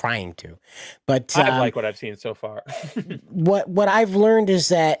right. I'm trying to. But I like what I've seen so far. what I've learned is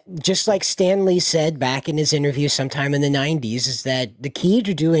that, just like Stan Lee said back in his interview sometime in the 90s, is that the key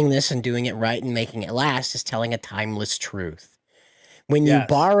to doing this and doing it right and making it last is telling a timeless truth. When you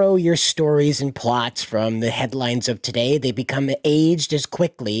borrow your stories and plots from the headlines of today, they become aged as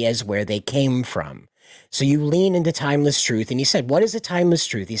quickly as where they came from. So you lean into timeless truth. And he said, what is a timeless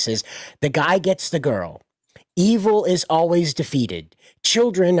truth? He says, the guy gets the girl. Evil is always defeated.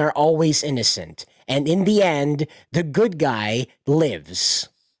 Children are always innocent. And in the end, the good guy lives.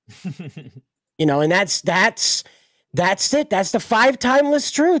 And that's it. That's the 5 timeless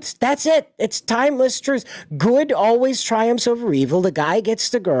truths. That's it. It's timeless truths. Good always triumphs over evil. The guy gets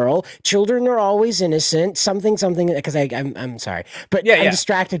the girl. Children are always innocent. Something. Because I'm sorry, but I'm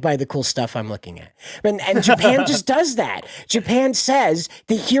distracted by the cool stuff I'm looking at. And Japan just does that. Japan says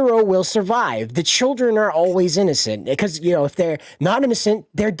the hero will survive. The children are always innocent, because if they're not innocent,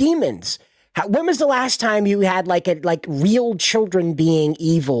 they're demons. When was the last time you had like real children being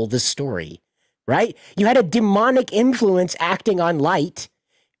evil? The story. Right? You had a demonic influence acting on light.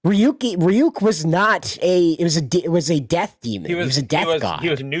 Ryuk was not it was a death demon. He was a death god. He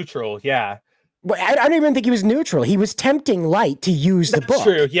was neutral, yeah. But I don't even think he was neutral. He was tempting light to use the book.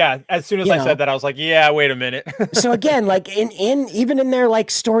 True, yeah. As soon as I said that, I was like, yeah, wait a minute. So again, like even in their like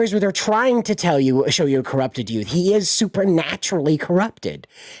stories where they're trying to show you a corrupted youth, he is supernaturally corrupted.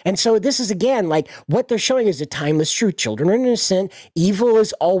 And so this is again like what they're showing is a timeless truth. Children are innocent. Evil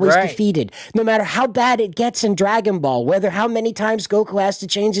is always defeated. No matter how bad it gets in Dragon Ball, how many times Goku has to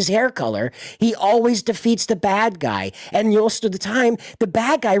change his hair color, he always defeats the bad guy. And most of the time, the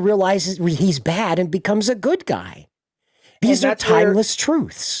bad guy realizes he's bad and becomes a good guy. These are timeless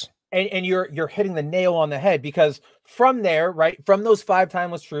truths. And you're hitting the nail on the head, because from there, right, from those 5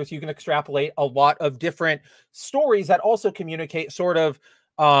 timeless truths, you can extrapolate a lot of different stories that also communicate sort of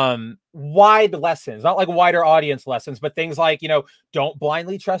wide lessons, not like wider audience lessons, but things like, don't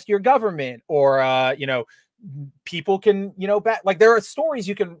blindly trust your government, or people can, like, there are stories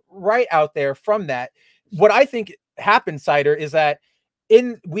you can write out there from that. What I think happened, Cider, is that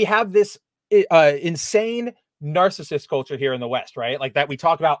we have this insane narcissist culture here in the West, right? Like that we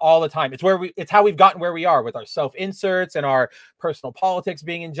talk about all the time. It's how we've gotten where we are with our self-inserts and our personal politics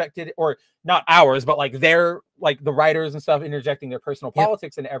being injected, or not ours, but like the writers and stuff interjecting their personal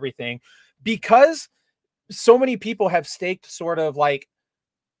politics and everything, because so many people have staked sort of like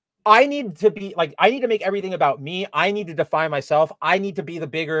I need to be like, I need to make everything about me. I need to define myself. I need to be the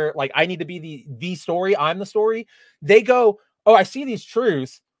bigger, like, I need to be the story. I'm the story. They go, oh, I see these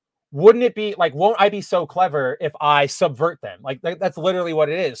truths. Wouldn't it be like, won't I be so clever if I subvert them? Like, that's literally what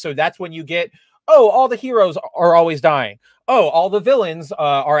it is. So that's when you get, oh, all the heroes are always dying. Oh, all the villains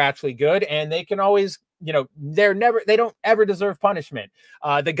are actually good, and they can always, you know, they don't ever deserve punishment.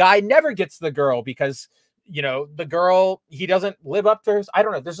 The guy never gets the girl because, you know, the girl, he doesn't live up to her. I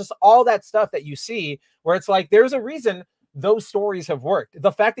don't know. There's just all that stuff that you see where it's like, there's a reason those stories have worked.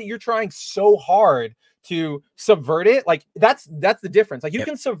 The fact that you're trying so hard to subvert it, like that's the difference. Like you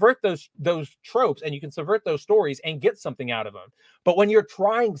can subvert those tropes and you can subvert those stories and get something out of them. But when you're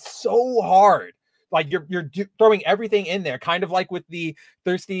trying so hard, like you're throwing everything in there, kind of like with the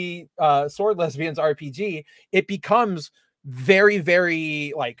Thirsty Sword Lesbians RPG, it becomes very,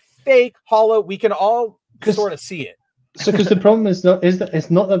 very like fake, hollow. We can all sort of see it. So, because the problem is not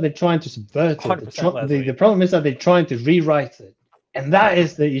it's not that they're trying to subvert it. The problem is that they're trying to rewrite it, and that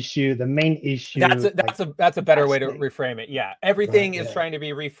is the issue, the main issue. That's a better way to reframe it. Yeah, everything is trying to be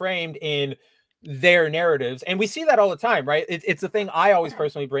reframed in their narratives, and we see that all the time, right? It's a thing I always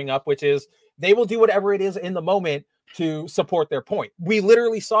personally bring up, which is they will do whatever it is in the moment to support their point. We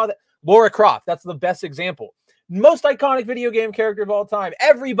literally saw that. Lara Croft, that's the best example. Most iconic video game character of all time.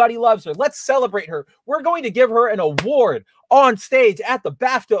 Everybody loves her. Let's celebrate her. We're going to give her an award on stage at the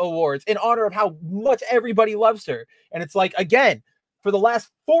BAFTA Awards in honor of how much everybody loves her. And it's like, again, for the last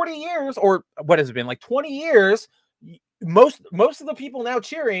 40 years, or what has it been, like 20 years, most of the people now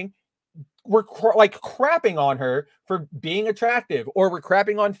cheering were like crapping on her for being attractive, or we're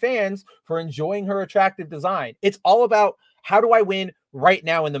crapping on fans for enjoying her attractive design. It's all about, how do I win right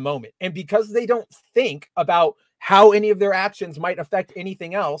now in the moment? And because they don't think about how any of their actions might affect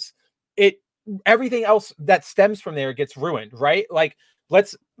anything else, everything else that stems from there gets ruined, right? Like,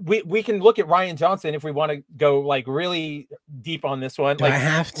 we can look at Rian Johnson if we want to go like really deep on this one. Like, I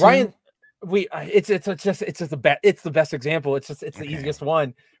have to? Ryan, it's the best example. It's the easiest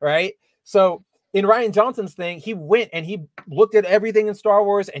one, right? So in Rian Johnson's thing, he went and he looked at everything in Star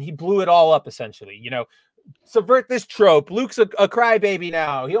Wars and he blew it all up, essentially. You know, subvert this trope. Luke's a crybaby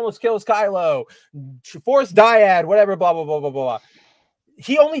now. He almost kills Kylo. Force dyad, whatever, blah, blah, blah, blah, blah.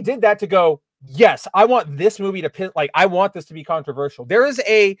 He only did that to go, yes, I want this movie to I want this to be controversial. There is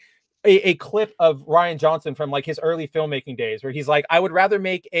a clip of Rian Johnson from like his early filmmaking days where he's like, I would rather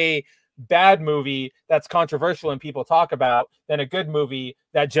make a bad movie that's controversial and people talk about than a good movie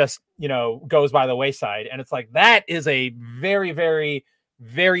that just, you know, goes by the wayside. And it's like, that is a very, very,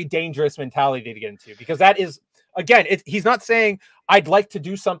 very dangerous mentality to get into, because that is, again, he's not saying I'd like to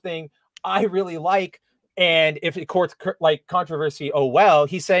do something I really like, and if it courts like controversy, oh well.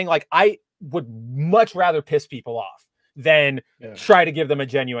 He's saying like, I would much rather piss people off than try to give them a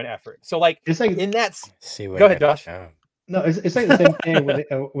genuine effort. So like, it's like in that. Go ahead, Josh. No, it's like the same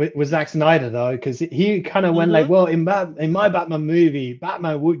thing with Zack Snyder though, because he kind of went like, well, in my Batman movie,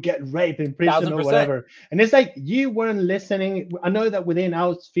 Batman would get raped in prison 1000%. Or whatever, and it's like you weren't listening. I know that within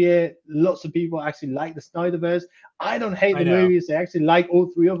our sphere, lots of people actually like the Snyderverse. I don't hate the movies; I actually like all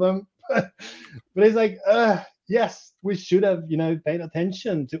three of them. But it's like, yes, we should have, you know, paid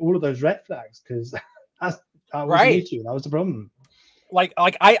attention to all of those red flags, because that was an issue. That was the problem. Like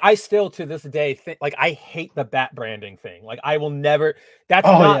I still to this day think, like, I hate the bat branding thing. Like, I will never. That's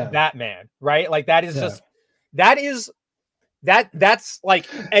not Batman, right? Like, that is just that's like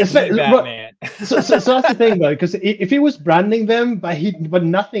edgy Batman. So that's the thing though, because if he was branding them, but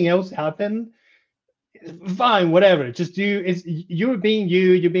nothing else happened, fine, whatever. Just you're being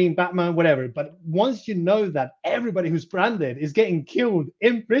you're being Batman, whatever. But once you know that everybody who's branded is getting killed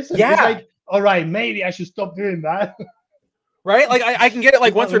in prison, it's like, all right, maybe I should stop doing that. Right? Like, I can get it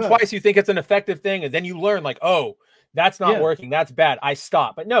like once or twice, you think it's an effective thing, and then you learn like, oh, that's not working. That's bad. I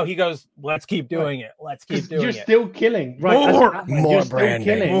stop. But no, he goes, let's keep doing it. Let's keep doing it. You're still killing. Right? More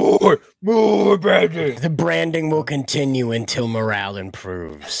branding. More branding. The branding will continue until morale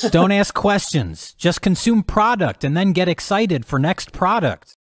improves. Don't ask questions. Just consume product and then get excited for next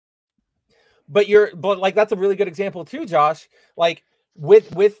product. But like, that's a really good example too, Josh. Like,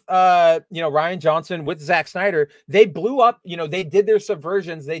 with you know, Rian Johnson, with Zack Snyder, they blew up, you know, they did their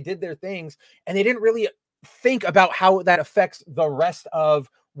subversions, they did their things, and they didn't really think about how that affects the rest of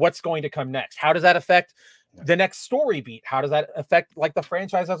what's going to come next. How does that affect the next story beat? How does that affect like the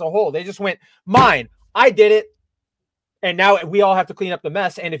franchise as a whole? They just went, mine, I did it, and now we all have to clean up the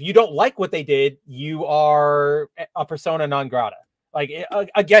mess. And if you don't like what they did, you are a persona non grata. Like,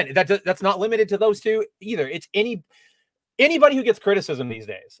 again, that's not limited to those two either. It's anybody who gets criticism these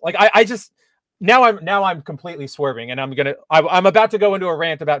days. Like, Now I'm completely swerving, and I'm about to go into a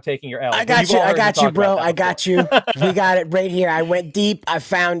rant about taking your L. I got you, bro. I got you. We got it right here. I went deep. I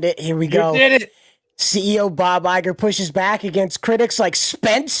found it. Here we go. You did it. CEO Bob Iger pushes back against critics like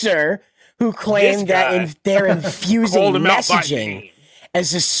Spencer, who claim that they're infusing messaging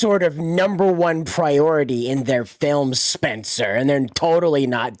as a sort of #1 priority in their films, Spencer, and they're totally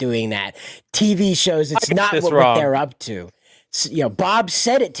not doing that. TV shows, it's not what they're up to. So, Bob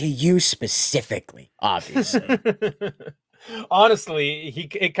said it to you specifically, obviously. Honestly,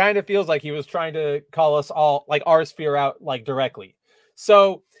 it kind of feels like he was trying to call us all, like, our sphere out, like, directly.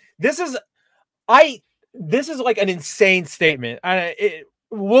 So this is like an insane statement.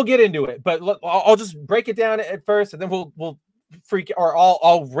 We'll get into it, but look, I'll just break it down at first, and then we'll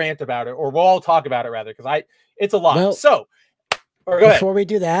I'll rant about it, or we'll all talk about it rather, because it's a lot. Well, so before we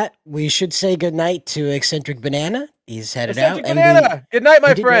do that, we should say goodnight to Eccentric Banana. He's headed out. Banana. Good night,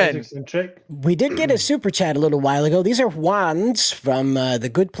 my friend. We did get a super chat a little while ago. These are wands from the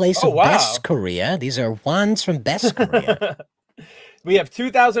good place of Best Korea. These are wands from Best Korea. We have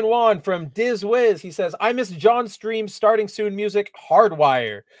 2,000 won from Diz Wiz. He says, I miss John's stream starting soon music,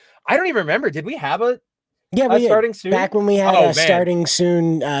 Hardwire. I don't even remember. Did we have a starting soon? Back when we had a starting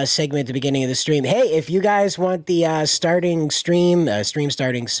soon segment at the beginning of the stream. Hey, if you guys want the starting stream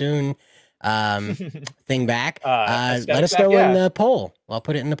starting soon thing back, let us know in the poll. I'll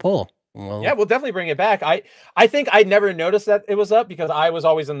put it in the poll. We'll definitely bring it back. I think I never noticed that it was up because I was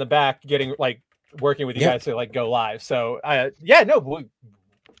always in the back getting working with you guys to go live. So let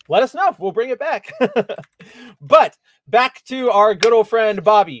us know. We'll bring it back. But back to our good old friend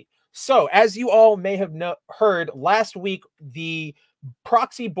Bobby. So as you all may have heard last week, the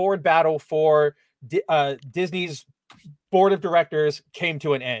proxy board battle for Disney's board of directors came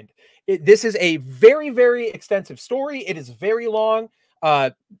to an end. This is a very, very extensive story. It is very long.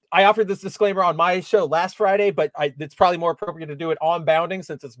 I offered this disclaimer on my show last Friday, but it's probably more appropriate to do it on Bounding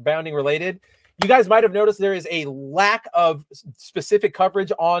since it's Bounding related. You guys might have noticed there is a lack of specific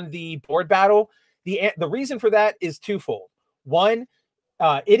coverage on the board battle. The reason for that is twofold. One,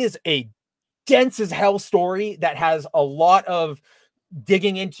 it is a dense as hell story that has a lot of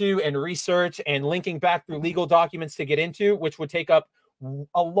digging into and research and linking back through legal documents to get into, which would take up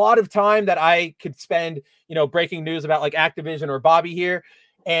a lot of time that I could spend, breaking news about like Activision or Bobby here.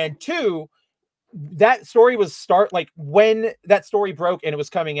 And two, that story was when that story broke and it was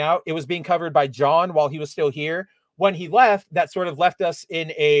coming out, it was being covered by John while he was still here. When he left, that sort of left us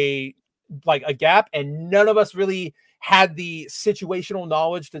in a gap, and none of us really had the situational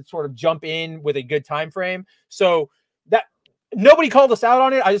knowledge to sort of jump in with a good time frame. So that nobody called us out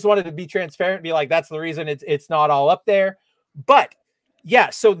on it. I just wanted to be transparent and be like, that's the reason it's not all up there. But yeah,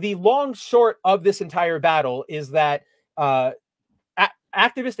 so the long short of this entire battle is that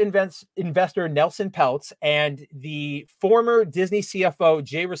activist investor Nelson Peltz and the former Disney CFO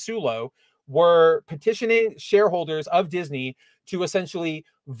Jay Rasulo were petitioning shareholders of Disney to essentially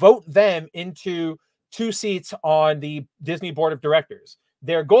vote them into 2 seats on the Disney board of directors.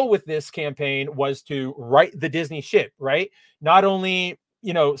 Their goal with this campaign was to right the Disney ship, right? Not only,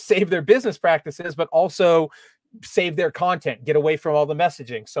 save their business practices, but also save their content, get away from all the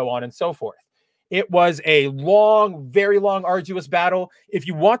messaging, so on and so forth. It was a long, very long, arduous battle. If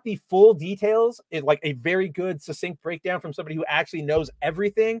you want the full details, a very good, succinct breakdown from somebody who actually knows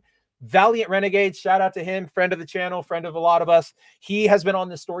everything, Valiant Renegade, shout out to him, friend of the channel, friend of a lot of us. He has been on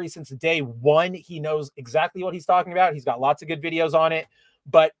this story since day one. He knows exactly what he's talking about. He's got lots of good videos on it.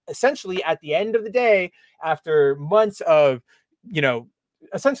 But essentially, at the end of the day, after months of,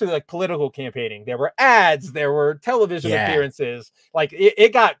 essentially political campaigning, there were ads, there were television appearances,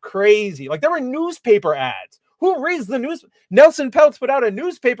 it got crazy. There were newspaper ads. Who reads the news? Nelson Peltz put out a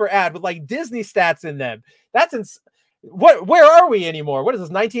newspaper ad with Disney stats in them. That's where are we anymore? What is this,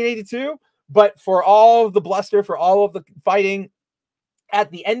 1982? But for all of the bluster, for all of the fighting,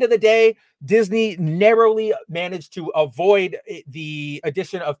 at the end of the day, Disney narrowly managed to avoid the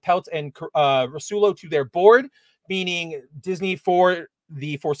addition of Peltz and Rasulo to their board, meaning Disney for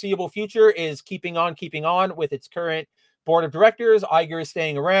the foreseeable future is keeping on with its current board of directors. Iger is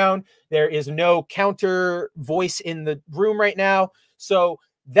staying around. There is no counter voice in the room right now. So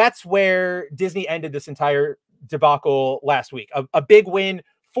that's where Disney ended this entire debacle last week. A big win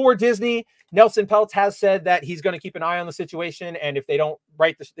for Disney. Nelson Peltz has said that he's going to keep an eye on the situation, and if they don't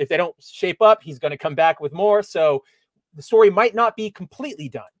shape up, he's going to come back with more. So the story might not be completely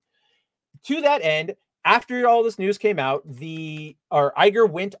done. To that end, after all this news came out, Iger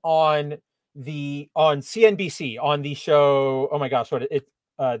went on CNBC on the show. Oh my gosh,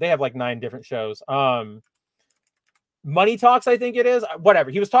 they have 9 different shows. Money Talks, I think it is, whatever.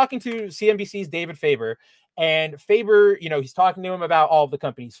 He was talking to CNBC's David Faber, and Faber, he's talking to him about all of the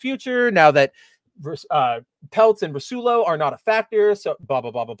company's future now that Peltz and Rasulo are not a factor, so blah,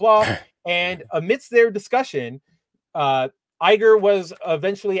 blah, blah, blah, blah. And amidst their discussion, Iger was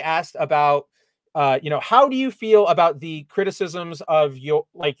eventually asked about, how do you feel about the criticisms of your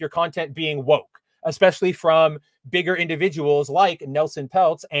content being woke, especially from bigger individuals like Nelson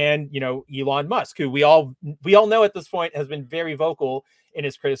Peltz and, Elon Musk, who we all know at this point has been very vocal in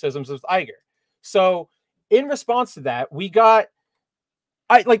his criticisms of Iger. So in response to that, we got,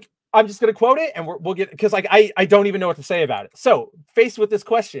 I'm just going to quote it and we'll get, because I don't even know what to say about it. So faced with this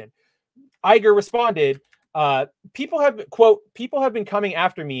question, Iger responded, people have been coming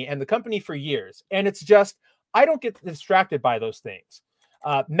after me and the company for years. And it's just, I don't get distracted by those things.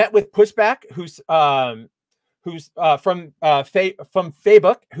 Met with pushback, who's from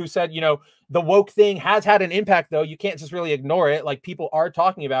Facebook, who said, the woke thing has had an impact, though. You can't just really ignore it. Like, people are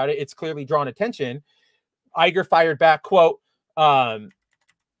talking about it. It's clearly drawn attention. Iger fired back, quote,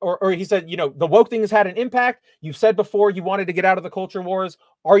 or he said, the woke thing has had an impact. You've said before you wanted to get out of the culture wars.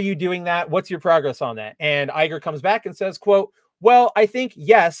 Are you doing that? What's your progress on that? And Iger comes back and says, quote, well, I think,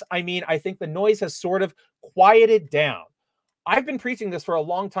 yes. I mean, I think the noise has sort of quieted down. I've been preaching this for a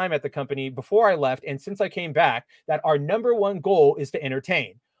long time at the company before I left, and since I came back, that our number one goal is to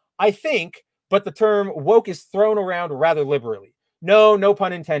entertain. I think, but the term woke is thrown around rather liberally. No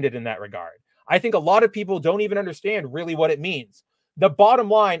pun intended in that regard. I think a lot of people don't even understand really what it means. The bottom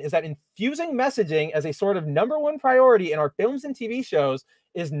line is that infusing messaging as a sort of number one priority in our films and TV shows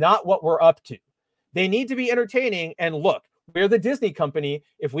is not what we're up to. They need to be entertaining, and look, we're the Disney company.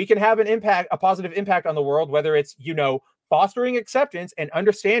 If we can have a positive impact on the world, whether it's, fostering acceptance and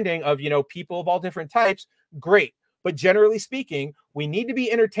understanding of, people of all different types, great. But generally speaking, we need to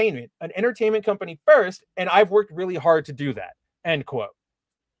be an entertainment company first, and I've worked really hard to do that. End quote.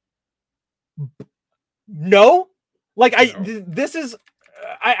 No, this is,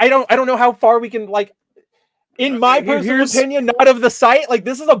 I don't know how far we can, in my personal opinion, not of the site,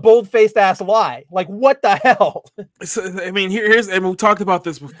 this is a bold-faced ass lie. What the hell? So, I mean, and we talked about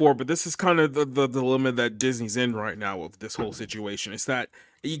this before, but this is kind of the dilemma that Disney's in right now with this whole situation. It's that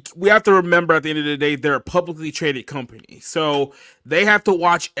we have to remember at the end of the day, they're a publicly traded company. So they have to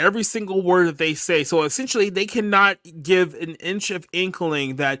watch every single word that they say. So essentially, they cannot give an inch of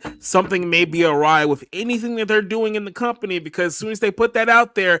inkling that something may be awry with anything that they're doing in the company, because as soon as they put that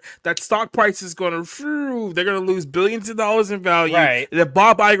out there, that stock price is going to, they're going to lose billions of dollars in value. Right. And that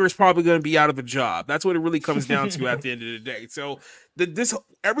Bob Iger is probably going to be out of a job. That's what it really comes down to at the end of the day. So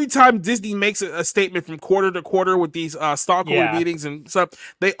every time Disney makes a statement from quarter to quarter with these stockholder meetings and stuff,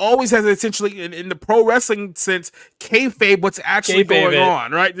 they always have essentially, in the pro wrestling sense, kayfabe what's actually going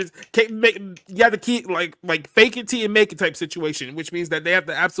on, right? You have to keep like fake it till you make it type situation, which means that they have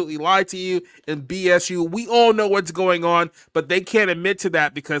to absolutely lie to you and BS you. We all know what's going on, but they can't admit to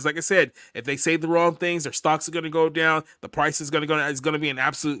that because, like I said, if they say the wrong things, their stocks are going to go down, the price is going to be an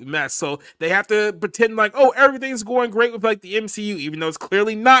absolute mess. So they have to pretend like, oh, everything's going great with the MCU, even though it's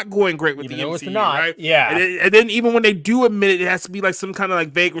clearly not going great with the MCU, it's not, right? Yeah. And then even when they do admit it, it has to be some kind of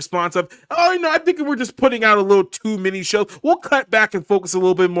vague response of, oh, I think we're just putting out a little too many shows. We'll cut back and focus a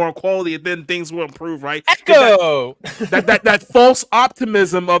little bit more on quality, and then things will improve, right? Echo! That false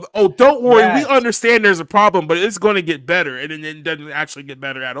optimism of, oh, don't worry, we understand there's a problem, but it's going to get better, and then it doesn't actually get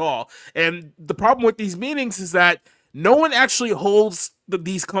better at all. And the problem with these meetings is that no one actually holds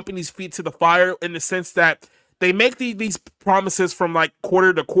these companies' feet to the fire, in the sense that they make these promises from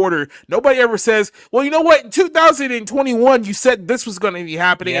quarter to quarter. Nobody ever says, well, you know what? In 2021, you said this was going to be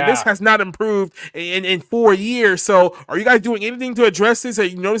happening, and this has not improved in 4 years. So are you guys doing anything to address this? Are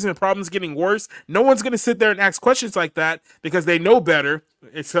you noticing the problem's getting worse? No one's going to sit there and ask questions like that because they know better.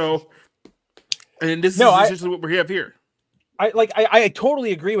 And so, this is just what we have here. I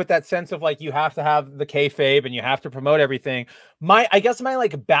totally agree with that sense of you have to have the kayfabe and you have to promote everything. I guess my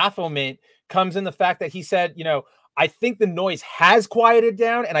bafflement comes in the fact that he said, I think the noise has quieted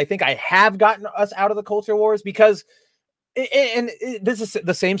down, and I think I have gotten us out of the culture wars, because this is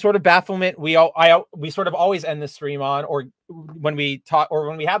the same sort of bafflement we sort of always end the stream on, or when we talk, or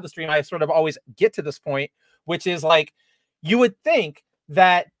when we have the stream, I sort of always get to this point, which is you would think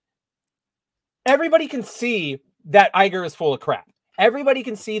that everybody can see that Iger is full of crap. Everybody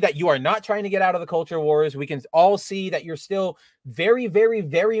can see that you are not trying to get out of the culture wars. We can all see that you're still very, very,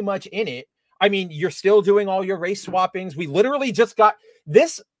 very much in it. I mean, you're still doing all your race swappings. We literally just got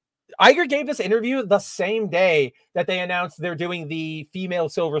this. Iger gave this interview the same day that they announced they're doing the female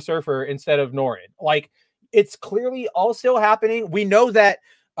Silver Surfer instead of Norrin. It's clearly all still happening. We know that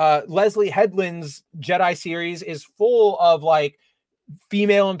Leslie Headland's Jedi series is full of like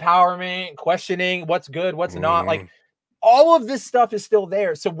female empowerment, questioning what's good, what's not. Like all of this stuff is still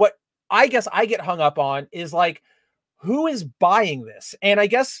there. So what I guess I get hung up on is like, who is buying this? And I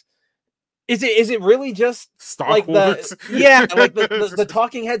guess is it really just like the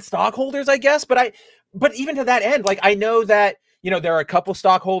talking head stockholders, I guess. But even to that end, like I know that, you know, there are a couple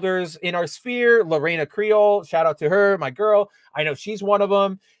stockholders in our sphere. Lorena Creole, shout out to her, my girl. I know she's one of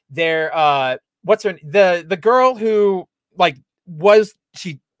them. There, what's her, the girl who like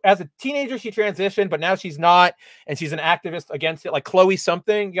she as a teenager, she transitioned, but now she's not, and she's an activist against it, like Chloe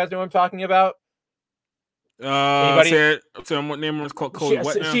something. You guys know what I'm talking about? Anybody? So what name was called? Chloe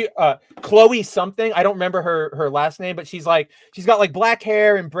Chloe something. I don't remember her last name, but she's got like black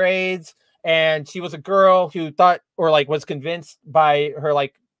hair and braids, and she was a girl who thought, or like was convinced by her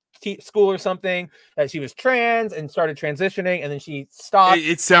like school or something, that she was trans and started transitioning, and then she stopped.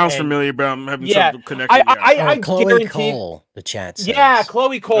 It sounds familiar, but I'm having some connection. I Chloe Cole, the chat says. Yeah,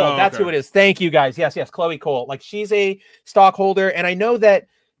 Chloe Cole. That's who it is. Thank you guys. Yes, Chloe Cole. Like she's a stockholder, and I know that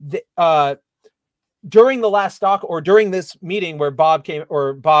during the last during this meeting where Bob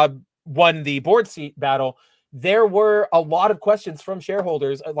won the board seat battle, there were a lot of questions from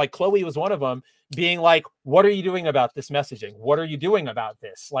shareholders. Like Chloe was one of them, being like, what are you doing about this messaging? What are you doing about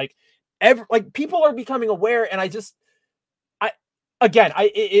this? Like people are becoming aware. And it's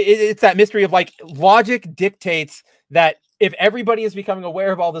that mystery of like logic dictates that if everybody is becoming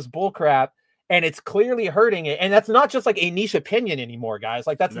aware of all this bull crap and it's clearly hurting it, and that's not just like a niche opinion anymore, guys.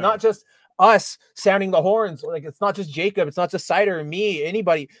 Like that's not just us sounding the horns. Like it's not just Jacob, it's not just Cider and me,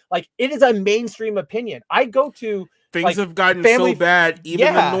 anybody. Like it is a mainstream opinion. I go to things have gotten so bad,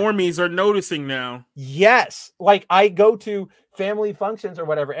 even the normies are noticing now. Yes, like I go to family functions or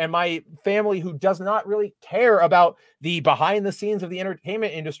whatever, and my family, who does not really care about the behind the scenes of the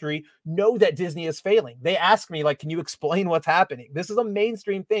entertainment industry, know that Disney is failing. They ask me like, can you explain what's happening? This is a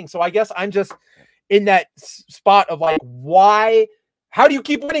mainstream thing. So I guess I'm just in that spot of like, why? How do you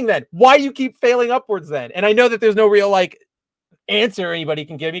keep winning then? Why do you keep failing upwards then? And I know that there's no real like answer anybody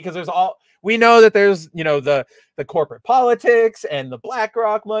can give me, because we know that there's, you know, the corporate politics and the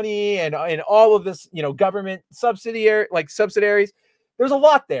Blackrog money and all of this, you know, government subsidiaries. There's a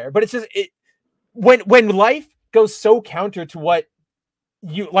lot there, but it's just when life goes so counter to what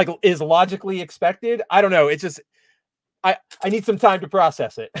you like is logically expected. I don't know. It's just I need some time to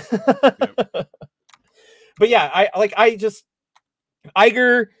process it. But yeah,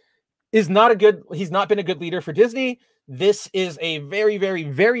 Iger is he's not been a good leader for Disney. This is a very, very,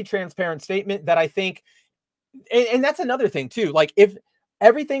 very transparent statement that I think, and that's another thing too. Like if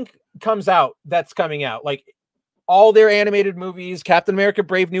everything comes out that's coming out, like all their animated movies, Captain America,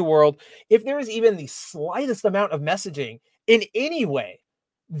 Brave New World, if there is even the slightest amount of messaging in any way,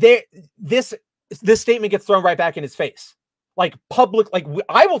 this statement gets thrown right back in his face. Like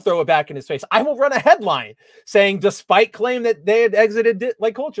I will throw it back in his face. I will run a headline saying, despite claim that they had exited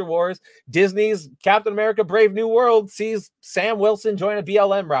like Culture Wars, Disney's Captain America Brave New World sees Sam Wilson join a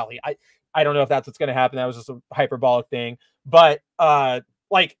BLM rally. I don't know if that's what's going to happen. That was just a hyperbolic thing, but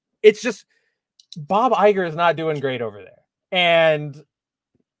like it's just Bob Iger is not doing great over there, and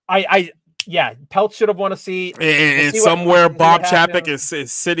Peltz should have won a seat. And somewhere Bob Chapek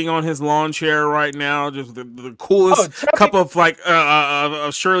is sitting on his lawn chair right now, just the coolest cup of like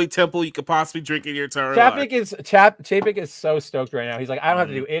of Shirley Temple you could possibly drink in your entire life. Chapek is so stoked right now. He's like, I don't have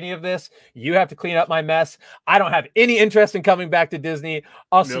to do any of this. You have to clean up my mess. I don't have any interest in coming back to Disney.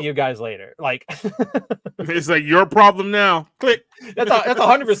 I'll see you guys later. Like it's like your problem now. Click. That's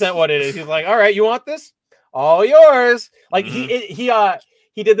 100% what it is. He's like, all right, you want this? All yours. Like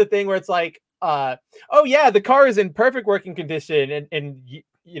he did the thing where it's like, oh yeah, the car is in perfect working condition, and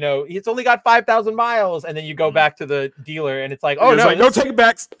you know it's only got 5,000 miles, and then you go back to the dealer, and it's like, oh no, like, no take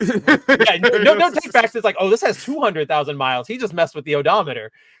backs. no take backs. It's like, oh, this has 200,000 miles. He just messed with the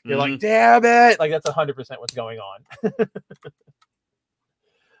odometer. You're like, damn it! Like that's 100% what's going on.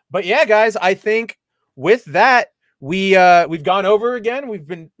 But yeah, guys, I think with that, we've gone over again.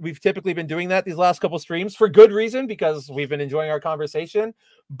 We've typically been doing that these last couple streams for good reason, because we've been enjoying our conversation.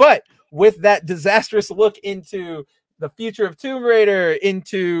 But with that disastrous look into the future of Tomb Raider,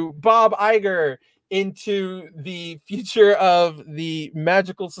 into Bob Iger, into the future of the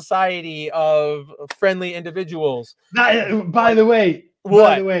magical society of friendly individuals. By the way,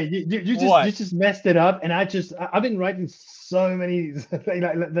 you just messed it up, and I've been writing so many like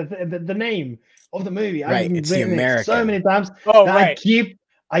the name of the movie. Right, it's the American. So many times. Oh, right.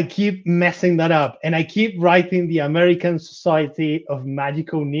 I keep messing that up, and I keep writing the American Society of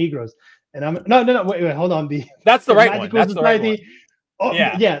Magical Negroes. And I'm no, wait, hold on. That's the right one. That's the right one. Oh,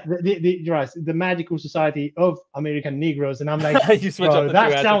 yeah, you're right. The Magical Society of American Negroes, and I'm like, you switch up the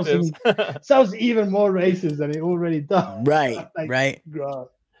that sounds even more racist than it already does. Right, like, right. God.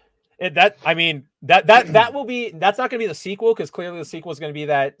 That will be, that's not going to be the sequel, because clearly the sequel is going to be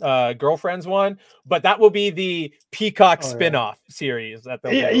that Girlfriends one, but that will be the Peacock spin-off series that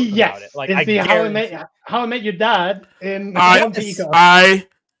they'll do about it. Like, How I Met Your Dad in Peacock.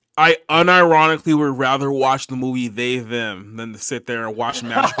 I unironically would rather watch the movie They Them than to sit there and watch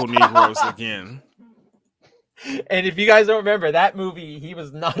Magical Negroes again. And if you guys don't remember that movie, he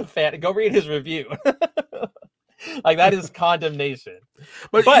was not a fan. Go read his review. Like, that is condemnation.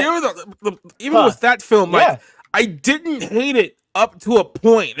 But you know, even with that film, like, I didn't hate it up to a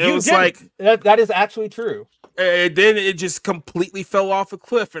point. It was like that is actually true. And then it just completely fell off a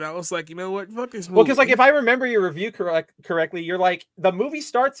cliff, and I was like, you know what, fuck this movie. Well, because like, if I remember your review correctly, you're like, the movie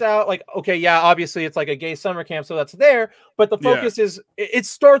starts out like, okay, yeah, obviously it's like a gay summer camp, so that's there, but the focus is, it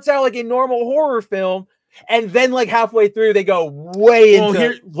starts out like a normal horror film, and then like halfway through they go way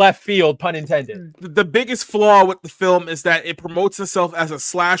into left field, pun intended. The biggest flaw with the film is that it promotes itself as a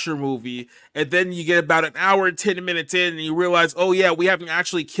slasher movie, and then you get about an hour and 10 minutes in and you realize, oh yeah, we haven't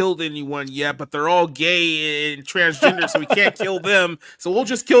actually killed anyone yet, but they're all gay and transgender, so we can't kill them, so we'll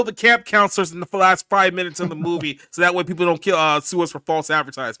just kill the camp counselors in the last 5 minutes of the movie, so that way people don't sue us for false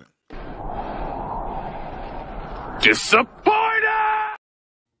advertisement. Disappointed!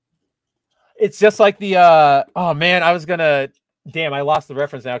 It's just like the oh man, I lost the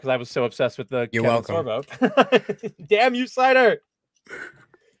reference now because I was so obsessed with the You're Kevin welcome. Sorbo. Damn you, Cider.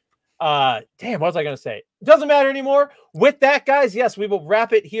 Damn, what was I gonna say? Doesn't matter anymore. With that, guys, yes, we will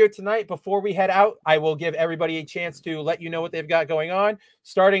wrap it here tonight. Before we head out, I will give everybody a chance to let you know what they've got going on.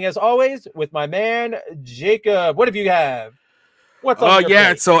 Starting as always with my man Jacob. What have you have? What's on your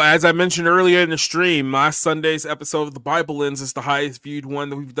plate? So as I mentioned earlier in the stream, last Sunday's episode of the Bible Lens is the highest viewed one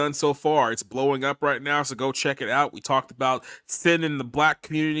that we've done so far. It's blowing up right now, so go check it out. We talked about sin in the black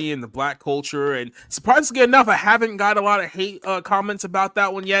community and the black culture, and surprisingly enough, I haven't got a lot of hate comments about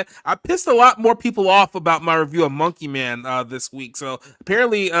that one yet. I pissed a lot more people off about my review of Monkey Man this week, so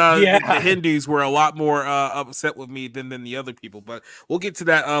apparently the Hindus were a lot more upset with me than the other people, but we'll get to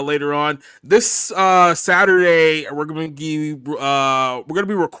that later on. This Saturday, we're going to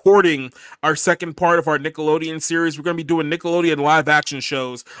be recording our second part of our Nickelodeon series. We're going to be doing Nickelodeon live action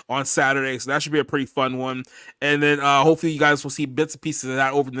shows on Saturday, so that should be a pretty fun one. And then hopefully you guys will see bits and pieces of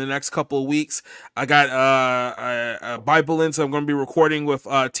that over the next couple of weeks. I got a Bible Lens I'm going to be recording with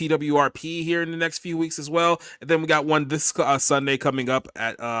TWRP here in the next few weeks as well. And then we got one this Sunday coming up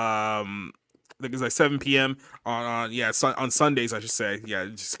at I think it's like 7 p.m. on Sundays, I should say. Yeah,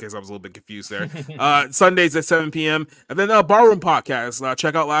 just in case I was a little bit confused there. Sundays at 7 p.m. And then Barroom Podcast.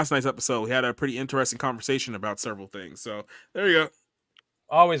 Check out last night's episode. We had a pretty interesting conversation about several things. So there you go.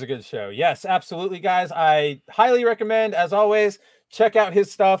 Always a good show. Yes, absolutely, guys. I highly recommend, as always, check out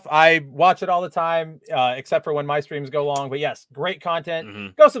his stuff. I watch it all the time, except for when my streams go long. But yes, great content. Mm-hmm.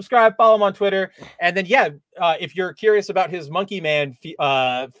 Go subscribe, follow him on Twitter. And then, if you're curious about his Monkey Man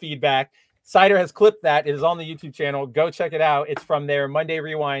feedback, Cider has clipped that. It is on the YouTube channel. Go check it out. It's from their Monday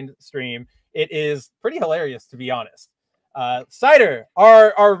Rewind stream. It is pretty hilarious, to be honest. Cider,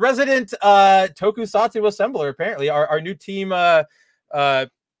 our resident Tokusatsu assembler, apparently, our new team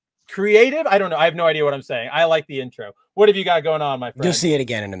creative. I don't know. I have no idea what I'm saying. I like the intro. What have you got going on, my friend? You'll see it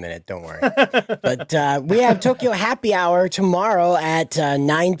again in a minute. Don't worry. But we have Tokyo Happy Hour tomorrow at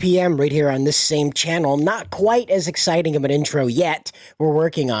 9 p.m. right here on this same channel. Not quite as exciting of an intro yet. We're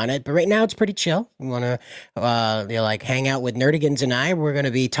working on it, but right now it's pretty chill. We want to hang out with Nerdigans and I. We're going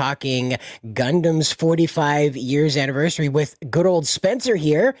to be talking Gundam's 45 years anniversary with good old Spencer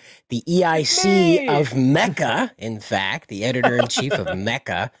here, the EIC of Mecha. In fact, the editor-in-chief of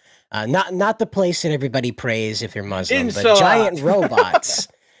Mecha. Not the place that everybody prays if you're Muslim, but giant robots.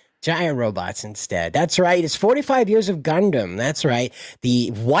 Giant robots instead. That's right. It's 45 years of Gundam. That's right.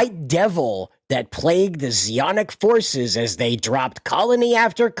 The white devil that plagued the Zionic forces as they dropped colony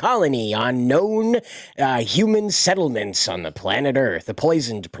after colony on known human settlements on the planet Earth, the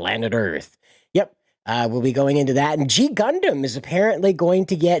poisoned planet Earth. Yep. We'll be going into that. And G Gundam is apparently going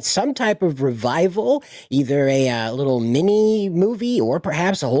to get some type of revival, either a little mini movie or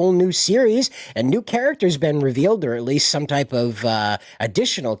perhaps a whole new series. A new character's been revealed, or at least some type of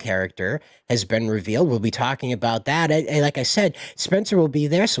additional character has been revealed. We'll be talking about that. And like I said, Spencer will be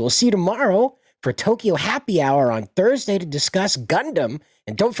there. So we'll see you tomorrow for Tokyo Happy Hour on Thursday to discuss Gundam.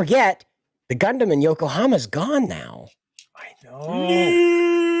 And don't forget, the Gundam in Yokohama's gone now. I know.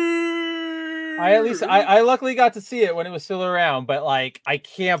 I luckily got to see it when it was still around, but like I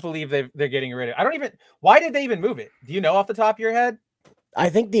can't believe they're getting rid of it. Why did they even move it? Do you know off the top of your head? I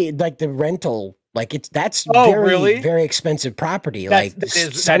think the rental, that's really? very expensive property.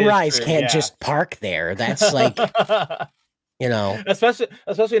 Sunrise can't just park there. That's like,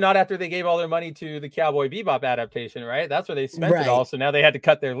 especially not after they gave all their money to the Cowboy Bebop adaptation, right? That's where they spent it all. So now they had to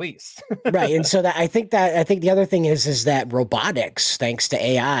cut their lease. Right. And so I think the other thing is that robotics, thanks to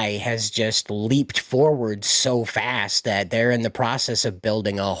AI, has just leaped forward so fast that they're in the process of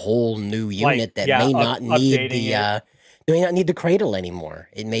building a whole new unit that may not need the cradle anymore.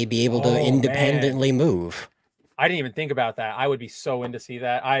 It may be able to independently move. I didn't even think about that. I would be so into see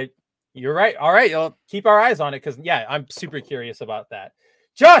that. You're right. All right, I'll keep our eyes on it because I'm super curious about that.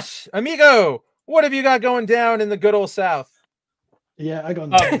 Josh, amigo, what have you got going down in the good old South? Yeah, I got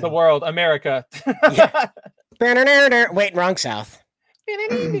the world, America. Wait, wrong South.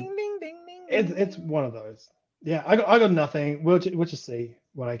 It's one of those. Yeah, I got nothing. We'll just see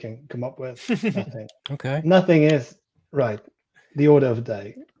what I can come up with. Nothing. Okay. Nothing is right. The order of the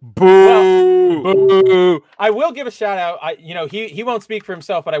day. Boo! Boo! I will give a shout out. He won't speak for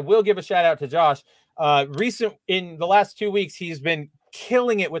himself, but I will give a shout out to Josh. In the last 2 weeks, he's been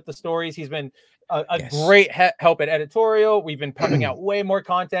killing it with the stories. He's been a great help at editorial. We've been pumping out way more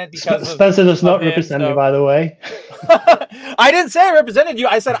content because Spencer does not represent me, by the way. I didn't say I represented you.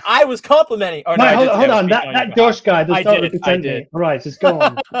 I said I was complimenting. Oh, no, hold on. That Josh guy does not represent me. All right, just go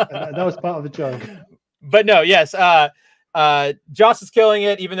on. That was part of the joke. But no, yes. Josh is killing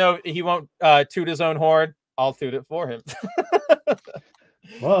it, even though he won't toot his own horn. I'll toot it for him.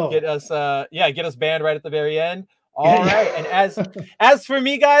 Whoa. Get us banned right at the very end. All right. And as for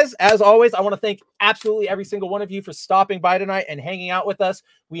me, guys, as always, I want to thank absolutely every single one of you for stopping by tonight and hanging out with us.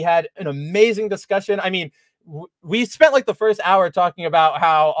 We had an amazing discussion. I mean, we spent like the first hour talking about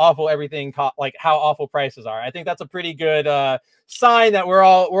how awful everything, how awful prices are. I think that's a pretty good sign that we're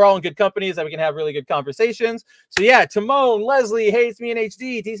all in good companies, that we can have really good conversations. So yeah, Timon, Leslie, Hates Me in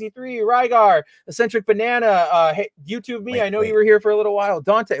HD, TC3, Rygar, Eccentric Banana, YouTube me. I know you were here for a little while.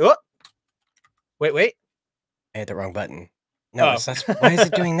 Dante. Oh. Wait. I had the wrong button. No, why is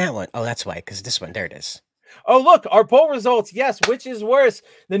it doing that one? Oh, that's why, because this one, there it is. Oh, look, our poll results. Yes, which is worse,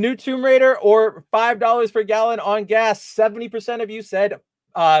 the new Tomb Raider or $5 per gallon on gas? 70% of you said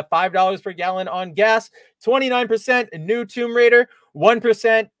 $5 per gallon on gas. 29% new Tomb Raider.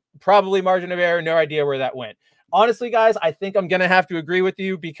 1% probably margin of error. No idea where that went. Honestly, guys, I think I'm going to have to agree with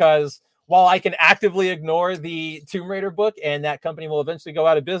you because while I can actively ignore the Tomb Raider book and that company will eventually go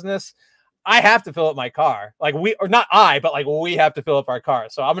out of business, I have to fill up my car. Like we have to fill up our car.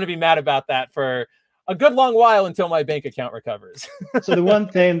 So I'm going to be mad about that for a good long while until my bank account recovers. So the one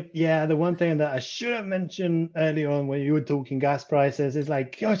thing that I should have mentioned early on when you were talking gas prices is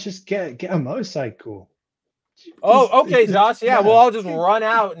like, just get a motorcycle. Oh, okay, Josh. Yeah, we'll all just run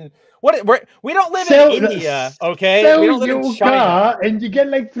out and we don't live in India, okay? Sell we don't live your in China. car and you get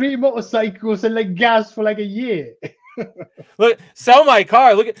like 3 motorcycles and like gas for like a year. Look, sell my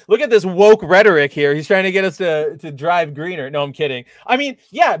car. Look at this woke rhetoric here. He's trying to get us to drive greener. No, I'm kidding. I mean,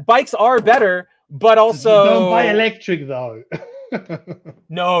 yeah, bikes are better, but also don't buy electric though.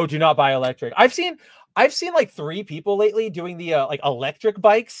 No, do not buy electric. I've seen like 3 people lately doing the like electric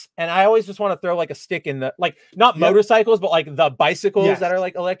bikes, and I always just want to throw like a stick in the not motorcycles, but like the bicycles that are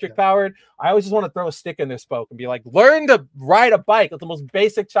like electric powered. I always just want to throw a stick in their spoke and be like, learn to ride a bike. It's the most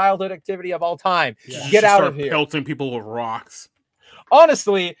basic childhood activity of all time. Yeah. Get out of here. Pelting people with rocks.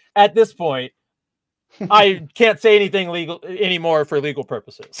 Honestly, at this point, I can't say anything legal anymore for legal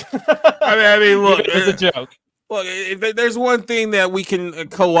purposes. I mean, look, it's a joke. Look, if there's one thing that we can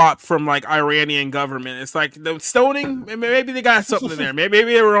co-opt from like Iranian government, it's like the stoning. Maybe they got something in there. Maybe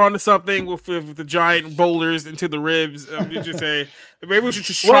they were onto something with the giant boulders into the ribs. You just say maybe we should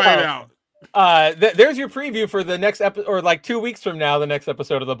just try it out. There's your preview for the next episode, or like 2 weeks from now, the next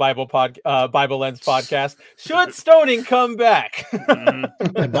episode of the Bible Lens podcast. Should stoning come back?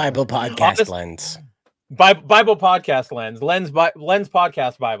 The Bible podcast lens. Bible podcast lens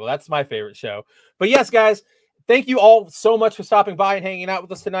podcast Bible. That's my favorite show. But yes, guys. Thank you all so much for stopping by and hanging out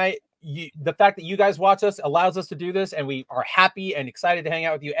with us tonight. The fact that you guys watch us allows us to do this, and we are happy and excited to hang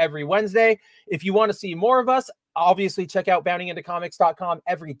out with you every Wednesday. If you want to see more of us, obviously check out boundingintocomics.com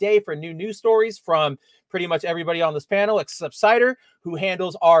every day for new news stories from pretty much everybody on this panel, except Cider, who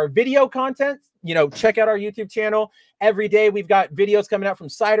handles our video content. Check out our YouTube channel. Every day we've got videos coming out from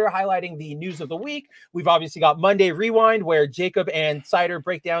Cider highlighting the news of the week. We've obviously got Monday Rewind, where Jacob and Cider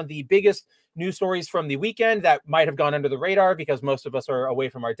break down the biggest news stories from the weekend that might have gone under the radar because most of us are away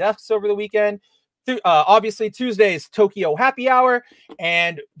from our desks over the weekend. Obviously, Tuesdays, Tokyo Happy Hour,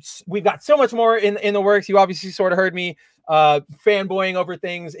 and we've got so much more in the works. You obviously sort of heard me fanboying over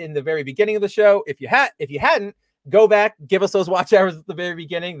things in the very beginning of the show. If you hadn't, go back, give us those watch hours at the very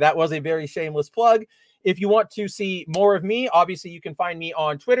beginning. That was a very shameless plug. If you want to see more of me, obviously you can find me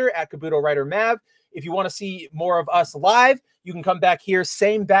on Twitter at Kabuto Writer Mav. If you want to see more of us live, you can come back here,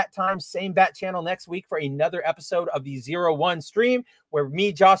 same bat time, same bat channel next week for another episode of the 01 stream, where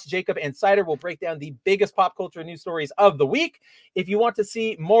me, Josh, Jacob, and Cider will break down the biggest pop culture news stories of the week. If you want to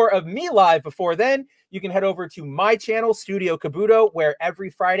see more of me live before then, you can head over to my channel, Studio Kabuto, where every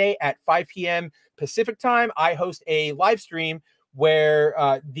Friday at 5 p.m. Pacific time, I host a live stream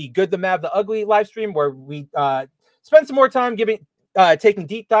where the Good, the Mad, the Ugly live stream, where we spend some more time taking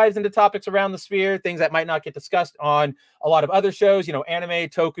deep dives into topics around the sphere, things that might not get discussed on a lot of other shows, you know, anime,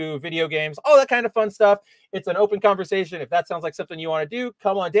 toku, video games, all that kind of fun stuff. It's an open conversation. If that sounds like something you want to do,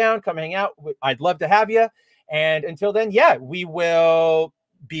 come on down, come hang out. I'd love to have you. And until then, yeah, we will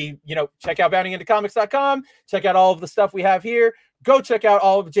be, you know, check out boundingintocomics.com, check out all of the stuff we have here. Go check out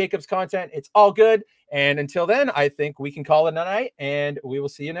all of Jacob's content. It's all good. And until then, I think we can call it a night, and we will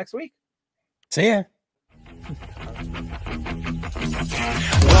see you next week. See ya.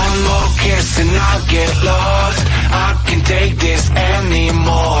 One more kiss and I'll get lost. I can take this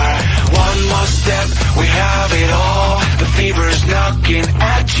anymore. One more step, we have it all. The fever's knocking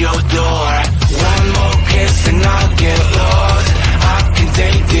at your door. One more kiss and I'll get lost. I can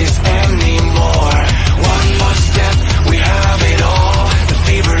take this anymore. One more step, we have it all. The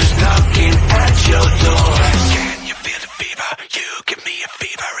fever's knocking at your door. Can you feel the fever? You give me a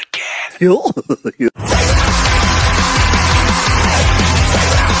fever again.